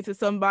married to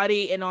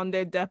somebody and on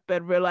their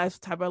deathbed realize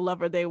what type of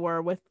lover they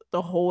were with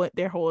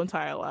their whole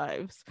entire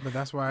lives. But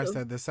that's why I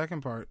said the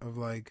second part of,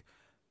 like,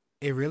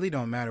 it really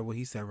don't matter what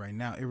he said right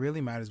now. It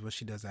really matters what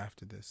she does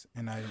after this.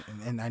 And I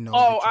know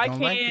that you don't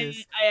like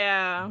this.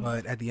 Yeah.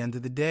 But at the end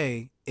of the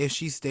day, if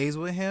she stays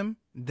with him,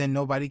 then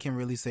nobody can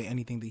really say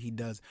anything that he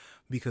does.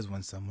 Because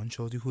when someone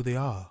shows you who they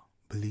are,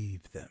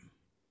 believe them.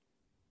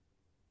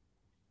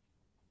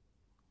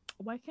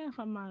 Why can't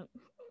I not?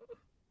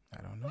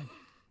 I don't know.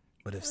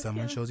 But if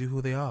someone shows you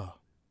who they are,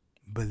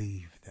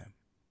 believe them.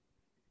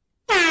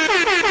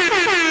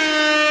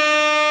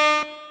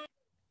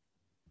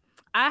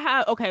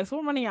 So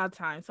we're running out of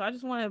time. So I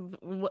just want to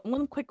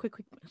one quick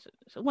message.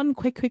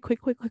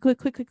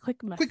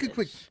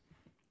 Quick.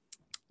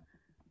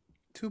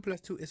 2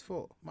 + 2 is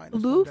 4.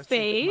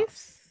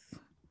 Blueface,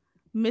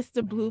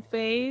 Mr.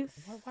 Blueface.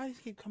 Why does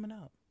he keep coming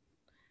up?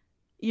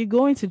 You're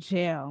going to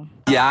jail.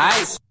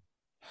 Yes.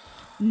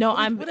 No,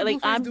 you're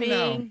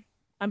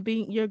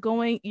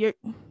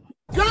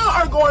Y'all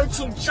are going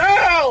to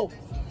jail.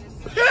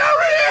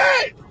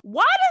 Period.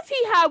 Why does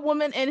he have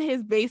women in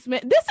his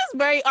basement? This is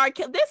very this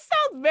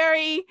sounds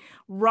very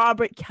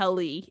Robert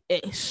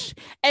Kelly-ish.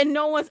 And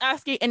no one's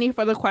asking any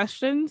further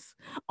questions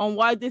on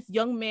why this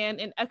young man,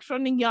 and extra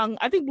young,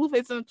 I think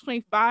Blueface is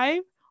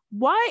 25,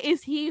 why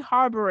is he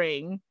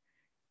harboring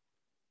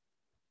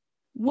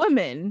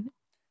women?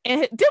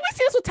 And did we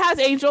see this with Taz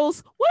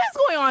Angels? What is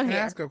going on here?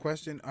 Can I ask a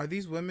question? Are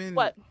these women?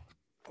 What?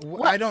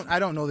 I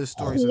don't know this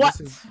story. So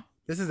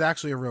This is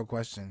actually a real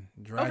question.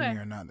 Drag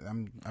me or not,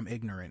 I'm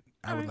ignorant.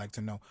 I would like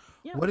to know.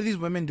 Yeah. What are these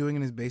women doing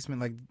in his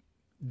basement? Like,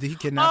 did he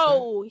kidnap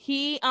them?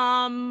 He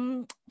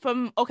so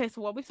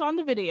what we saw in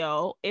the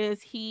video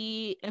is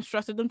he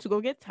instructed them to go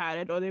get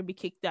tatted or they'd be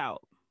kicked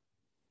out.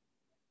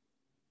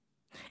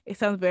 It's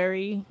so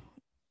giving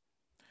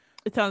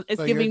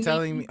you're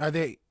telling me are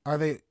they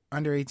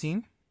under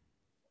 18?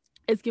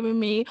 It's giving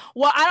me,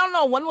 well, I don't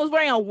know. One was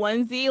wearing a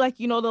onesie, like,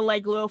 you know, the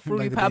like little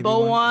Fruity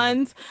Pebble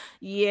ones.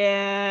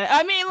 Yeah.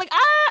 I mean, like,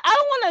 I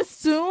don't want to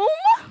assume.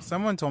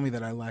 Someone told me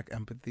that I lack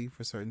empathy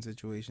for certain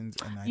situations,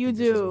 and I think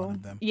this is one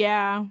of them.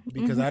 Yeah.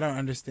 Because I don't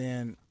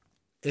understand.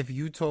 If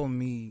you told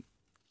me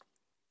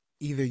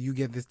either you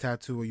get this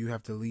tattoo or you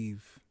have to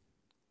leave,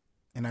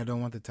 and I don't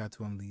want the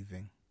tattoo, I'm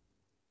leaving.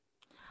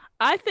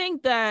 I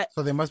think that.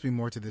 So there must be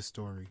more to this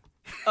story.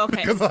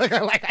 Okay. Because I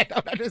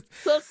don't understand.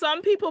 So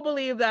some people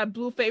believe that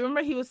Blueface.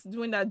 Remember, he was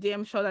doing that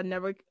damn show that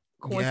never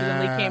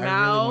coincidentally came out.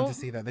 I really want to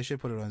see that. They should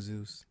put it on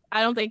Zeus.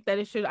 I don't think that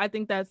it should. I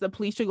think that the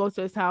police should go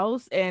to his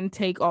house and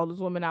take all those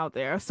women out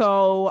there.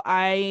 So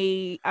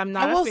I'm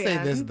not. I will say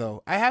this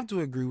though. I have to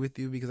agree with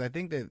you because I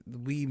think that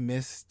we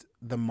missed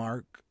the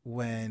mark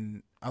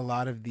when a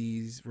lot of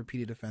these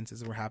repeated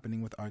offenses were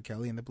happening with R.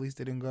 Kelly and the police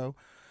didn't go.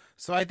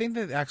 So I think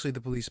that actually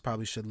the police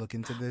probably should look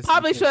into this.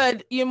 Probably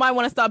should. You might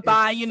want to stop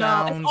by. You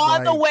know, it's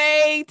on the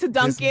way to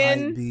Dunkin'.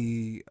 This might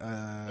be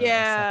a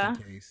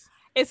second case.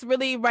 It's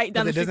really right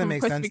down the street from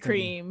Krispy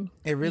Kreme.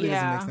 It really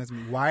doesn't make sense to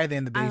me. Why are they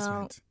in the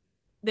basement?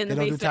 They don't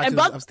do tattoos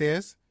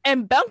upstairs?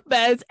 And bunk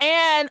beds.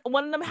 And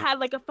one of them had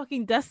like a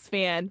fucking desk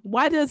fan.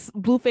 Why does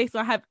Blueface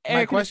not have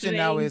air conditioning? My question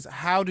now is,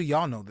 how do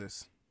y'all know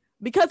this?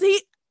 Because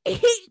he put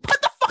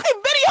the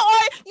fucking video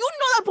on. You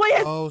know that boy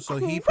is so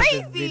he put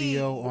the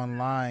video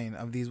online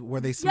of these. Were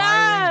they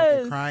smiling?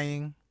 Were they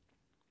crying?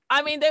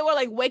 I mean, they were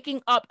like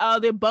waking up out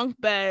of their bunk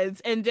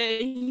beds, and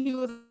then he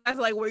was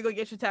like, "Where you gonna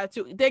get your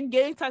tattoo?" They're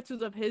getting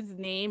tattoos of his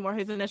name or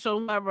his initial,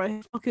 whatever,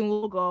 his fucking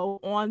logo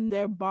on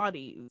their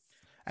bodies.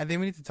 I think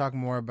we need to talk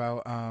more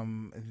about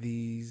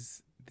the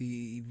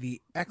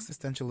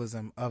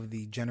existentialism of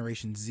the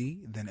Generation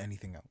Z than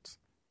anything else.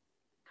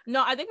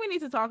 No, I think we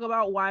need to talk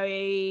about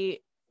why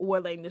we're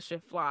letting this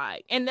shit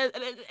fly. And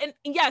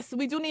yes,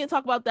 we do need to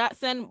talk about that,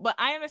 Sen, but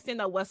I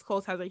understand that West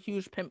Coast has a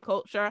huge pimp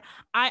culture.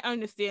 I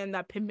understand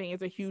that pimping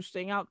is a huge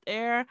thing out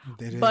there.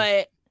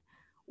 But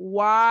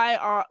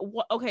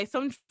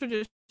some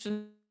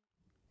traditions,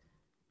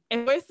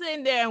 if we're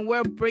sitting there and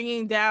we're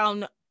bringing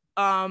down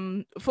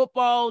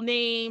football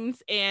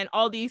names and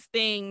all these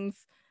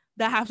things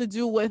that have to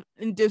do with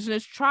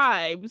indigenous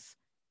tribes,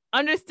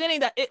 understanding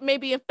that it may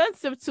be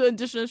offensive to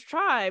indigenous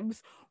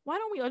tribes, why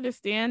don't we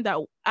understand that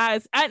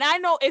and I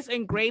know it's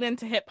ingrained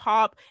into hip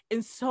hop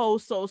in so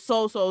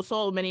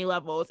many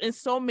levels, in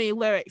so many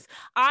lyrics.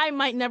 I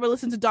might never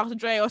listen to Dr.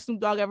 Dre or Snoop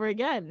Dogg ever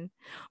again,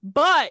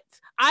 but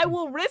I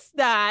will risk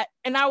that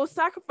and I will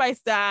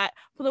sacrifice that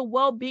for the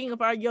well-being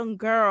of our young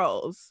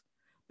girls,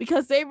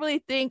 because they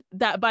really think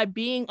that by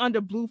being under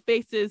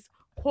Blueface's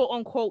quote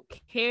unquote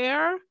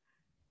care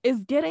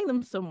is getting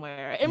them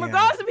somewhere. And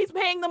regardless if he's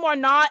paying them or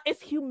not,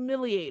 it's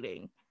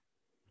humiliating.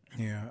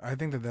 Yeah, I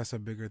think that that's a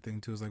bigger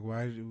thing too. Is like,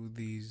 why do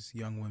these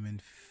young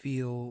women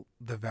feel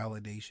the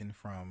validation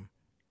from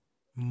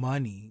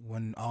money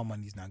when all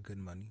money's not good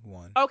money?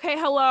 One. Okay,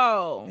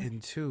 hello.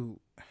 And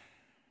two.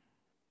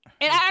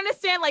 And I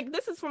understand, like,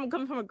 this is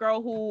coming from a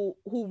girl who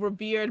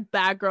revered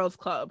Bad Girls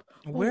Club.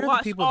 Where are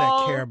the people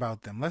that care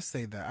about them? Let's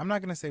say that. I'm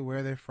not gonna say where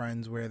are their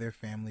friends, where are their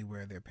family,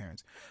 where are their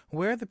parents.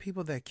 Where are the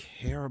people that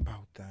care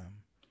about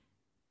them?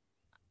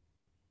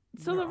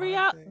 So the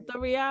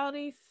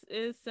reality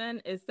is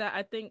that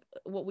I think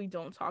what we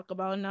don't talk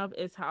about enough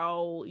is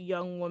how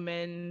young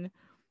women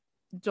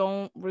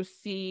don't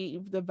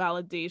receive the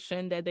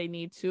validation that they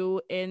need to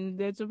in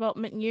their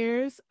development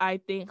years. I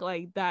think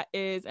like that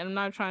is, and I'm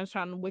not trying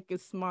to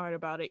wicked smart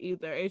about it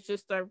either. It's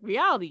just the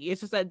reality.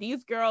 It's just that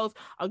these girls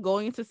are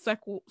going into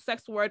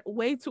sex work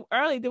way too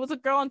early. There was a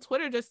girl on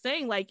Twitter just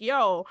saying like,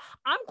 yo,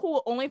 I'm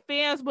cool with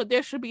OnlyFans, but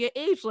there should be an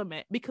age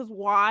limit, because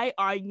why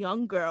are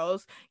young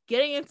girls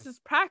getting into this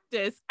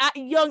practice at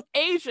young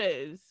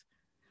ages?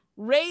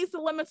 Raise the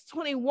limit to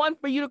 21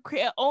 for you to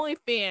create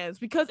OnlyFans,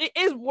 because it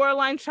is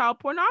borderline child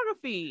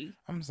pornography.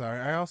 I'm sorry.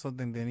 I also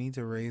think they need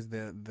to raise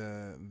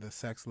the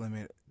sex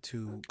limit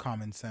to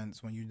common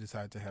sense when you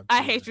decide to have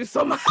children. I hate you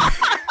so much.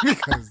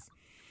 Because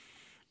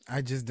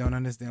I just don't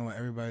understand why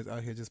everybody's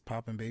out here just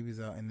popping babies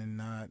out and then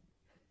not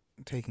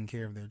taking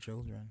care of their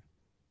children.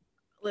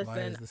 Listen, why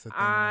is this a thing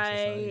in our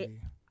society?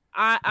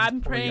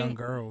 I'm praying young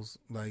girls.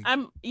 Like,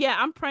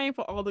 I'm praying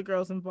for all the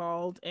girls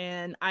involved,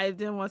 and I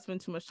didn't want to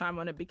spend too much time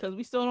on it because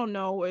we still don't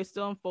know. It's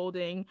still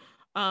unfolding.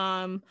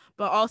 But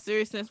all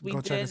seriousness, we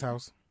go did check his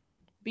house.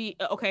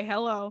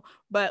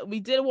 But we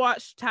did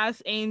watch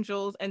Task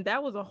Angels, and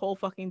that was a whole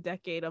fucking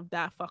decade of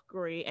that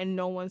fuckery, and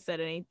no one said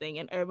anything,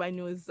 and everybody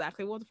knew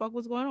exactly what the fuck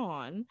was going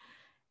on,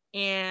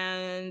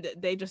 and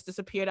they just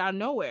disappeared out of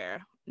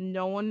nowhere.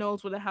 No one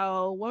knows what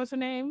was her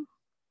name?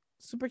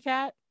 Super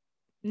Cat?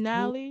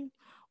 Natalie?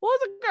 What was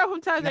the girl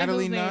from Task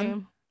Angels'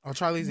 name? Oh,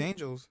 Charlie's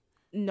Angels.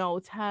 No,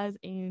 Taz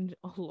Angel.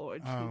 Oh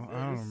Lord Jesus. Oh, I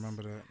don't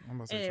remember that. I'm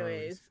about to say anyways,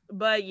 Charlie's.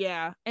 but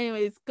yeah.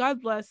 Anyways,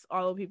 God bless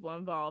all the people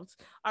involved.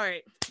 All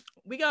right,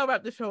 we gotta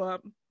wrap the show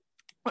up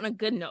on a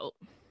good note.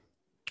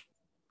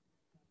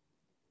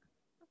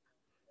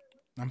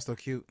 I'm still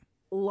cute.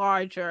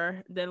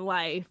 Larger than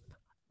life,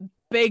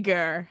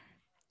 bigger,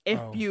 if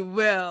you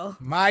will.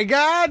 My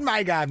God.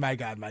 I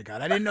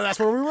didn't know that's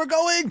where we were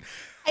going.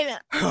 I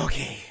know.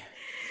 Okay.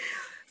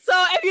 So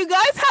if you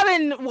guys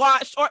haven't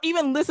watched or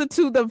even listened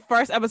to the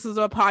first episodes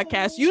of a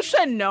podcast, you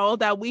should know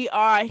that we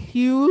are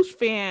huge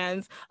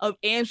fans of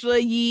Angela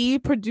Yee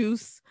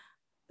produced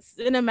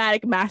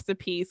cinematic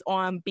masterpiece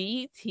on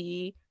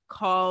BET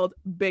called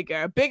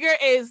Bigger. Bigger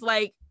is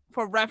like,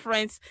 for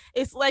reference,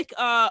 it's like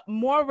a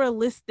more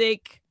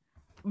realistic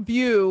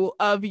view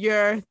of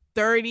your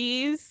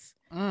 30s.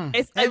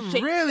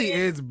 It really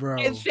is, bro.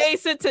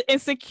 Adjacent to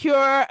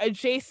Insecure,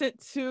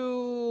 adjacent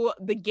to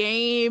The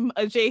Game,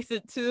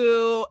 adjacent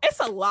to, it's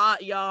a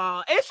lot,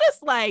 y'all. It's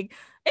just like,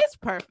 it's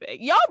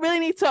perfect. Y'all really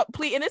need to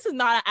please, and this is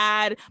not an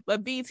ad,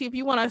 but BT, if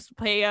you want us to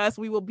pay us,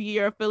 we will be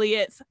your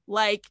affiliates.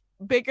 Like,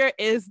 Bigger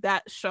is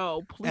that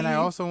show. Please. And I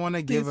also want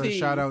to give a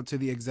shout out to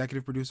the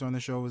executive producer on the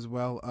show as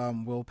well,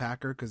 Will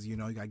Packer, because you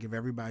gotta give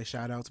everybody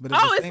shout outs. But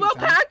it's Will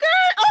Packer?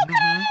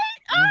 Okay.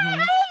 All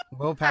right.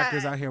 Will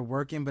Packer's out here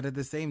working, but at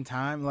the same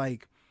time,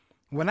 like,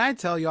 when I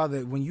tell y'all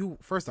that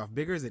first off,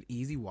 Bigger is an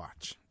easy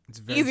watch. It's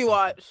very easy simple.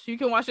 watch. You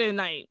can watch it at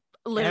night.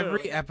 Literally.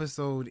 Every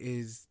episode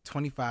is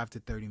 25 to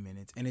 30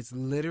 minutes, and it's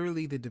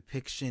literally the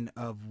depiction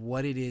of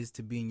what it is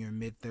to be in your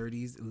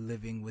mid-30s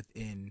living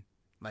within,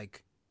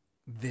 like,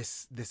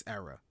 this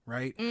era,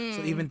 right?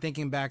 So even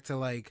thinking back to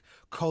like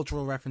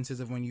cultural references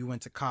of when you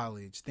went to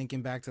college,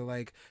 thinking back to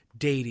like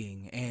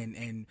dating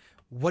and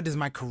what does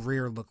my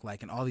career look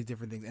like and all these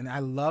different things. And I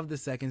love the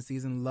second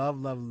season.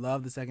 Love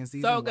the second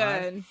season. So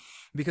good. Why?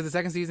 Because the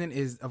second season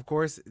is, of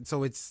course,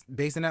 so it's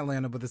based in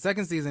Atlanta, but the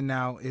second season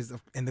now is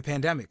in the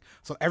pandemic.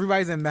 So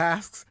everybody's in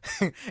masks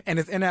and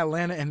it's in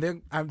Atlanta.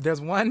 And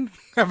there's one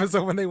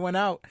episode when they went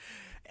out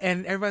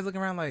and everybody's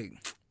looking around like,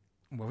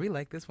 were we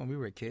like this when we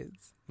were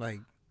kids?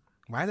 Like,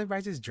 why is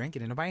everybody just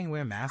drinking and nobody ain't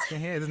wearing masks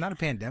in here? It's not a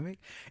pandemic.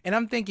 And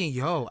I'm thinking,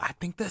 I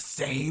think the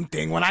same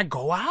thing when I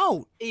go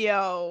out.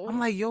 I'm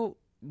like,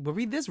 were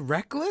we this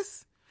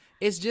reckless?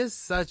 It's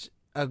just such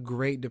a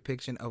great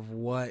depiction of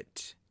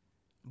what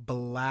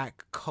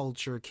Black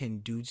culture can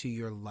do to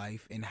your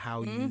life and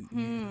how you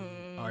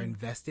are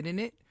invested in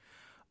it.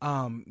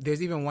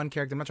 There's even one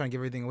character, I'm not trying to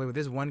give everything away, but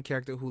there's one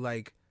character who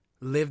like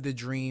lived the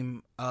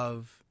dream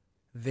of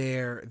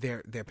their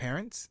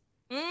parents.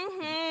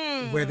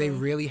 Where they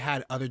really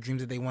had other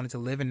dreams that they wanted to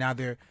live, and now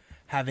they're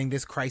having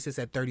this crisis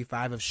at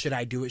 35 of should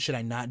I do it, should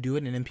I not do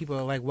it? And then people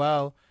are like,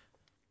 well,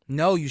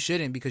 no, you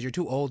shouldn't because you're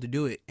too old to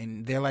do it.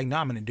 And they're like, no,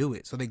 I'm gonna do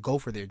it. So they go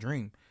for their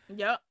dream.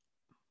 Yep.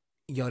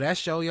 Yo, that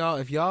show, y'all,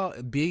 if y'all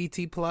BET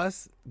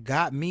Plus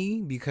got me,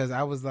 because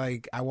I was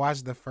like, I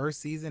watched the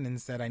first season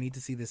and said I need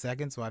to see the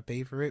second, so I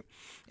paid for it.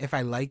 If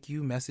I like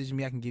you, message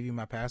me. I can give you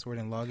my password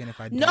and log in. If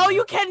I don't, no,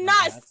 you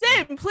cannot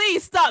send.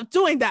 Please stop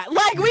doing that.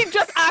 Like, we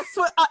just asked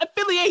for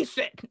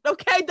affiliation.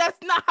 Okay,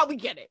 that's not how we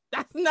get it.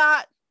 That's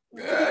not.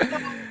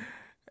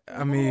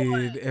 I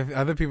mean, if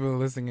other people are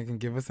listening and can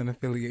give us an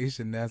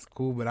affiliation, that's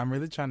cool. But I'm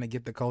really trying to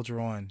get the culture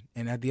on.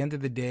 And at the end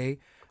of the day,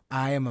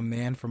 I am a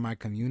man for my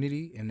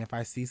community, and if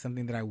I see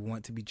something that I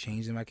want to be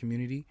changed in my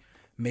community,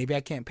 maybe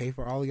I can't pay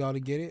for all of y'all to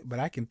get it, but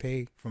I can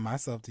pay for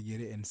myself to get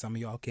it, and some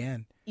of y'all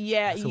can.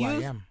 Yeah,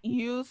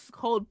 use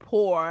code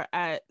POOR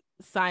at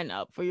sign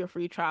up for your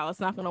free trial. It's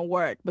not gonna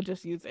work, but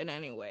just use it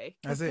anyway.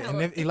 That's it. And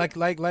if,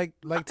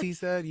 like T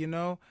said,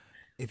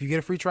 if you get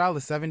a free trial,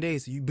 it's 7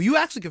 days. But you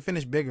actually can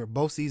finish Bigger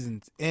both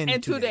seasons in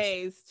 2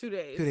 days. 2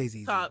 days. 2 days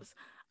easy. Tops.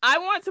 I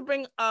want to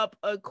bring up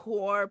a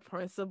core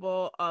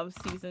principle of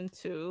season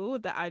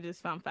 2 that I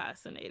just found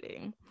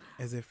fascinating.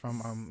 Is it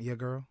from Your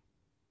Girl?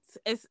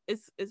 It's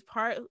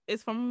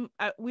from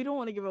we don't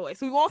want to give it away,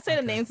 so we won't say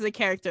the names of the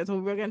characters, but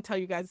we're gonna tell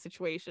you guys the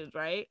situations,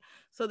 right?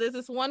 So there's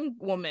this one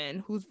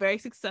woman who's very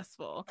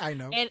successful. I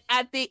know. And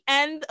at the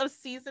end of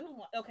season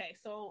 1, okay,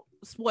 so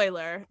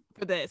spoiler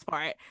for this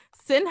part,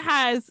 Sin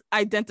has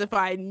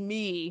identified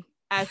me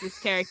as this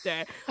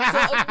character. So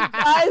if you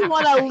guys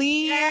want to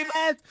leave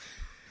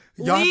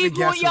who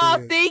y'all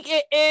think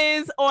it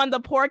is on the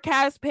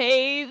podcast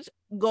page,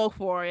 go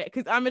for it,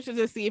 because I'm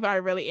interested to see if I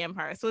really am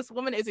her. So this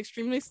woman is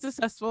extremely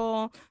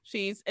successful.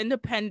 She's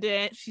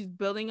independent. She's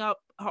building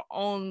up her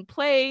own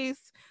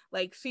place.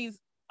 Like, she's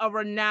a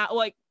renowned,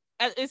 like,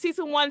 in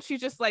season 1,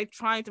 she's just like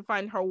trying to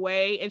find her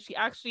way, and she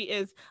actually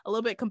is a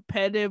little bit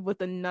competitive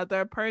with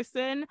another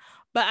person.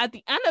 But at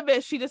the end of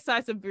it, she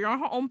decides to veer on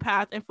her own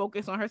path and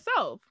focus on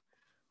herself.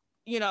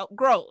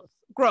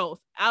 Growth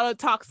out of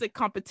toxic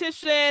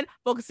competition,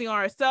 focusing on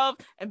herself,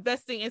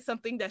 investing in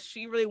something that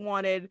she really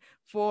wanted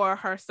for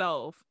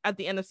herself. At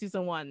the end of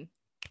season 1,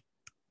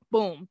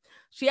 boom,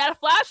 she had a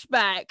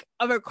flashback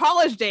of her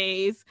college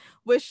days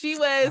where she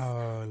was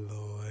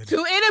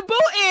tootin' and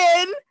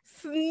bootin',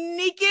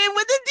 sneaking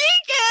with the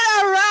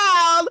deacon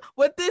around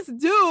with this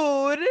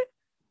dude,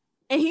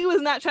 and he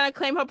was not trying to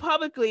claim her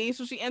publicly,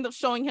 so she ended up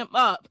showing him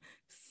up.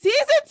 Season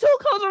 2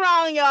 comes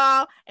around,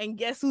 y'all, and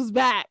guess who's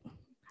back?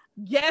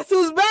 Guess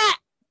who's back?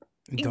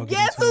 Don't get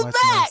him too much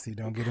mercy.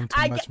 Don't get him too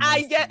much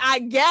mercy.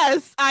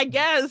 I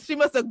guess she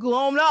must have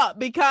grown up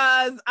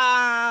because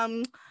our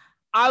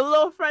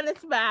little friend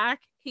is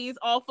back. He's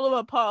all full of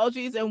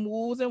apologies and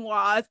woos and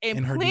wahs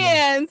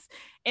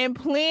and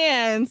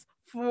plans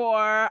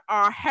for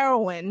our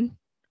heroine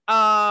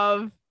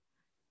of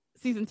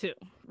season 2,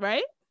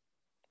 right?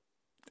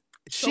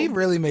 She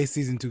really made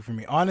season 2 for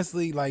me.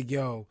 Honestly, like,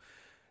 yo,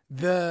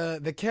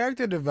 the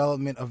character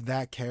development of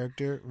that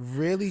character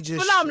really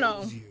just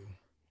shows you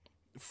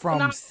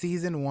from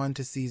season 1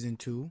 to season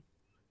 2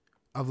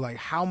 of like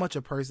how much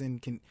a person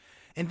can.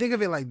 And think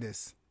of it like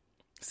this.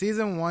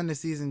 Season 1 to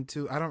season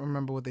 2, I don't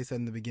remember what they said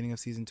in the beginning of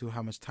season 2,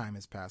 how much time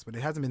has passed, but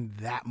it hasn't been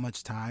that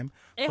much time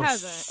for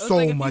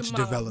so much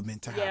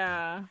development to happen.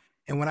 Yeah.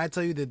 And when I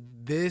tell you that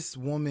this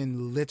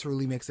woman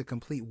literally makes a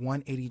complete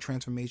 180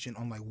 transformation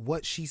on like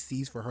what she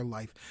sees for her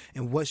life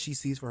and what she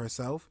sees for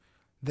herself,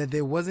 that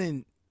it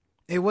wasn't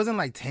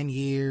like 10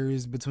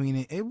 years between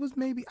it. It was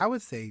maybe, I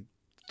would say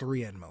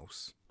 3 at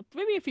most.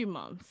 Maybe a few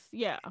months.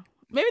 Yeah.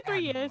 Maybe 3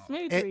 years.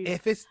 Maybe 3 years.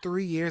 If it's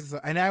 3 years,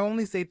 and I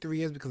only say 3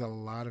 years because a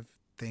lot of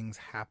things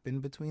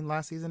happened between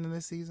last season and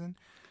this season.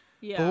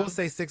 Yeah. But we'll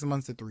say 6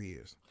 months to 3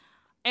 years.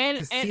 And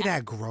to see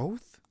that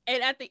growth.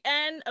 And at the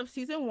end of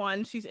season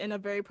 1, she's in a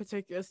very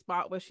particular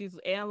spot where she's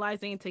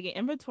analyzing and taking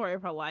inventory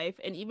of her life.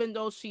 And even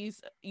though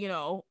she's,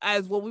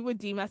 as what we would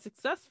deem as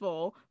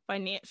successful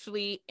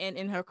financially and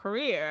in her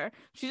career,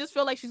 she just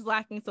feels like she's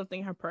lacking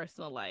something in her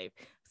personal life.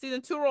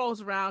 Season 2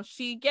 rolls around.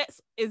 She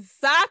gets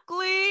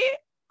exactly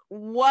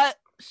what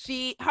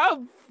her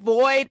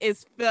void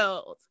is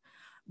filled.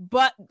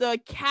 But the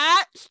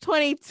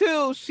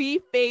catch-22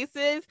 she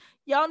faces,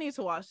 y'all need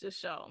to watch this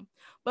show.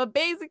 But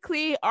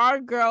basically, our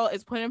girl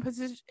is put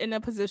in a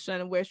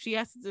position where she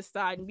has to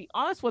decide and be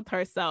honest with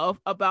herself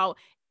about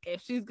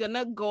if she's going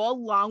to go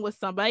along with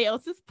somebody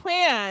else's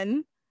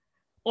plan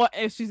or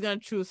if she's going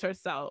to choose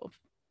herself.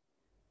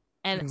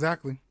 And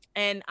exactly.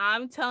 And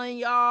I'm telling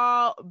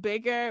y'all,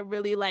 Bigger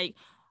really, like,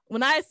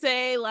 when I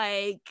say,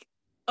 like,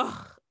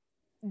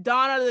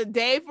 dawn of the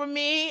day for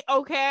me,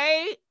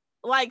 okay?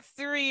 Like,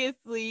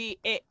 seriously,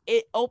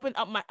 it opened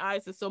up my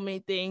eyes to so many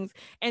things.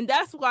 And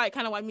that's why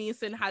me and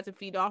Sin had to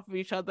feed off of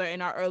each other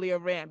in our earlier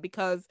rant,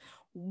 because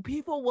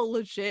people will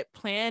legit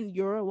plan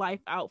your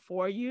life out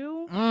for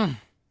you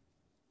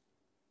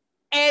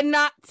and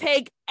not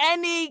take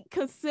any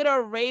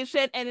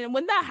consideration. And then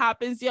when that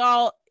happens,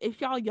 y'all, if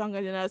y'all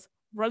younger than us,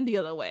 run the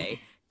other way.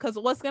 Because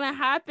what's going to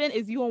happen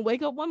is you're going to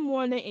wake up one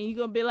morning and you're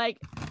going to be like,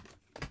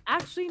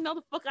 actually, no,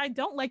 the fuck, I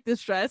don't like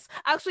this dress.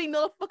 Actually,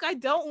 no, the fuck, I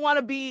don't want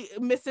to be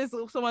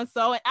Mrs.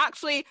 So-and-so. And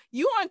actually,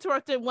 you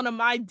interrupted one of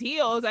my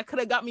deals that could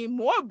have got me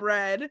more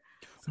bread.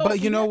 So, but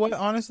you know what?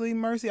 Honestly,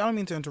 Mercy, I don't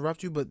mean to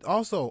interrupt you, but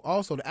also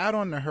to add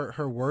on to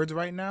her words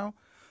right now,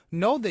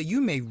 know that you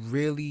may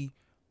really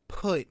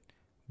put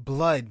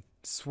blood,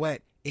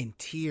 sweat, and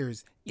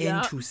tears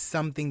into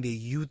something that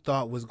you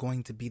thought was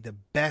going to be the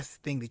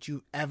best thing that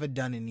you've ever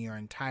done in your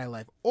entire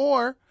life.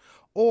 Or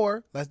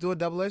let's do a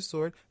double-edged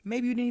sword.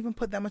 Maybe you didn't even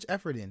put that much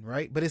effort in,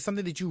 right? But it's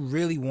something that you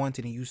really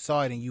wanted and you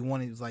saw it and you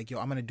wanted. It was like, yo,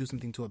 I'm going to do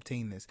something to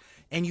obtain this.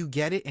 And you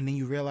get it and then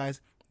you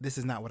realize this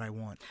is not what I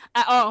want.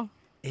 At all.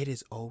 It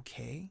is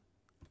okay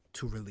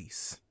to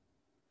release.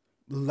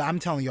 I'm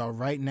telling y'all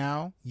right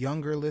now,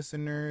 younger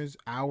listeners,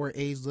 our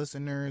age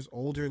listeners,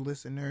 older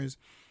listeners,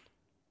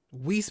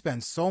 we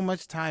spend so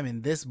much time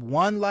in this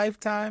one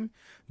lifetime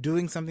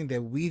doing something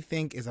that we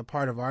think is a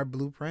part of our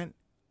blueprint.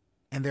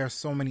 And there are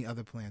so many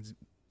other plans.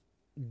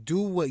 Do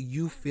what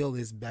you feel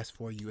is best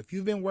for you. If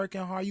you've been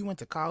working hard, you went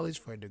to college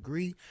for a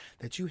degree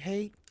that you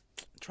hate,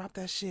 drop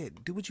that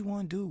shit. Do what you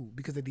want to do.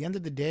 Because at the end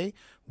of the day,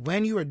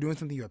 when you are doing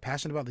something you're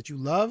passionate about that you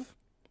love,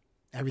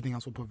 everything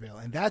else will prevail.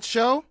 And that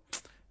show,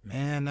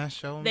 man,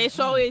 they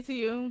show it to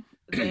you.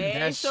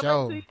 That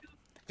show.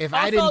 If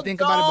also, I didn't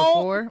think about it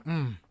before,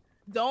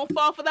 don't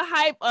fall for the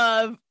hype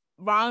of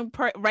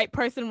right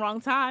person,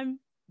 wrong time.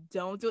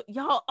 Don't do it.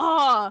 Y'all,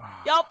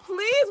 y'all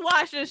please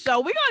watch this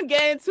show. We're gonna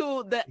get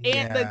into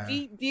the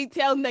deep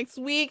details next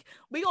week.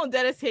 We're gonna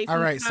dedicate some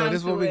all right, so this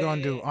is what we're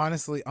gonna do.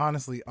 Honestly,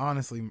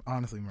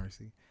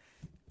 Mercy.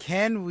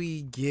 Can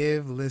we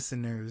give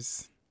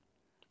listeners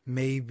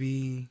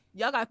maybe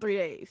y'all got 3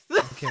 days.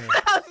 Okay.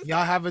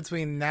 Y'all have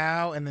between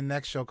now and the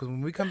next show, because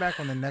when we come back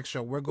on the next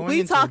show, we're going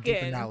into a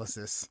deep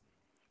analysis.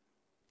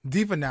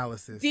 Deep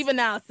analysis.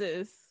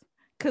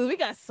 Because we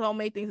got so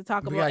many things to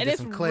talk about. And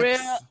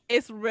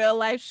it's real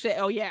life shit.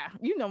 Oh, yeah.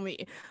 You know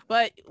me.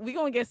 But we're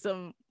going to get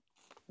some.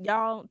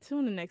 Y'all,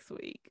 tune in next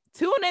week.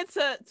 Tune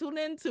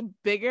in to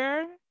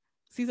Bigger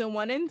season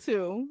 1 and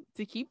 2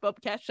 to keep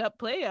up, catch up,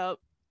 play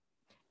up.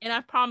 And I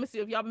promise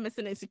you, if y'all been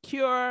missing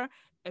Insecure,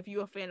 if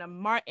you're a fan of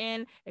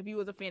Martin, if you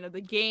was a fan of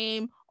The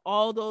Game,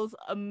 all those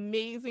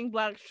amazing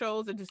Black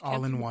shows that just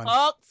all in one.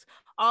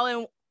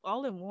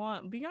 All in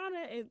one. Beyond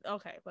it,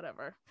 okay,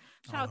 whatever.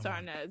 Shout out to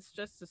our nerds.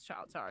 Just shout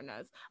out to our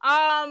nerds.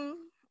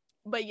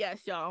 But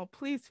yes, y'all,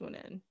 please tune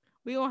in.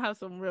 We're going to have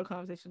some real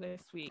conversation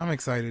next week. I'm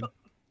excited.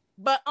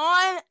 But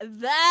on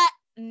that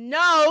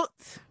note...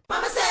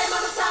 Mama say,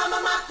 mama sa,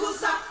 mama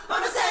kusa.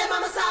 Mama say,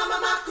 mama sa,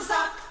 mama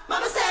kusa.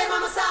 Mama say,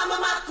 mama sa,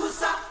 mama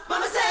kusa.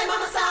 Mama say,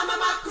 mama sa,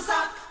 mama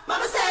kusa.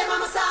 Mama say,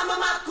 mama sa,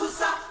 mama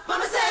kusa.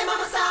 Mama say,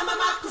 mama sa,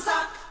 mama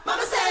kusa.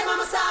 Mama say,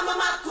 mama sa,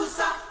 mama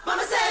kusa.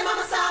 Mama say,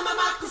 mama sa,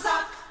 mama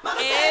kusa.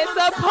 It's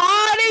a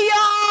party,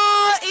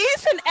 y'all!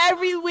 Each and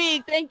every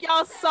week. Thank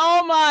y'all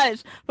so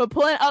much for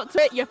pulling up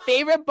to it. Your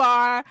favorite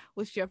bar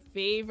with your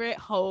favorite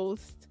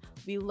host.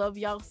 We love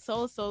y'all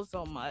so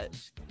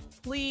much.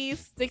 Please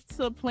stick to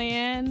the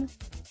plan.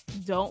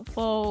 Don't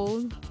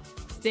fold.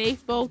 Stay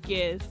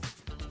focused.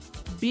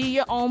 Be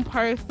your own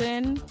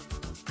person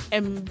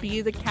and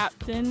be the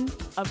captain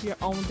of your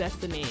own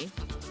destiny.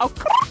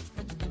 Okay.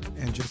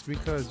 And just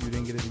because you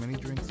didn't get as many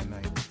drinks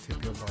tonight,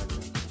 tip your bartender.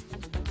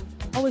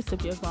 Always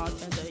tip your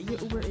bartender. Your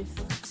Uber is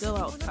still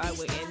outside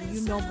waiting.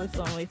 You know it's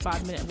only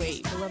 5-minute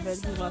wait.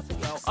 Beloved, we about to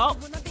go. Oh,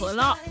 pulling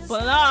off.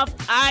 All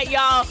right,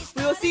 y'all.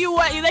 We will see you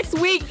next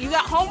week. You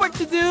got homework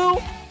to do.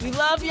 We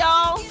love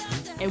y'all,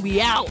 and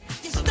we out.